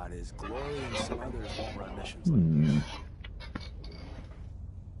upshot is Glory and some others won't run missions like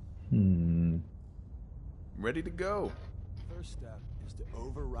this. Ready to go. First step is to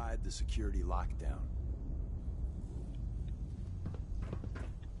override the security lockdown.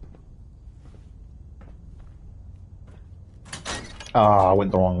 Ah, I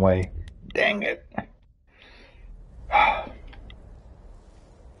went the wrong way. Dang it.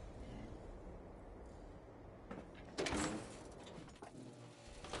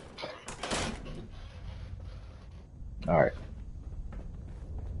 All right.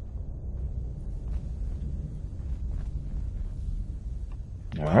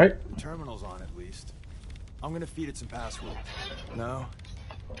 All right. The terminal's on at least. I'm gonna feed it some passwords. No.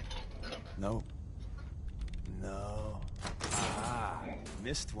 No. No. Ah,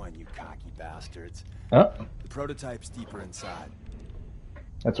 missed one, you cocky bastards. Huh? The prototype's deeper inside.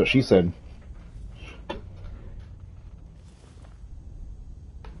 That's what she said.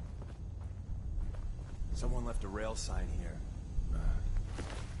 Someone left a rail sign here.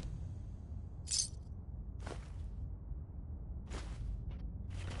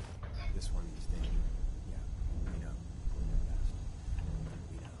 This one is danger. Yeah, we know.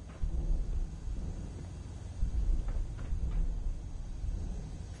 We know.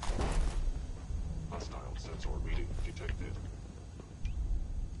 Hostile sensor reading detected.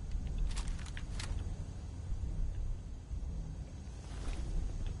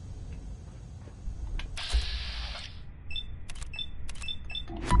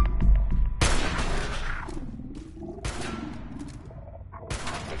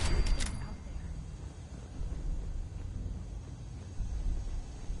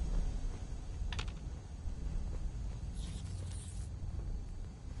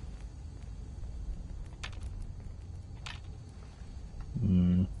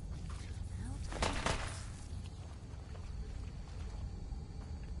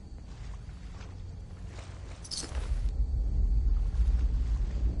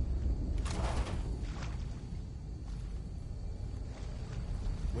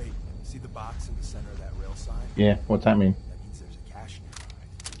 Wait, see the box in the center of that rail sign? Yeah, what's that mean? That means there's a cache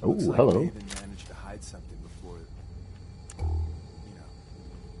nearby. Oh, Looks like hello. they even managed to hide something before, you know.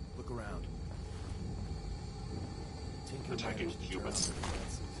 Look around. Tinker Attacking managed to turn humans. on the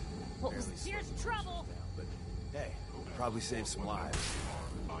defenses. Well, Barely here's slowed the trouble. down, but hey, probably saved some lives.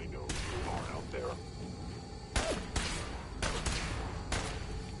 I know you are out there.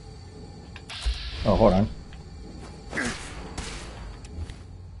 Oh, hold on.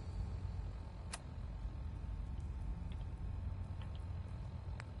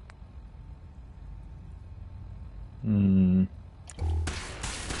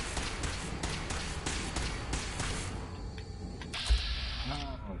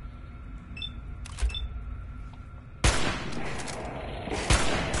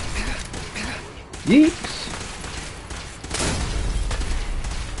 Yeeks.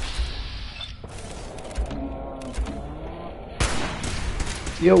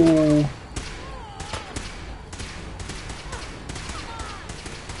 Yo.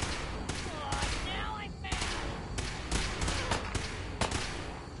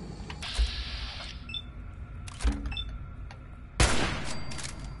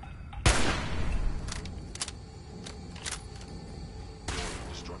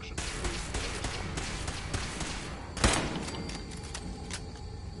 Destruction.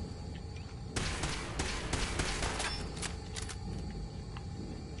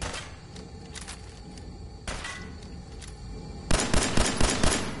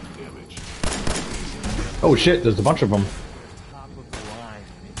 Damage. Oh shit, there's a bunch of them. Top of the line.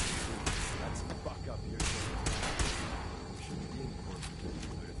 Let's fuck up your shit.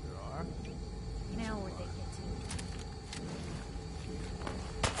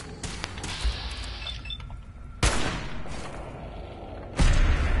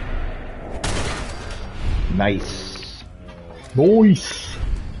 Nice. Nice.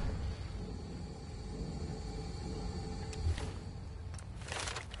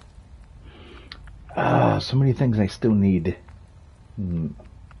 So many things I still need.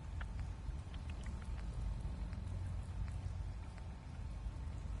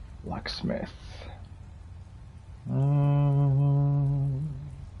 Locksmith.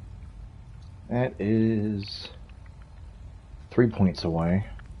 That is 3 points away.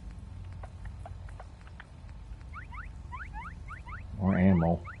 More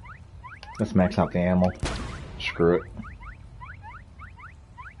ammo. Let's max out the ammo. Screw it.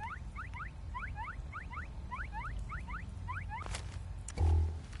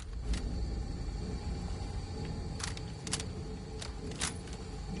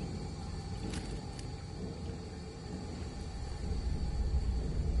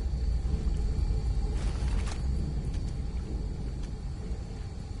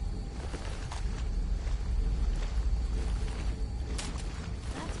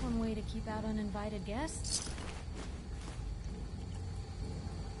 Keep out uninvited guests.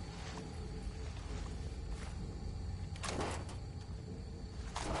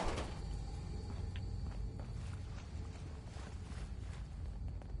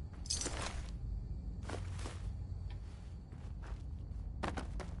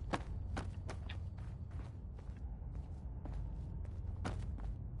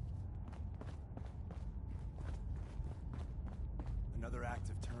 Another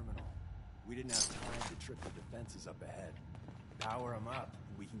active terminal. We didn't have time to trip the defenses up ahead. Power them up,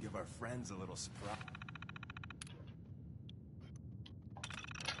 and we can give our friends a little surprise.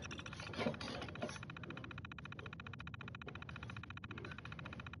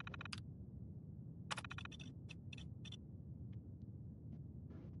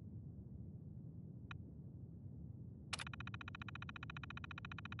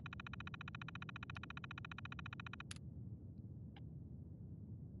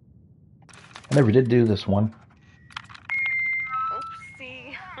 I never did do this one.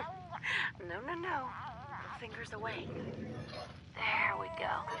 Oopsie. No. Fingers away. There we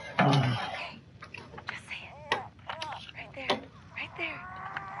go. Okay. Just say it. Right there. Right there.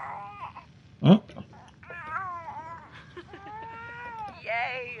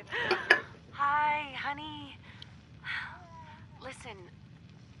 Yay. Hi, honey. Listen,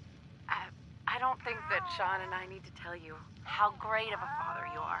 I don't think that Sean and I need to tell you how great of a father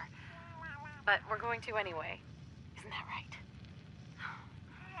you are. But we're going to anyway. Isn't that right?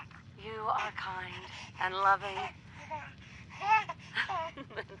 You are kind and loving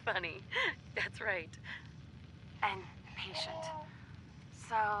and funny. That's right. And patient.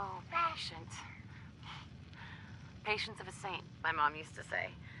 So patient. Patience of a saint, my mom used to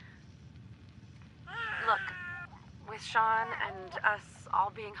say. Look, with Sean and us all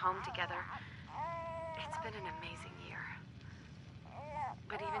being home together, it's been an amazing year.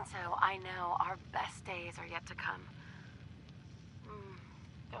 But even so, I know our best days are yet to come.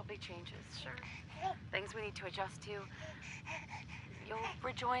 There'll be changes, sure. Things we need to adjust to. You'll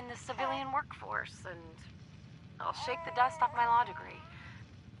rejoin the civilian workforce, and I'll shake the dust off my law degree.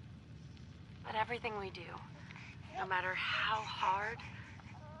 But everything we do, no matter how hard,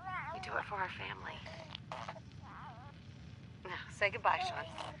 we do it for our family. Now, say goodbye, Sean.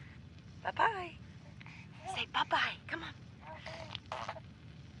 Bye-bye. Say bye-bye. Come on.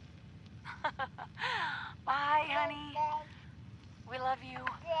 Bye, honey. We love you.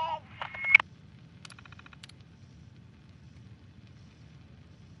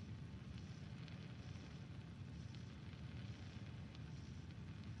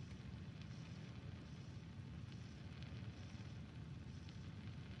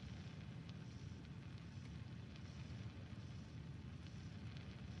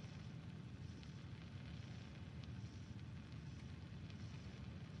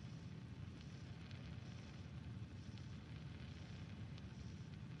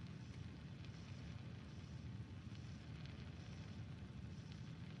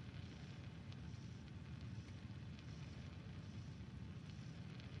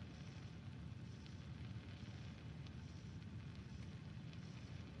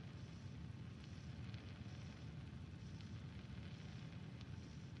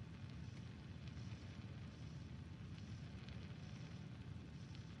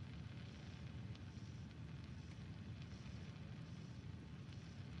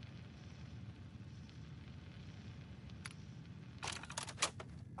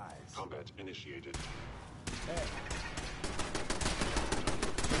 Combat initiated. Hey.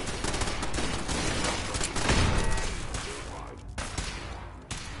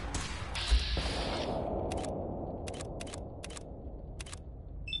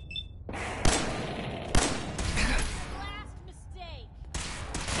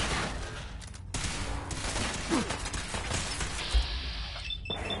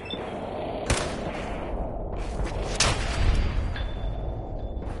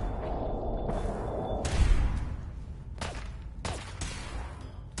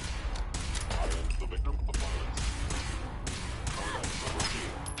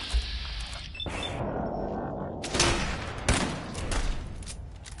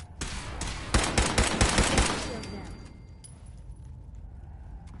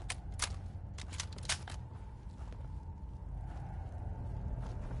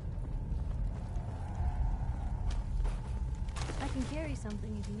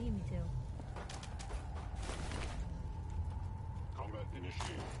 something if you need me to. Combat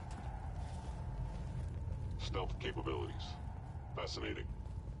initiated. Stealth capabilities. Fascinating.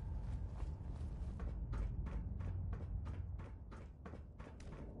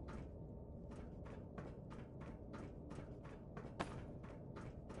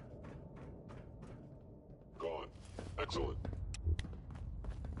 Gone. Excellent.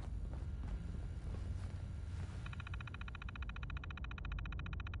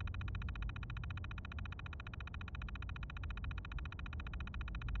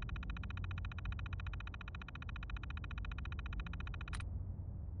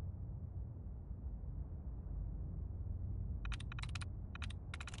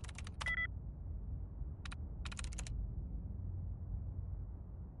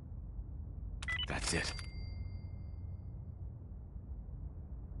 That's it.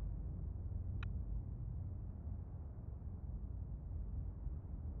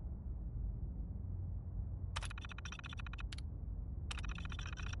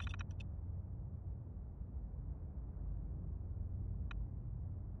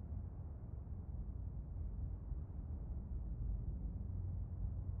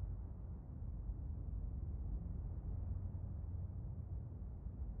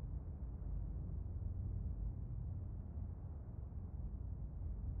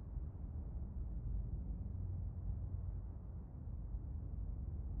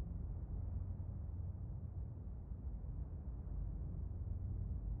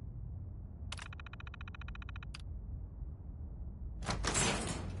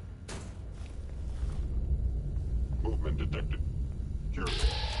 Movement detected. Careful.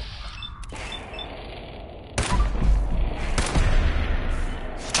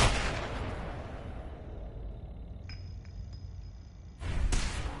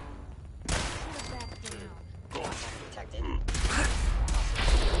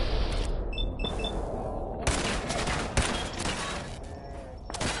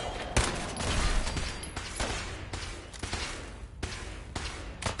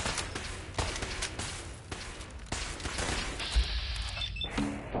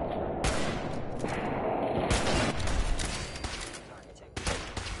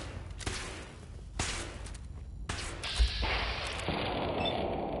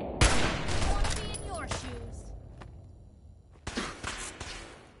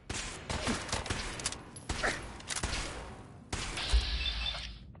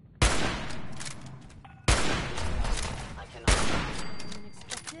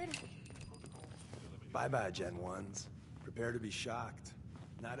 Bye-bye, Gen 1s. Prepare to be shocked.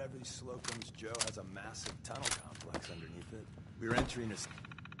 Not every Slocum's Joe has a massive tunnel complex underneath it. We're entering a...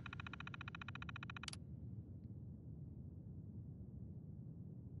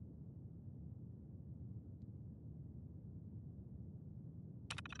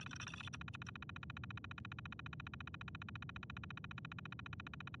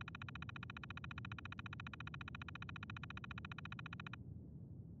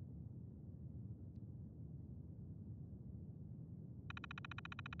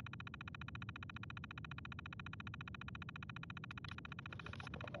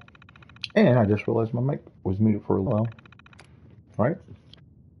 And I just realized my mic was muted for a while. Right?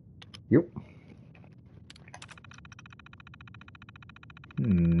 Yep.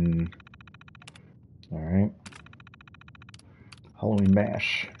 Alright. Halloween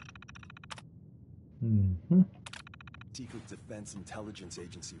Bash. Secret Defense Intelligence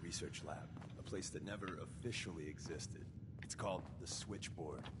Agency Research Lab, a place that never officially existed. It's called the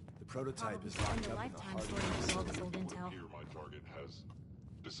Switchboard. The prototype is locked up in the heart of all this old intel. Here, my target has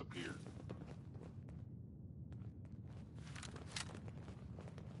disappeared.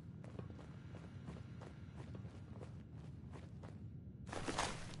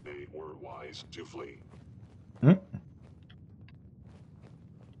 They were wise to flee.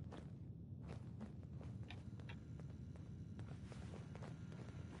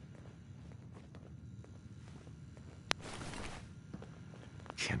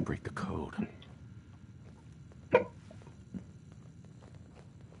 Can't break the code.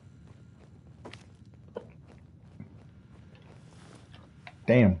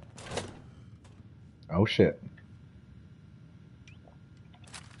 Damn. Oh shit.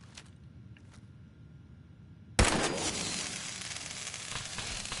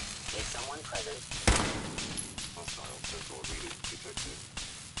 Is someone present? Hostile central reading detected.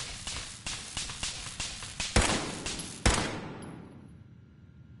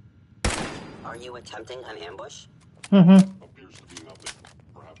 Are you attempting an ambush? Appears to be nothing.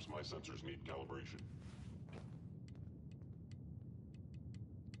 Perhaps my sensors need calibration.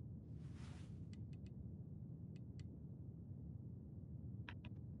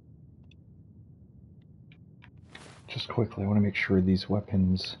 Just quickly, I want to make sure these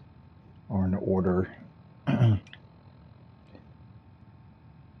weapons are in order. Okay,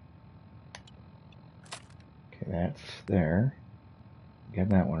 that's there. Get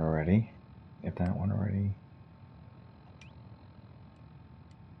that one already. Get that one already.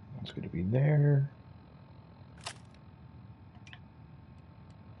 That's going to be there.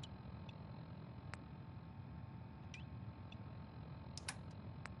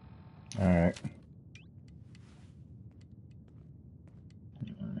 All right.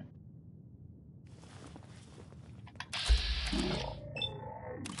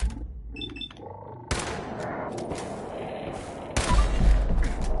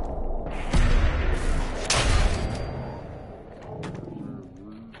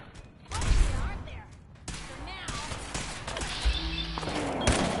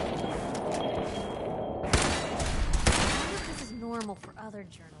 For other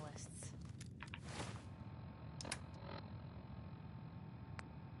journalists.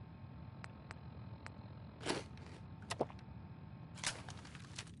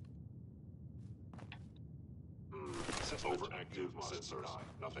 Overactive sensors,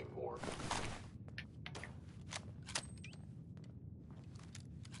 nothing more.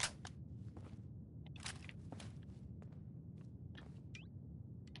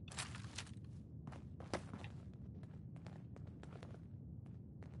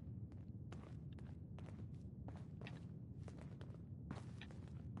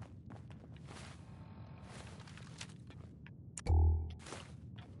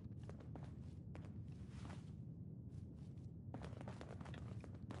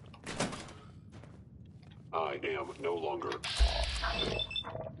 I am no longer.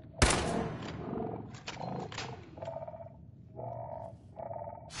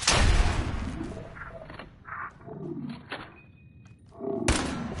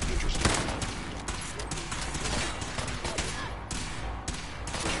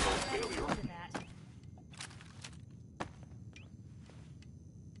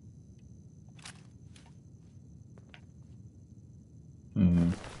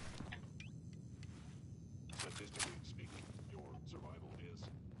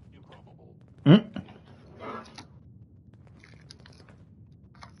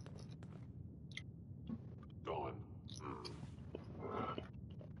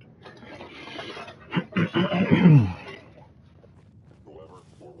 Whoever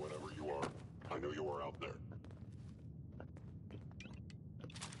or whatever you are, I know you are out there.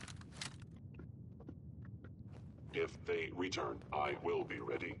 If they return, I will be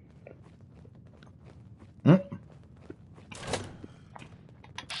ready. Here,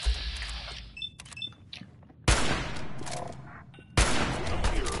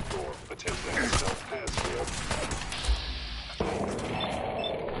 your attempt at stealth has failed.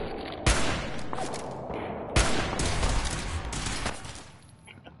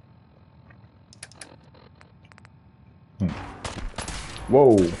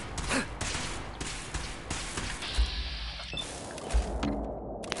 Whoa.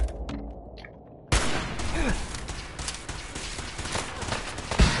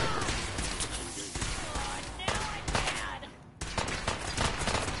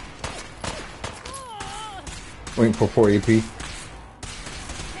 Waiting for 4 AP.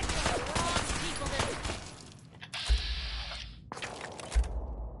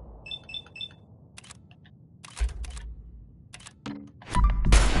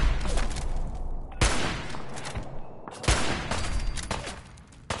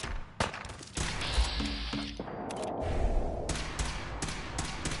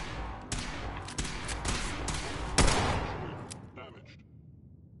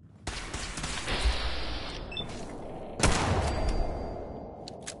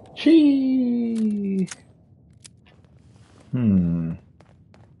 Chee.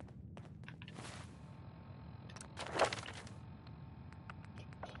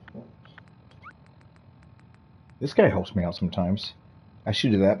 This guy helps me out sometimes. I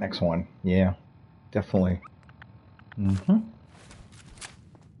should do that next one. Yeah, definitely.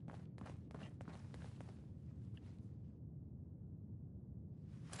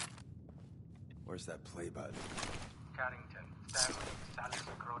 Where's that play button? Carrington, Stanley, Salis,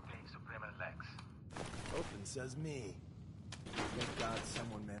 Grote, Suprema Lex. Open says me. Thank God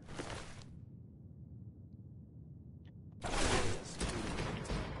someone meant.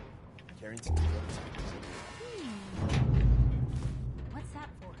 Carrington. What's that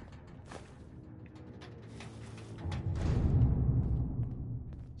for?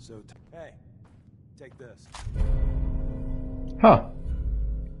 So, hey, take this. Huh.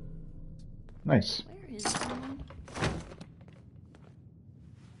 Nice. Where is someone?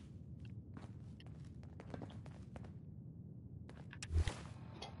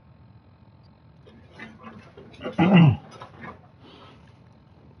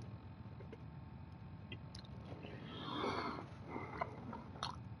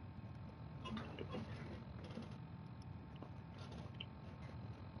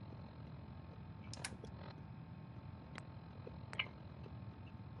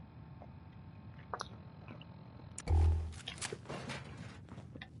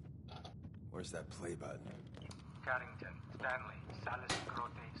 Where's that play button? Carrington, Stanley, Salis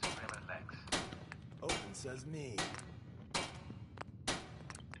Grote, Suprema Lex. Open says me.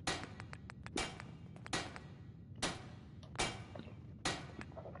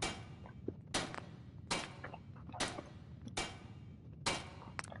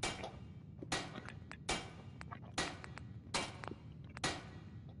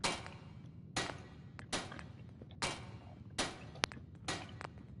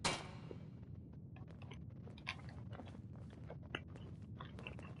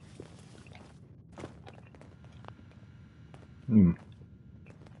 Hmm.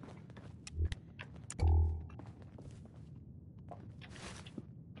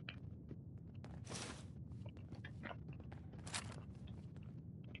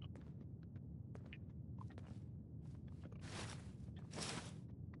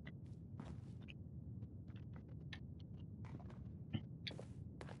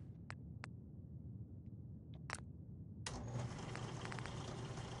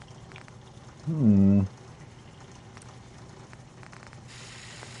 Hmm.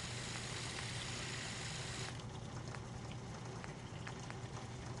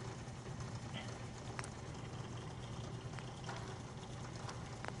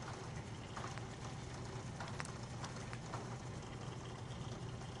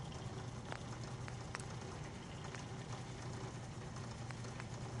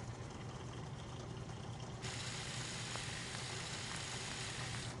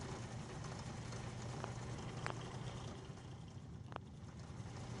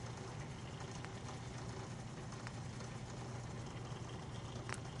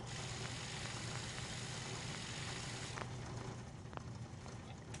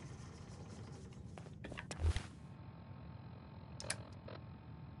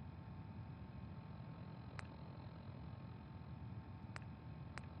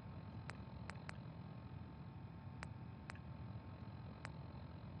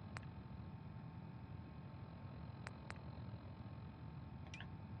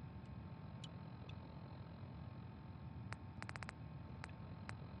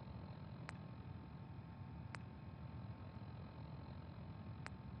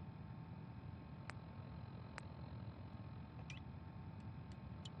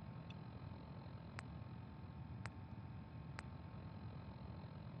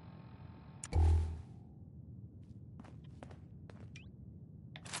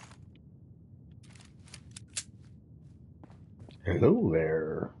 Hello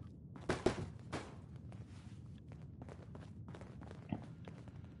there.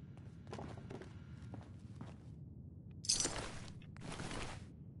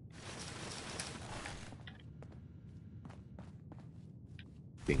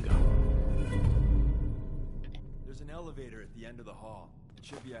 Bingo. There's an elevator at the end of the hall. It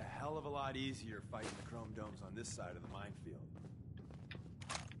should be a hell of a lot easier fighting the chrome domes on this side of the minefield.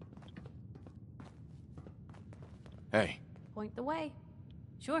 Hey. Point the way.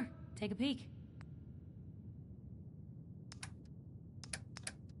 Sure, take a peek.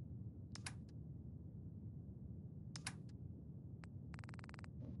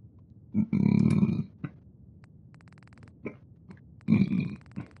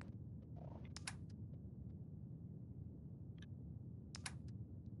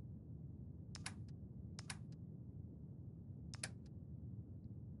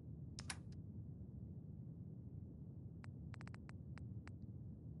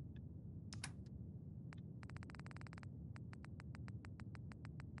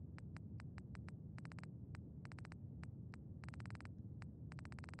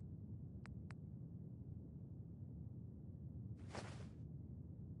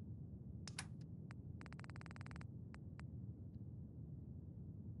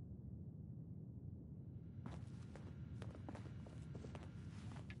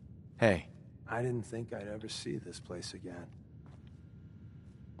 Hey. I didn't think I'd ever see this place again.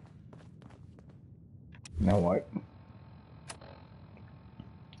 Now what?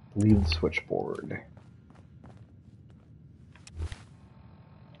 Leave the switchboard.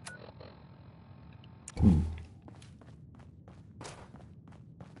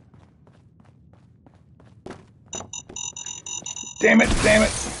 Damn it, damn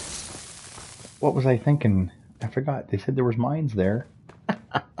it! What was I thinking? I forgot. They said there was mines there.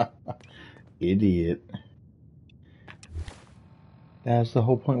 Idiot. That's the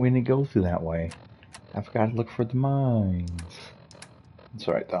whole point. We need to go through that way. I forgot to look for the mines. It's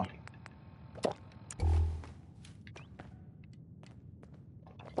alright though.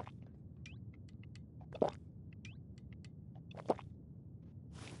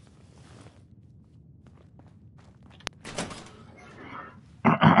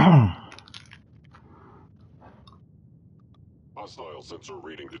 Hostile sensor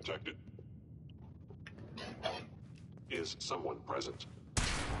reading detected. Is someone present?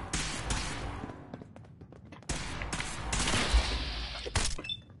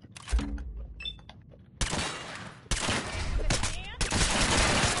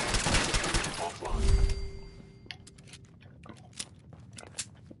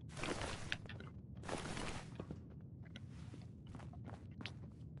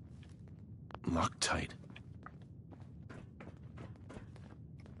 Loctite.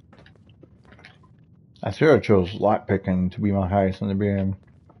 I sure chose lockpicking to be my highest in the game.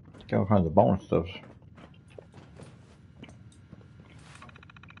 Got all kinds of bonus stuff.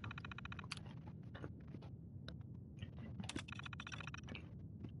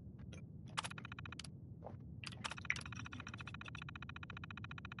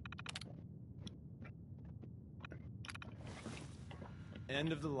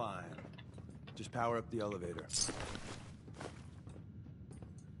 End of the line. Just power up the elevator.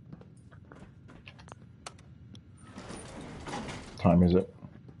 Time is it?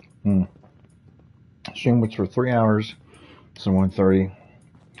 Stream was for 3 hours. It's 1:30.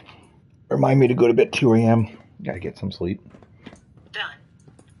 Remind me to go to bed 2 a.m. Gotta get some sleep. Done.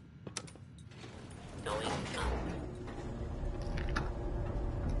 Going up.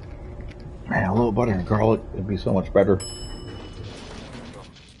 Man, a little butter and garlic would be so much better.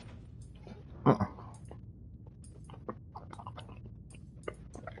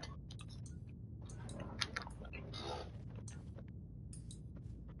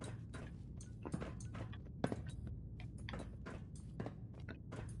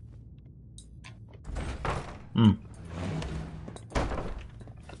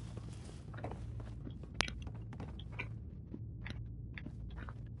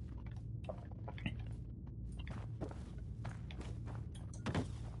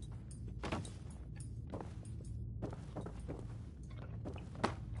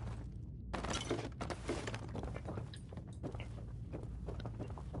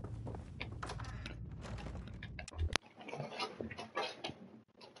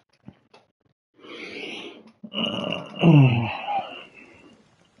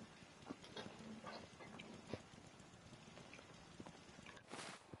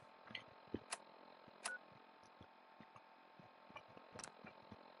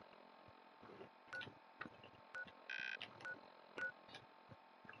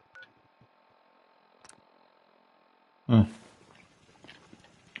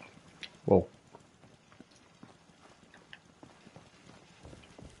 Whoa.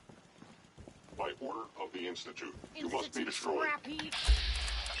 By order of the Institute, you must be destroyed.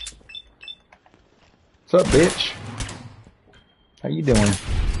 What's up, bitch? How you doing?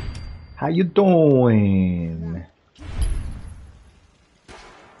 How you doing?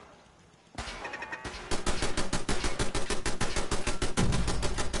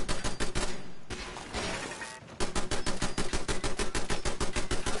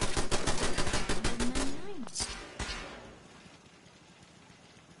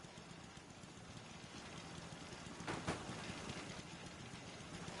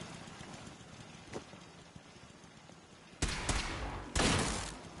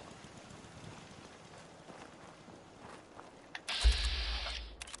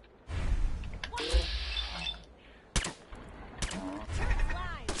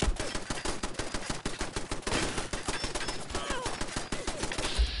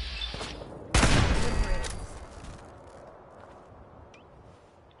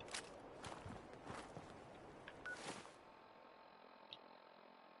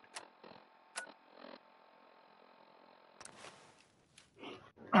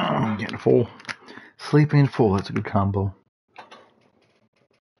 Getting full. Sleeping full. That's a good combo.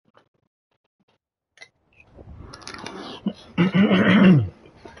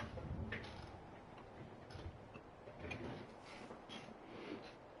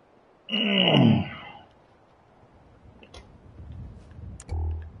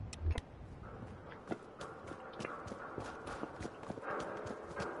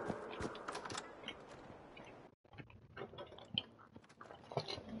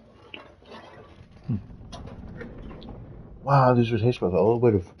 Wow, this would taste with a little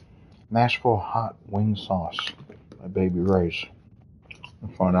bit of Nashville hot wing sauce by Baby Ray's.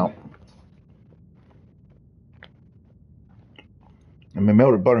 We'll find out. I mean,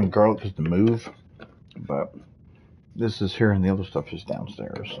 melted butter and garlic is the move, but this is here and the other stuff is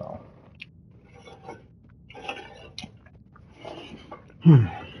downstairs, so.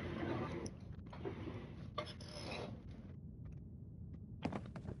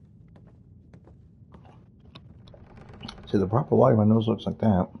 See, the proper light, my nose looks like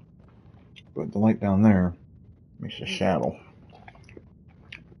that, but the light down there makes a shadow.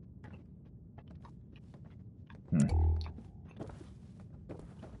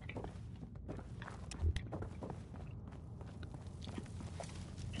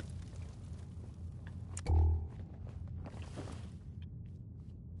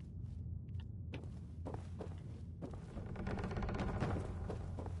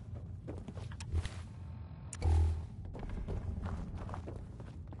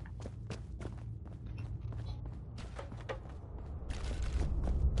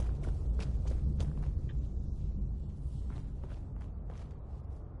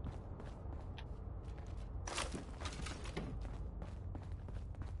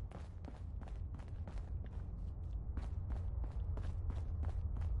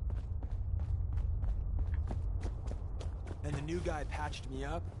 And the new guy patched me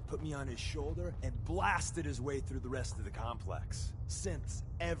up, put me on his shoulder, and blasted his way through the rest of the complex. Synths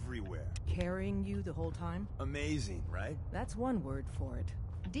everywhere. Carrying you the whole time? Amazing, right? That's one word for it.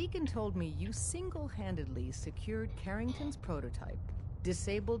 Deacon told me you single-handedly secured Carrington's prototype,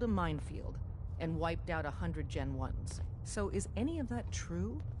 disabled a minefield, and wiped out 100 Gen 1s. So is any of that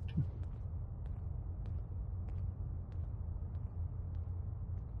true?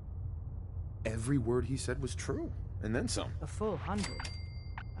 Every word he said was true, and then some. A full 100.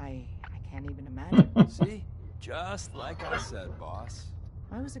 I can't even imagine. See? Just like I said, boss.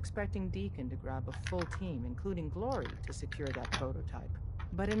 I was expecting Deacon to grab a full team, including Glory, to secure that prototype.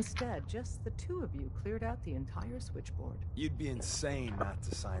 But instead, just the two of you cleared out the entire switchboard. You'd be insane not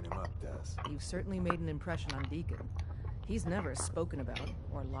to sign him up, Des. You've certainly made an impression on Deacon. He's never spoken about,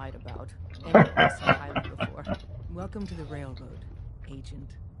 or lied about, anything so highly before. Welcome to the Railroad,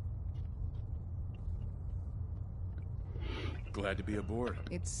 Agent. Glad to be aboard.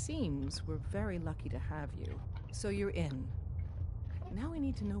 It seems we're very lucky to have you. So you're in. Now we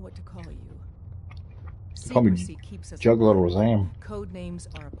need to know what to call you. Call me Secrecy keeps us Juggler alive. Razam. Code names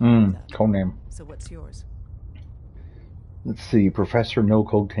are a part of that. Codename. So what's yours? Let's see, Professor No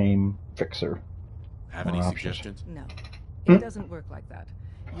Codename Fixer. Have any suggestions? No. It doesn't work like that.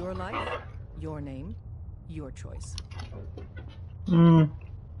 Your life, your name, your choice.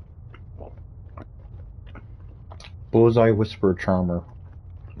 Bullseye Whisperer Charmer.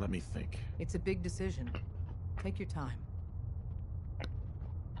 Let me think. It's a big decision. Take your time.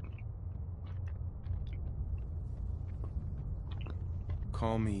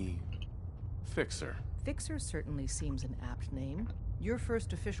 Call me Fixer. Fixer certainly seems an apt name. Your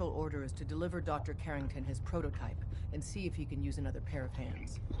first official order is to deliver Dr. Carrington his prototype and see if he can use another pair of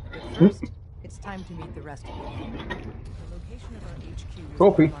hands. But first, it's time to meet the rest of you. The location of our HQ is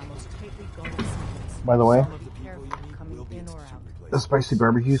Trophy. one of our most tightly guarded secrets. By the way, Be careful coming in or out. the spicy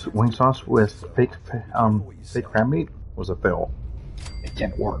barbecue wing sauce with fake crab meat was a fail. It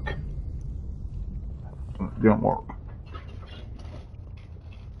didn't work. It didn't work.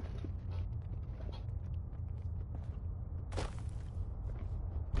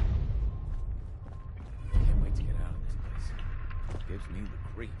 Can't wait to get out of this place. Gives me the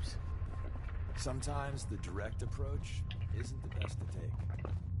creeps. Sometimes the direct approach isn't the best to take.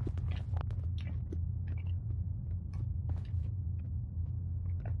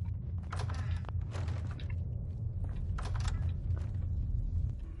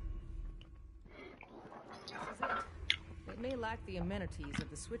 It may lack the amenities of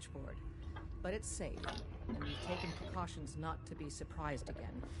the switchboard, but it's safe, and we've taken precautions not to be surprised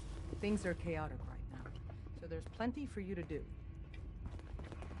again. Things are chaotic right now, so there's plenty for you to do.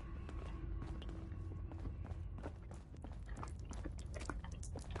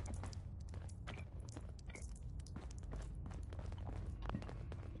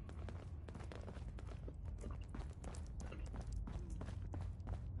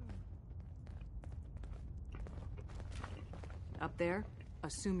 Up there,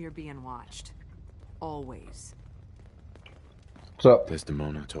 assume you're being watched. Always. What's up?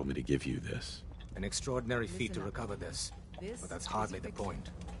 Desdemona told me to give you this. An extraordinary feat to recover this. But that's hardly the point.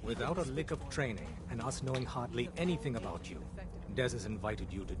 Without a lick of training, and us knowing hardly anything about you, Des has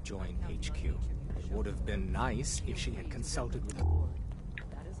invited you to join HQ. It would have been nice if she had consulted with her.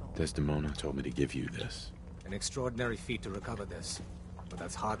 Desdemona told me to give you this. An extraordinary feat to recover this. But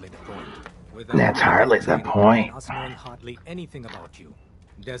that's hardly the point. That's hardly the point. Us knowing hardly anything about you,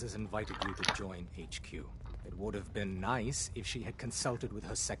 Des has invited you to join HQ. It would have been nice if she had consulted with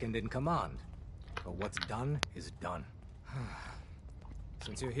her second in command. But what's done is done.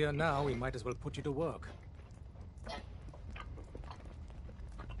 Since you're here now, we might as well put you to work.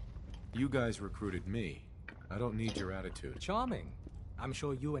 You guys recruited me. I don't need your attitude. Charming. I'm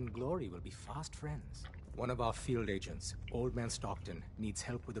sure you and Glory will be fast friends. One of our field agents, Old Man Stockton, needs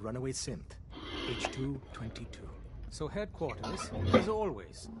help with the runaway synth. H222. So headquarters, as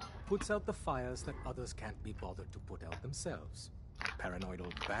always, puts out the fires that others can't be bothered to put out themselves. Paranoid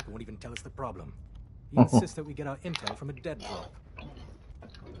old bat won't even tell us the problem. He insists that we get our intel from a dead drop.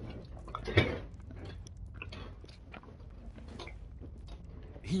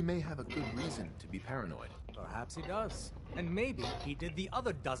 He may have a good reason to be paranoid. Perhaps he does. And maybe he did the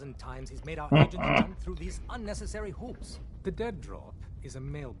other dozen times he's made our agents jump through these unnecessary hoops. The dead drop is a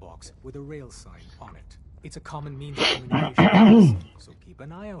mailbox with a rail sign on it. It's a common means of communication, so keep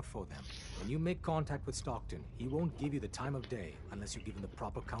an eye out for them. When you make contact with Stockton, he won't give you the time of day unless you give him the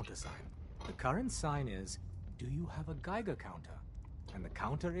proper countersign. The current sign is, do you have a Geiger counter? And the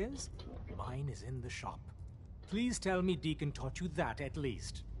counter is, mine is in the shop. Please tell me Deacon taught you that at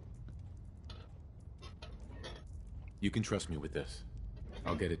least. You can trust me with this.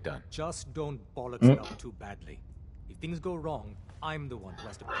 I'll get it done. Just don't bollocks it up too badly. If things go wrong, I'm the one who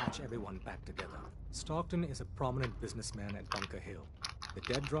has to patch everyone back together. Stockton is a prominent businessman at Bunker Hill. The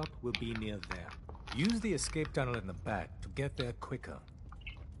dead drop will be near there. Use the escape tunnel in the back to get there quicker.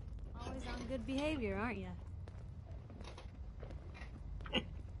 Always on good behavior, aren't you?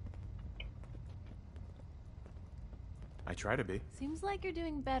 I try to be. Seems like you're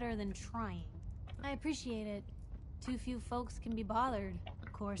doing better than trying. I appreciate it. Too few folks can be bothered.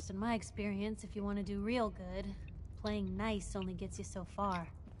 Of course, in my experience, if you want to do real good, playing nice only gets you so far.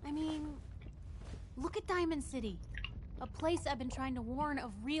 I mean, look at Diamond City. A place I've been trying to warn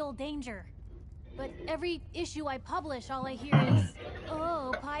of real danger. But every issue I publish, all I hear is,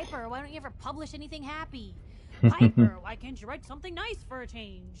 oh, Piper, why don't you ever publish anything happy? Piper, why can't you write something nice for a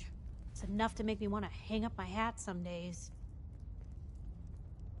change? It's enough to make me want to hang up my hat some days.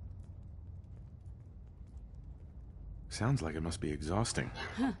 Sounds like it must be exhausting.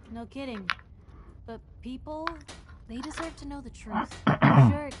 No kidding. But people, they deserve to know the truth. I'm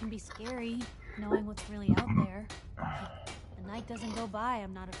sure it can be scary, knowing what's really out there. A night doesn't go by,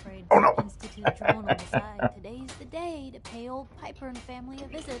 I'm not afraid to institute a drone on the side. Today's the day to pay old Piper and family a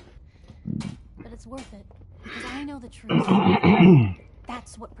visit. But it's worth it, because I know the truth.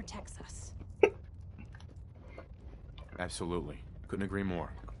 That's what protects us. Absolutely. Couldn't agree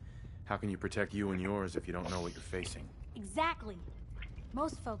more. How can you protect you and yours if you don't know what you're facing? Exactly.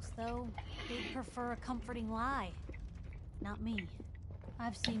 Most folks, though, they prefer a comforting lie. Not me.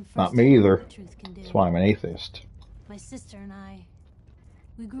 I've seen Not me either. what the truth can do. That's why I'm an atheist. My sister and I,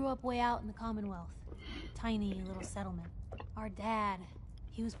 we grew up way out in the Commonwealth. Tiny little settlement. Our dad,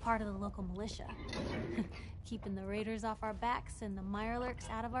 he was part of the local militia. Keeping the raiders off our backs and the mirelurks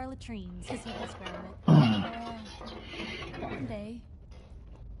out of our latrines, as he described it. One day,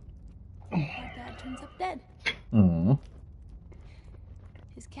 our dad turns up dead. Mm.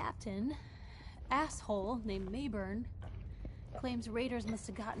 His captain, asshole named Mayburn, claims raiders must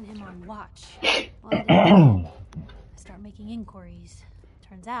have gotten him on watch. Well, I start making inquiries.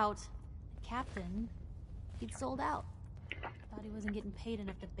 Turns out, the captain, he'd sold out. Thought he wasn't getting paid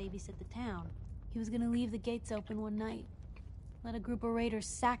enough to babysit the town. He was gonna leave the gates open one night. Let a group of raiders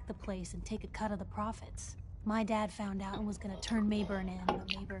sack the place and take a cut of the profits. My dad found out and was gonna turn Mayburn in, but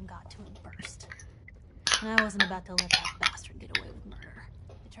Mayburn got to him first. And I wasn't about to let that bastard get away with murder.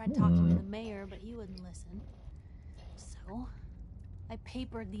 I tried talking to the mayor, but he wouldn't listen. So, I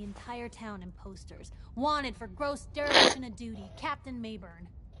papered the entire town in posters. Wanted for gross dereliction of duty, Captain Mayburn.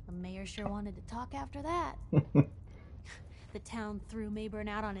 The mayor sure wanted to talk after that. The town threw Mayburn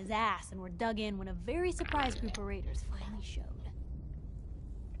out on his ass and were dug in when a very surprised group of raiders finally showed.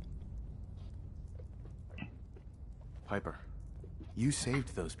 Piper, you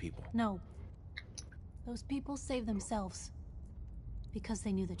saved those people. No. Those people saved themselves. Because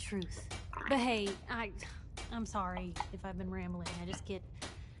they knew the truth. But hey, I'm sorry if I've been rambling. I just get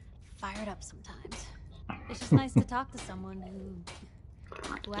fired up sometimes. It's just nice to talk to someone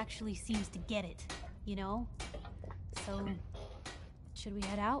who actually seems to get it, you know? So, should we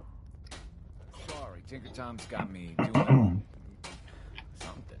head out? Sorry, Tinker Tom's got me doing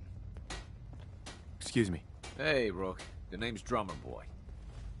something. Excuse me. Hey, Rook. The name's Drummer Boy.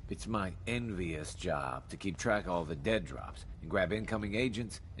 It's my envious job to keep track of all the dead drops and grab incoming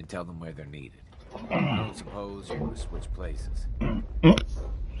agents and tell them where they're needed. I don't suppose you want to switch places.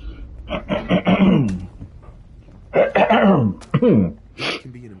 That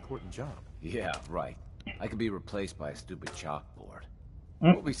can be an important job. Yeah, right. I could be replaced by a stupid chalkboard.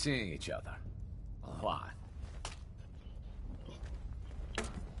 Mm. We'll be seeing each other. A lot.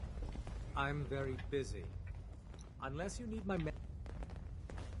 I'm very busy. Unless you need my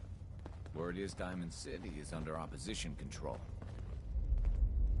Word is Diamond City is under opposition control.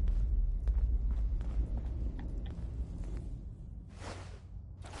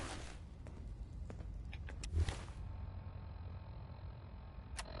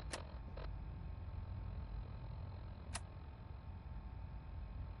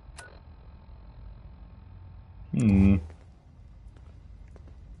 Hmm.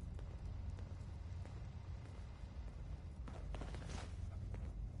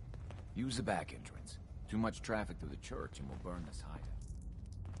 Use the back entrance. Too much traffic through the church and we'll burn this hideout.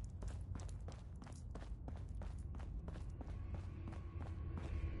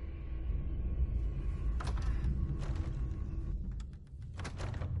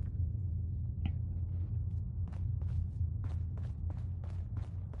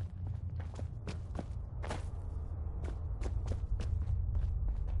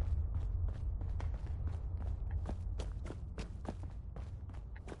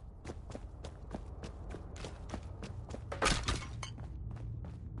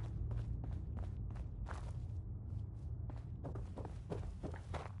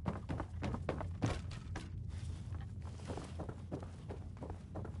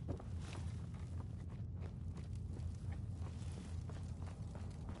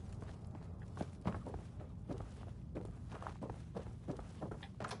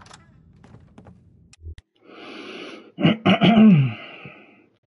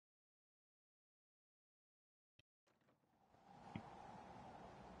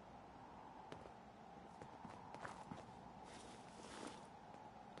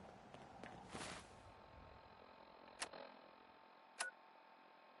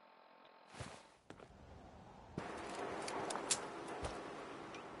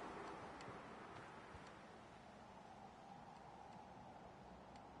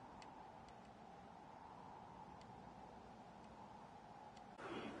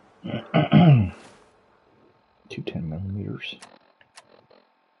 Two 10mm.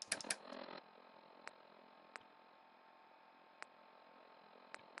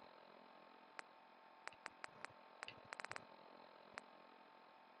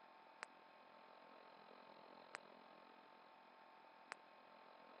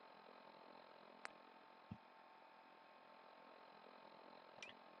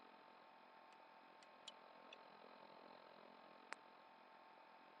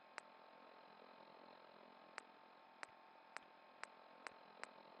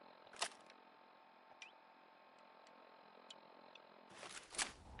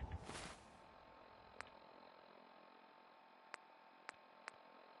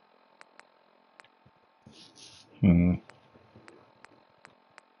 Hmm.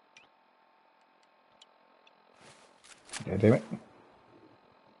 God damn it.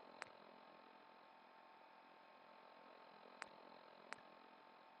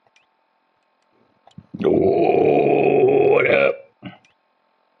 Oh, what up?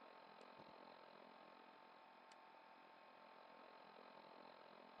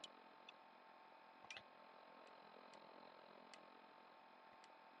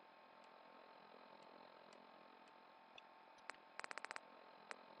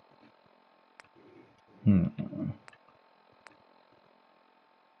 Hmm.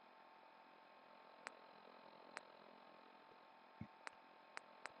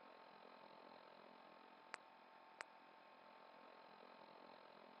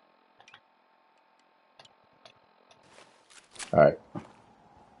 All right.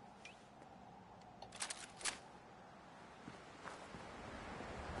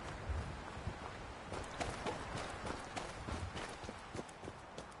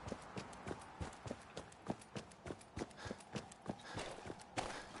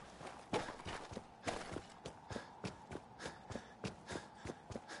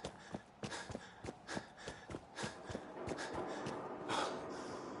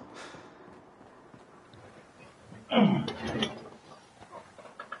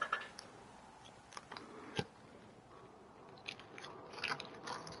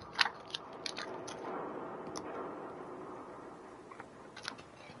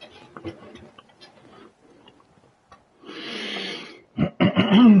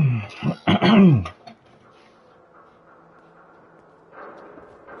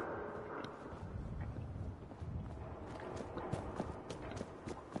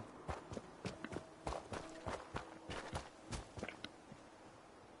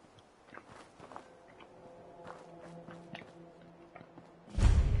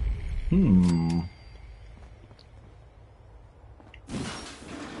 Hmm.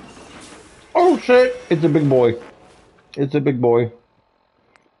 shit! It's a big boy. It's a big boy.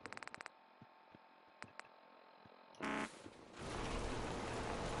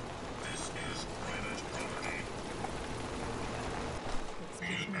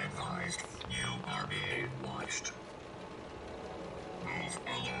 Advised, you are being watched. Move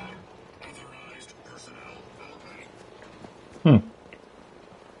along. Authorized personnel only.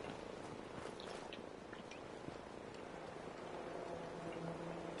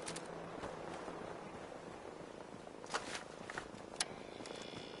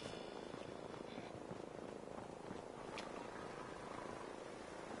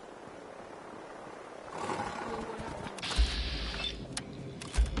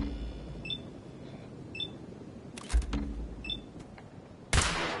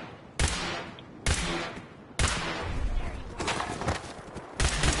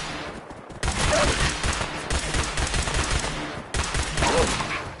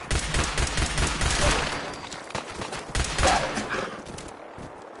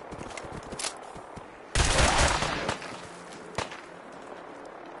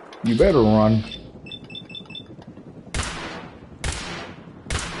 You better run.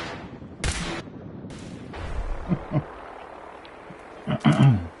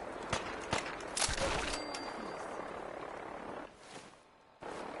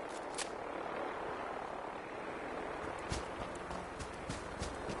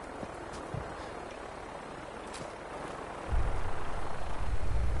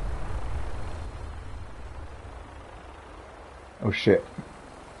 Oh shit.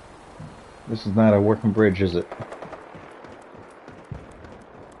 This is not a working bridge, is it?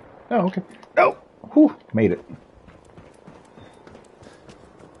 Oh, okay. No! Whew, made it.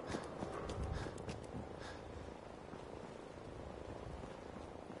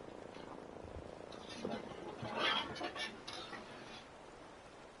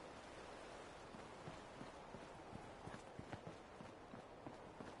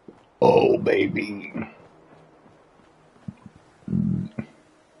 Oh, baby.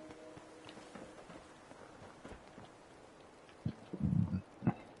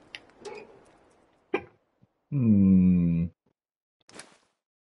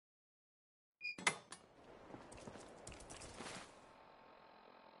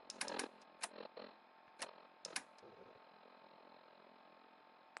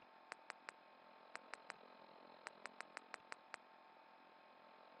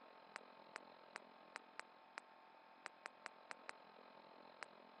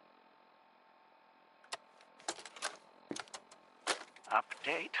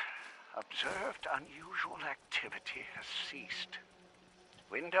 Update. Observed unusual activity has ceased.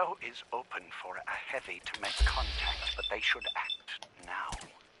 Window is open for a heavy to make contact, but they should act now.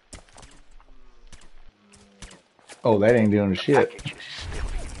 Oh, that ain't doing The shit. package is still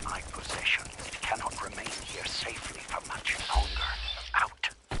in my possession. It cannot remain here safely for much longer. Out.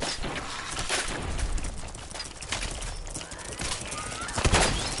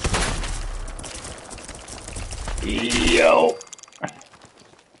 Yo.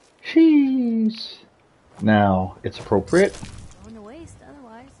 Jeez. Now, it's appropriate. Going to waste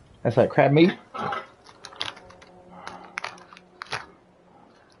otherwise. That's like crab meat.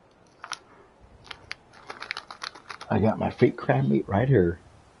 I got my fake crab meat right here.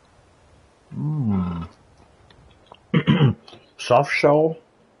 Mmm. Soft shell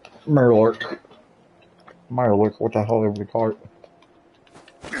Mirrorlurk. Mirrorlurk, what the hell ever we call it.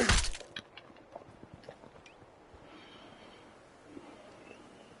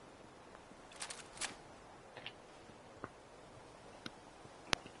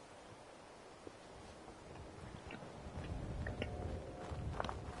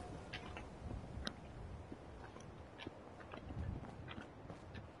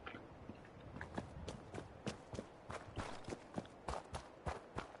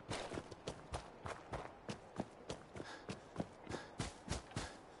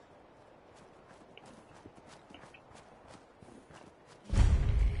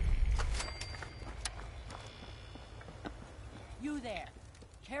 You there.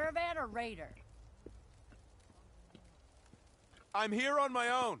 Caravan or raider? I'm here on my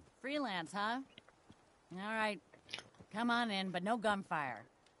own. Freelance, huh? All right. Come on in, but no gunfire.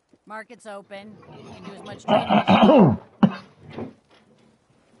 Market's open. You can do as much trading as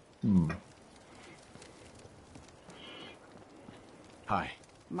you want. Hi.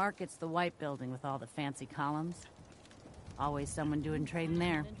 Market's the white building with all the fancy columns. Always someone doing trading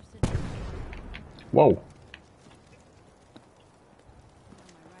there. Whoa.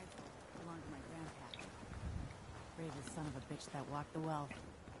 Bravest son of a bitch that walked the wealth.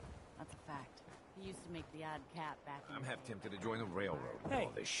 That's a fact. He used to make the odd cap back in I'm the half day. tempted to join the railroad with Hey,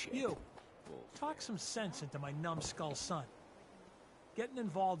 all this shit. you. Talk some sense into my numbskull son. Getting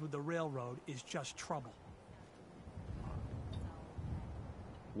involved with the railroad is just trouble.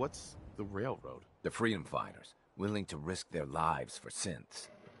 What's the railroad? The freedom fighters, willing to risk their lives for synths.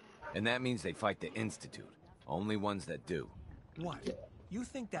 And that means they fight the Institute. Only ones that do. What? You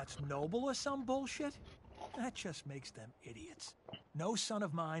think that's noble or some bullshit? That just makes them idiots. No son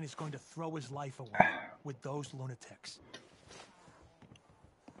of mine is going to throw his life away with those lunatics.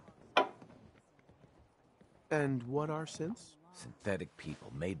 And what are synths? Synthetic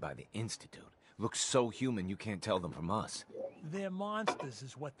people made by the Institute. Look so human you can't tell them from us. They're monsters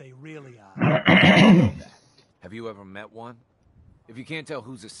is what they really are. Have you ever met one? If you can't tell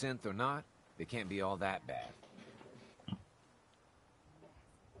who's a synth or not, they can't be all that bad.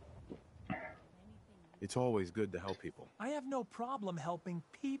 It's always good to help people. I have no problem helping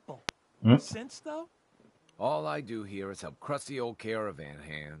people. Hmm? Since, though? All I do here is help crusty old caravan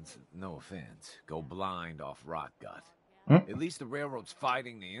hands, no offense, go blind off rot gut. At least the railroad's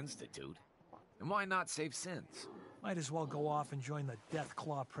fighting the Institute. And why not save synths? Might as well go off and join the Death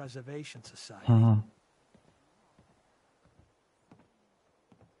Claw Preservation Society.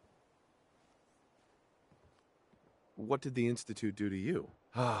 What did the Institute do to you?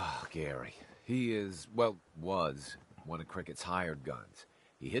 Ah, Gary. He is, well, was one of Cricket's hired guns.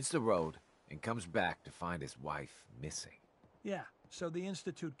 He hits the road and comes back to find his wife missing. Yeah, so the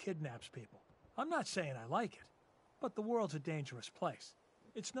Institute kidnaps people. I'm not saying I like it, but the world's a dangerous place.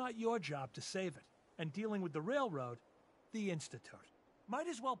 It's not your job to save it. And dealing with the railroad, the Institute. Might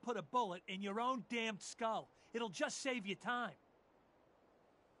as well put a bullet in your own damned skull. It'll just save you time.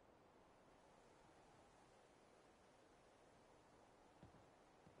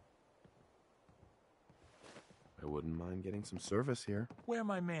 I wouldn't mind getting some service here. Where are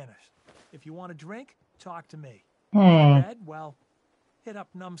my manners? If you want a drink, talk to me. Hmm. Red, well, hit up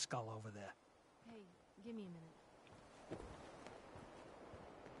Numbskull over there. Hey, give me a minute.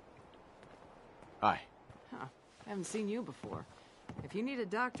 Hi. Huh. Haven't seen you before. If you need a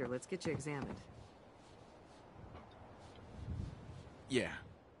doctor, let's get you examined. Yeah.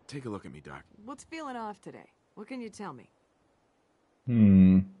 Take a look at me, Doc. What's feeling off today? What can you tell me?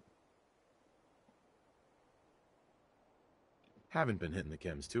 Haven't been hitting the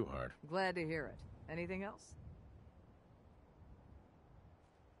chems too hard. Glad to hear it. Anything else?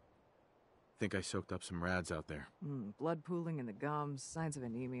 Think I soaked up some rads out there. Blood pooling in the gums, signs of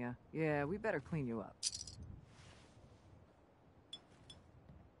anemia. Yeah, we better clean you up.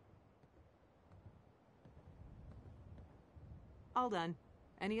 All done.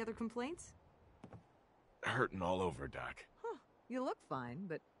 Any other complaints? Hurting all over, Doc. Huh. You look fine,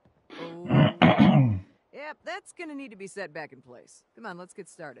 but... Oh... Yep, that's gonna need to be set back in place. Come on, let's get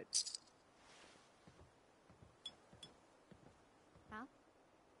started. Huh?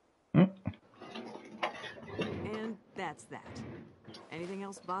 And that's that. Anything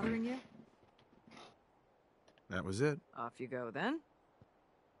else bothering you? That was it. Off you go, then.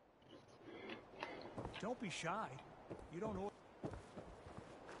 Don't be shy. You don't know.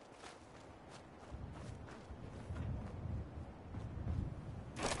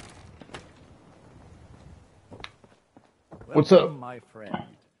 What's up? Welcome, my friend.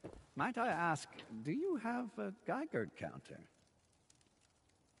 Might I ask, do you have a Geiger counter?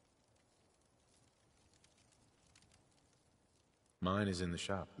 Mine is in the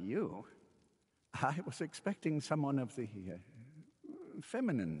shop. You? I was expecting someone of the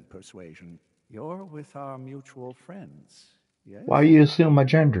feminine persuasion. You're with our mutual friends, yes? Why you assume my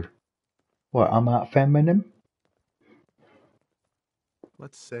gender? What, I'm not feminine?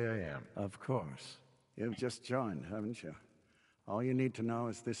 Let's say I am. Of course. You've just joined, haven't you? All you need to know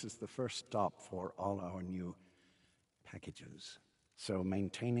is this is the first stop for all our new packages. So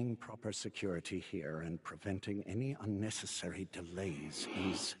maintaining proper security here and preventing any unnecessary delays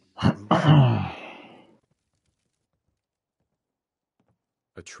is crucial.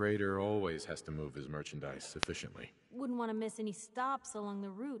 A trader always has to move his merchandise efficiently. Wouldn't want to miss any stops along the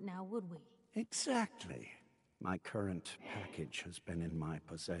route now, would we? Exactly. My current package has been in my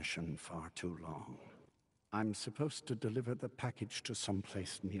possession far too long. I'm supposed to deliver the package to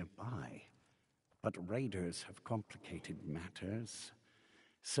someplace nearby, but raiders have complicated matters.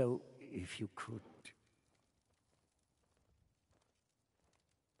 So, if you could...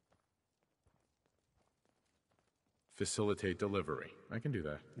 Facilitate delivery. I can do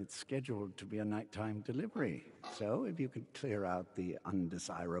that. It's scheduled to be a nighttime delivery. So, if you could clear out the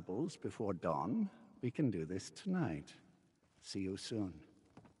undesirables before dawn, we can do this tonight. See you soon.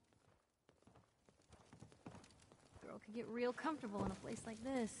 Girl could get real comfortable in a place like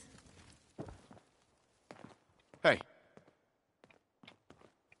this. Hey.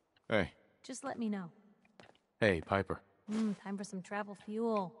 Hey. Just let me know. Hey, Piper. Time for some travel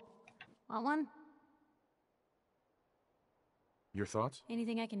fuel. Want one? Your thoughts?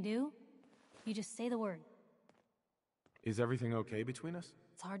 Anything I can do? You just say the word. Is everything okay between us?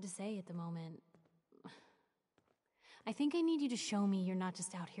 It's hard to say at the moment. I think I need you to show me you're not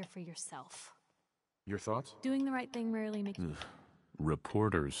just out here for yourself. Your thoughts? Doing the right thing rarely makes... Ugh.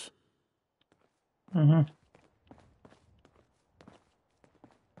 Reporters. Mm-hmm.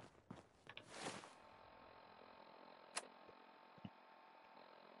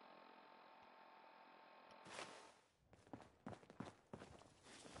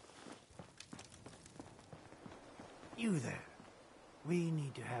 You there. We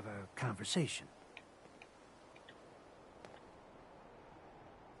need to have a conversation.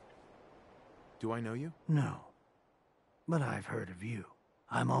 Do I know you? No. But I've heard of you.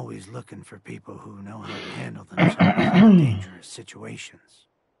 I'm always looking for people who know how to handle themselves in dangerous situations.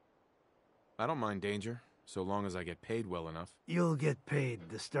 I don't mind danger, so long as I get paid well enough. You'll get paid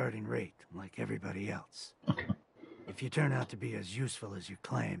the starting rate, like everybody else. If you turn out to be as useful as you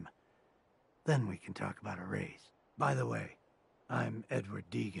claim, then we can talk about a raise. By the way, I'm Edward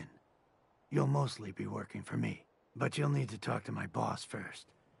Deegan. You'll mostly be working for me, but you'll need to talk to my boss first.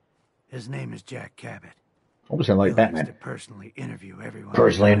 His name is Jack Cabot. I was like He Batman. likes to personally interview everyone.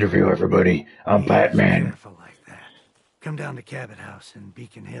 Personally interview everybody. I'm Batman. Careful like that. Come down to Cabot House in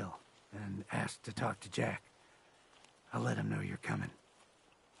Beacon Hill and ask to talk to Jack. I'll let him know you're coming.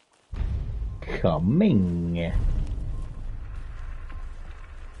 Coming.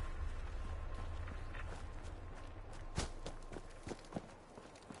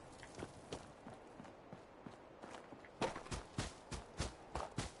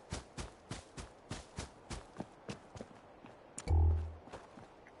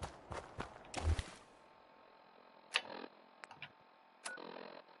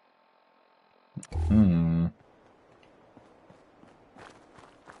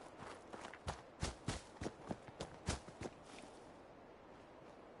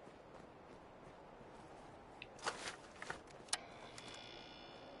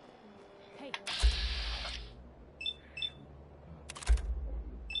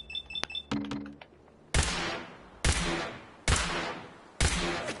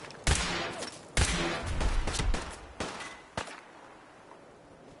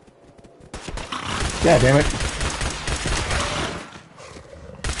 God damn it.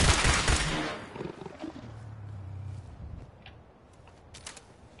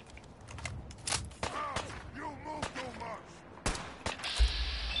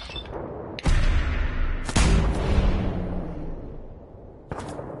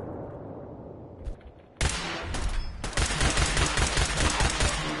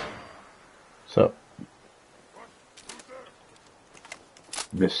 So,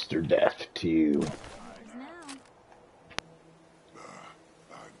 Mr. Death to you.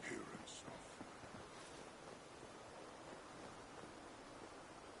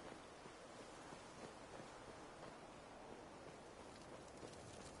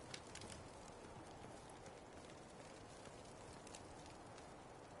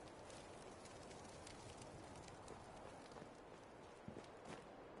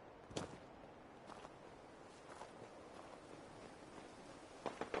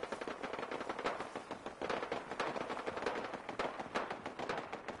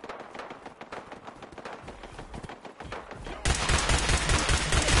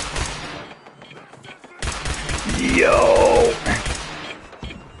 Yo!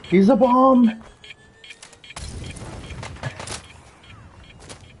 He's a bomb!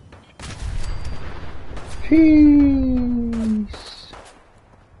 Peace!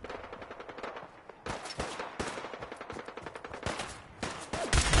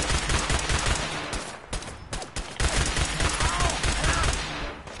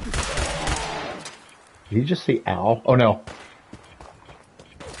 Did you just say ow? Oh no.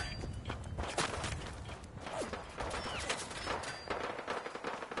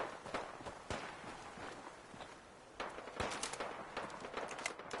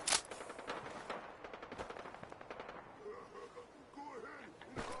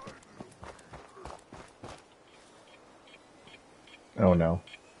 Oh no.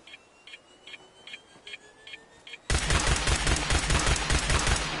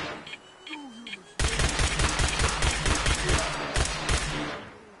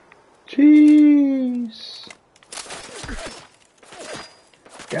 Jeez.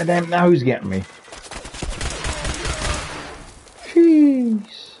 Goddamn, now who's getting me?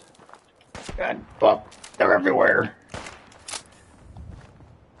 Jeez. God, fuck. They're everywhere.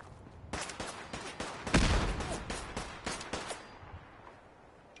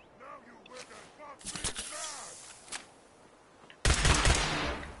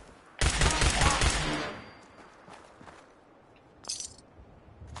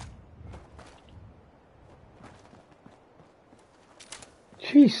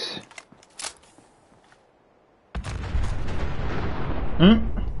 Jeez. Hmm?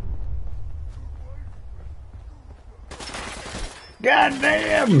 God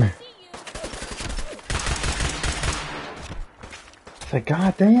damn! It's like,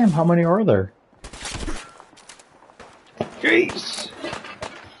 god damn, how many are there? Jeez!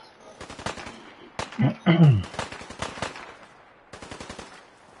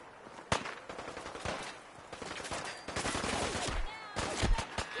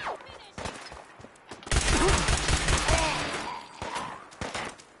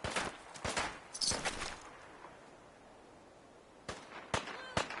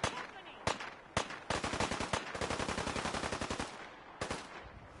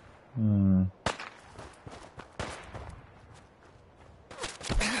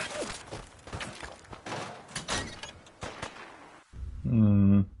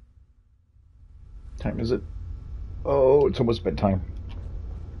 Time is it? Oh, it's almost bedtime.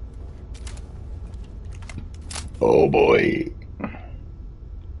 Oh boy.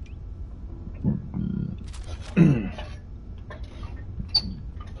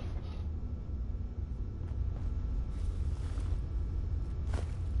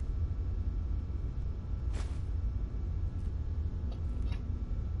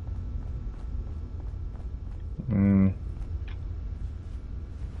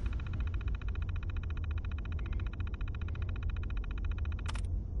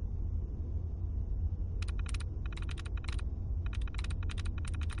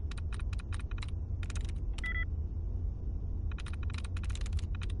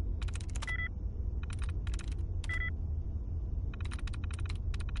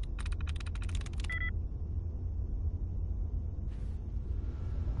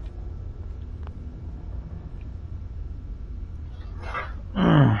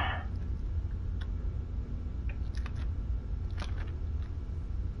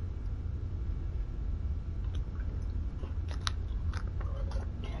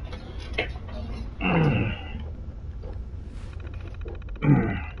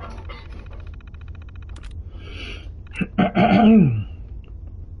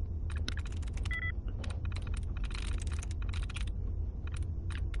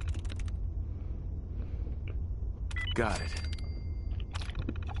 Got it.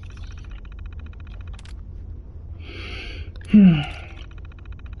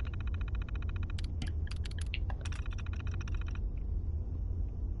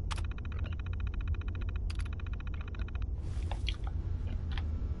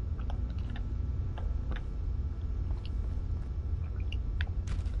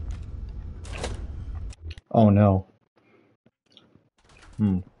 Oh no.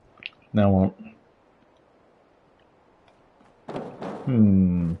 Now what?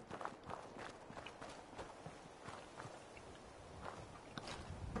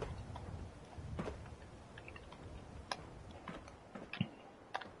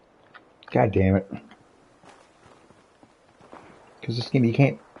 God damn it. Because this game you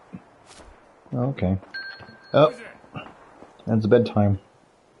can't... Oh, okay. Oh. That's bedtime.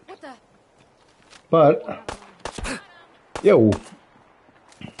 What the? But... Yo!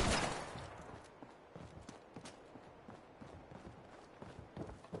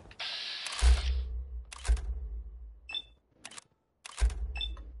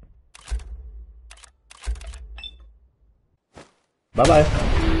 Bye-bye.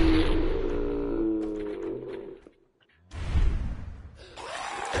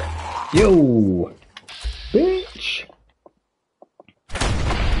 Yo! Bitch!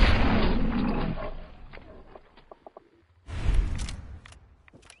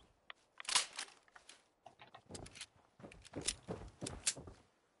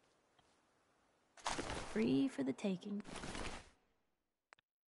 Free for the taking.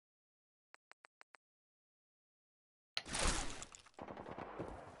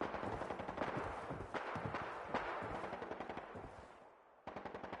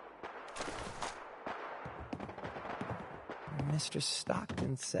 Mr.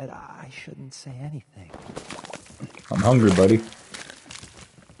 Stockton said I shouldn't say anything. I'm hungry, buddy.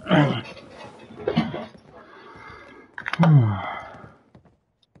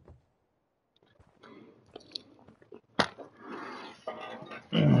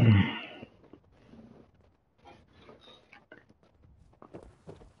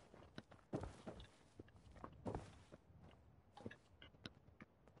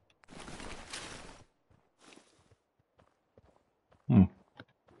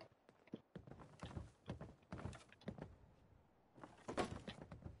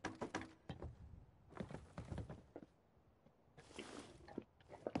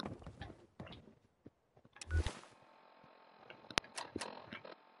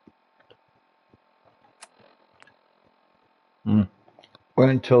 Wait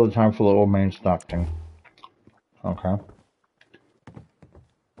until the time for the old man Stockton. Okay.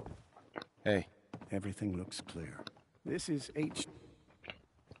 Hey. Everything looks clear. This is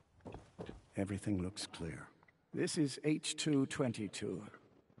Everything looks clear. This is H222.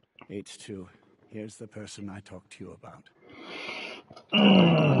 H2, here's the person I talked to you about.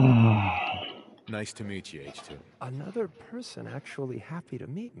 Nice to meet you, H2. Another person actually happy to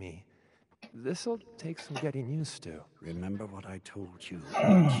meet me. This'll take some getting used to. Remember what I told you,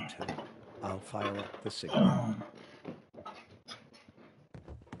 H2. I'll fire up the signal.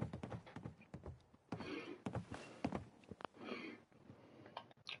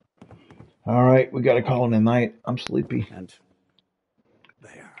 All right, we got to call it a night. I'm sleepy. And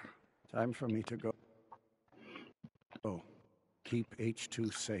there. Time for me to go. Oh, keep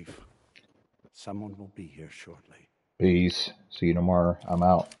H2 safe. Someone will be here shortly. Peace. See you tomorrow. I'm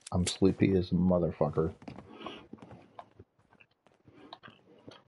out. I'm sleepy as a motherfucker.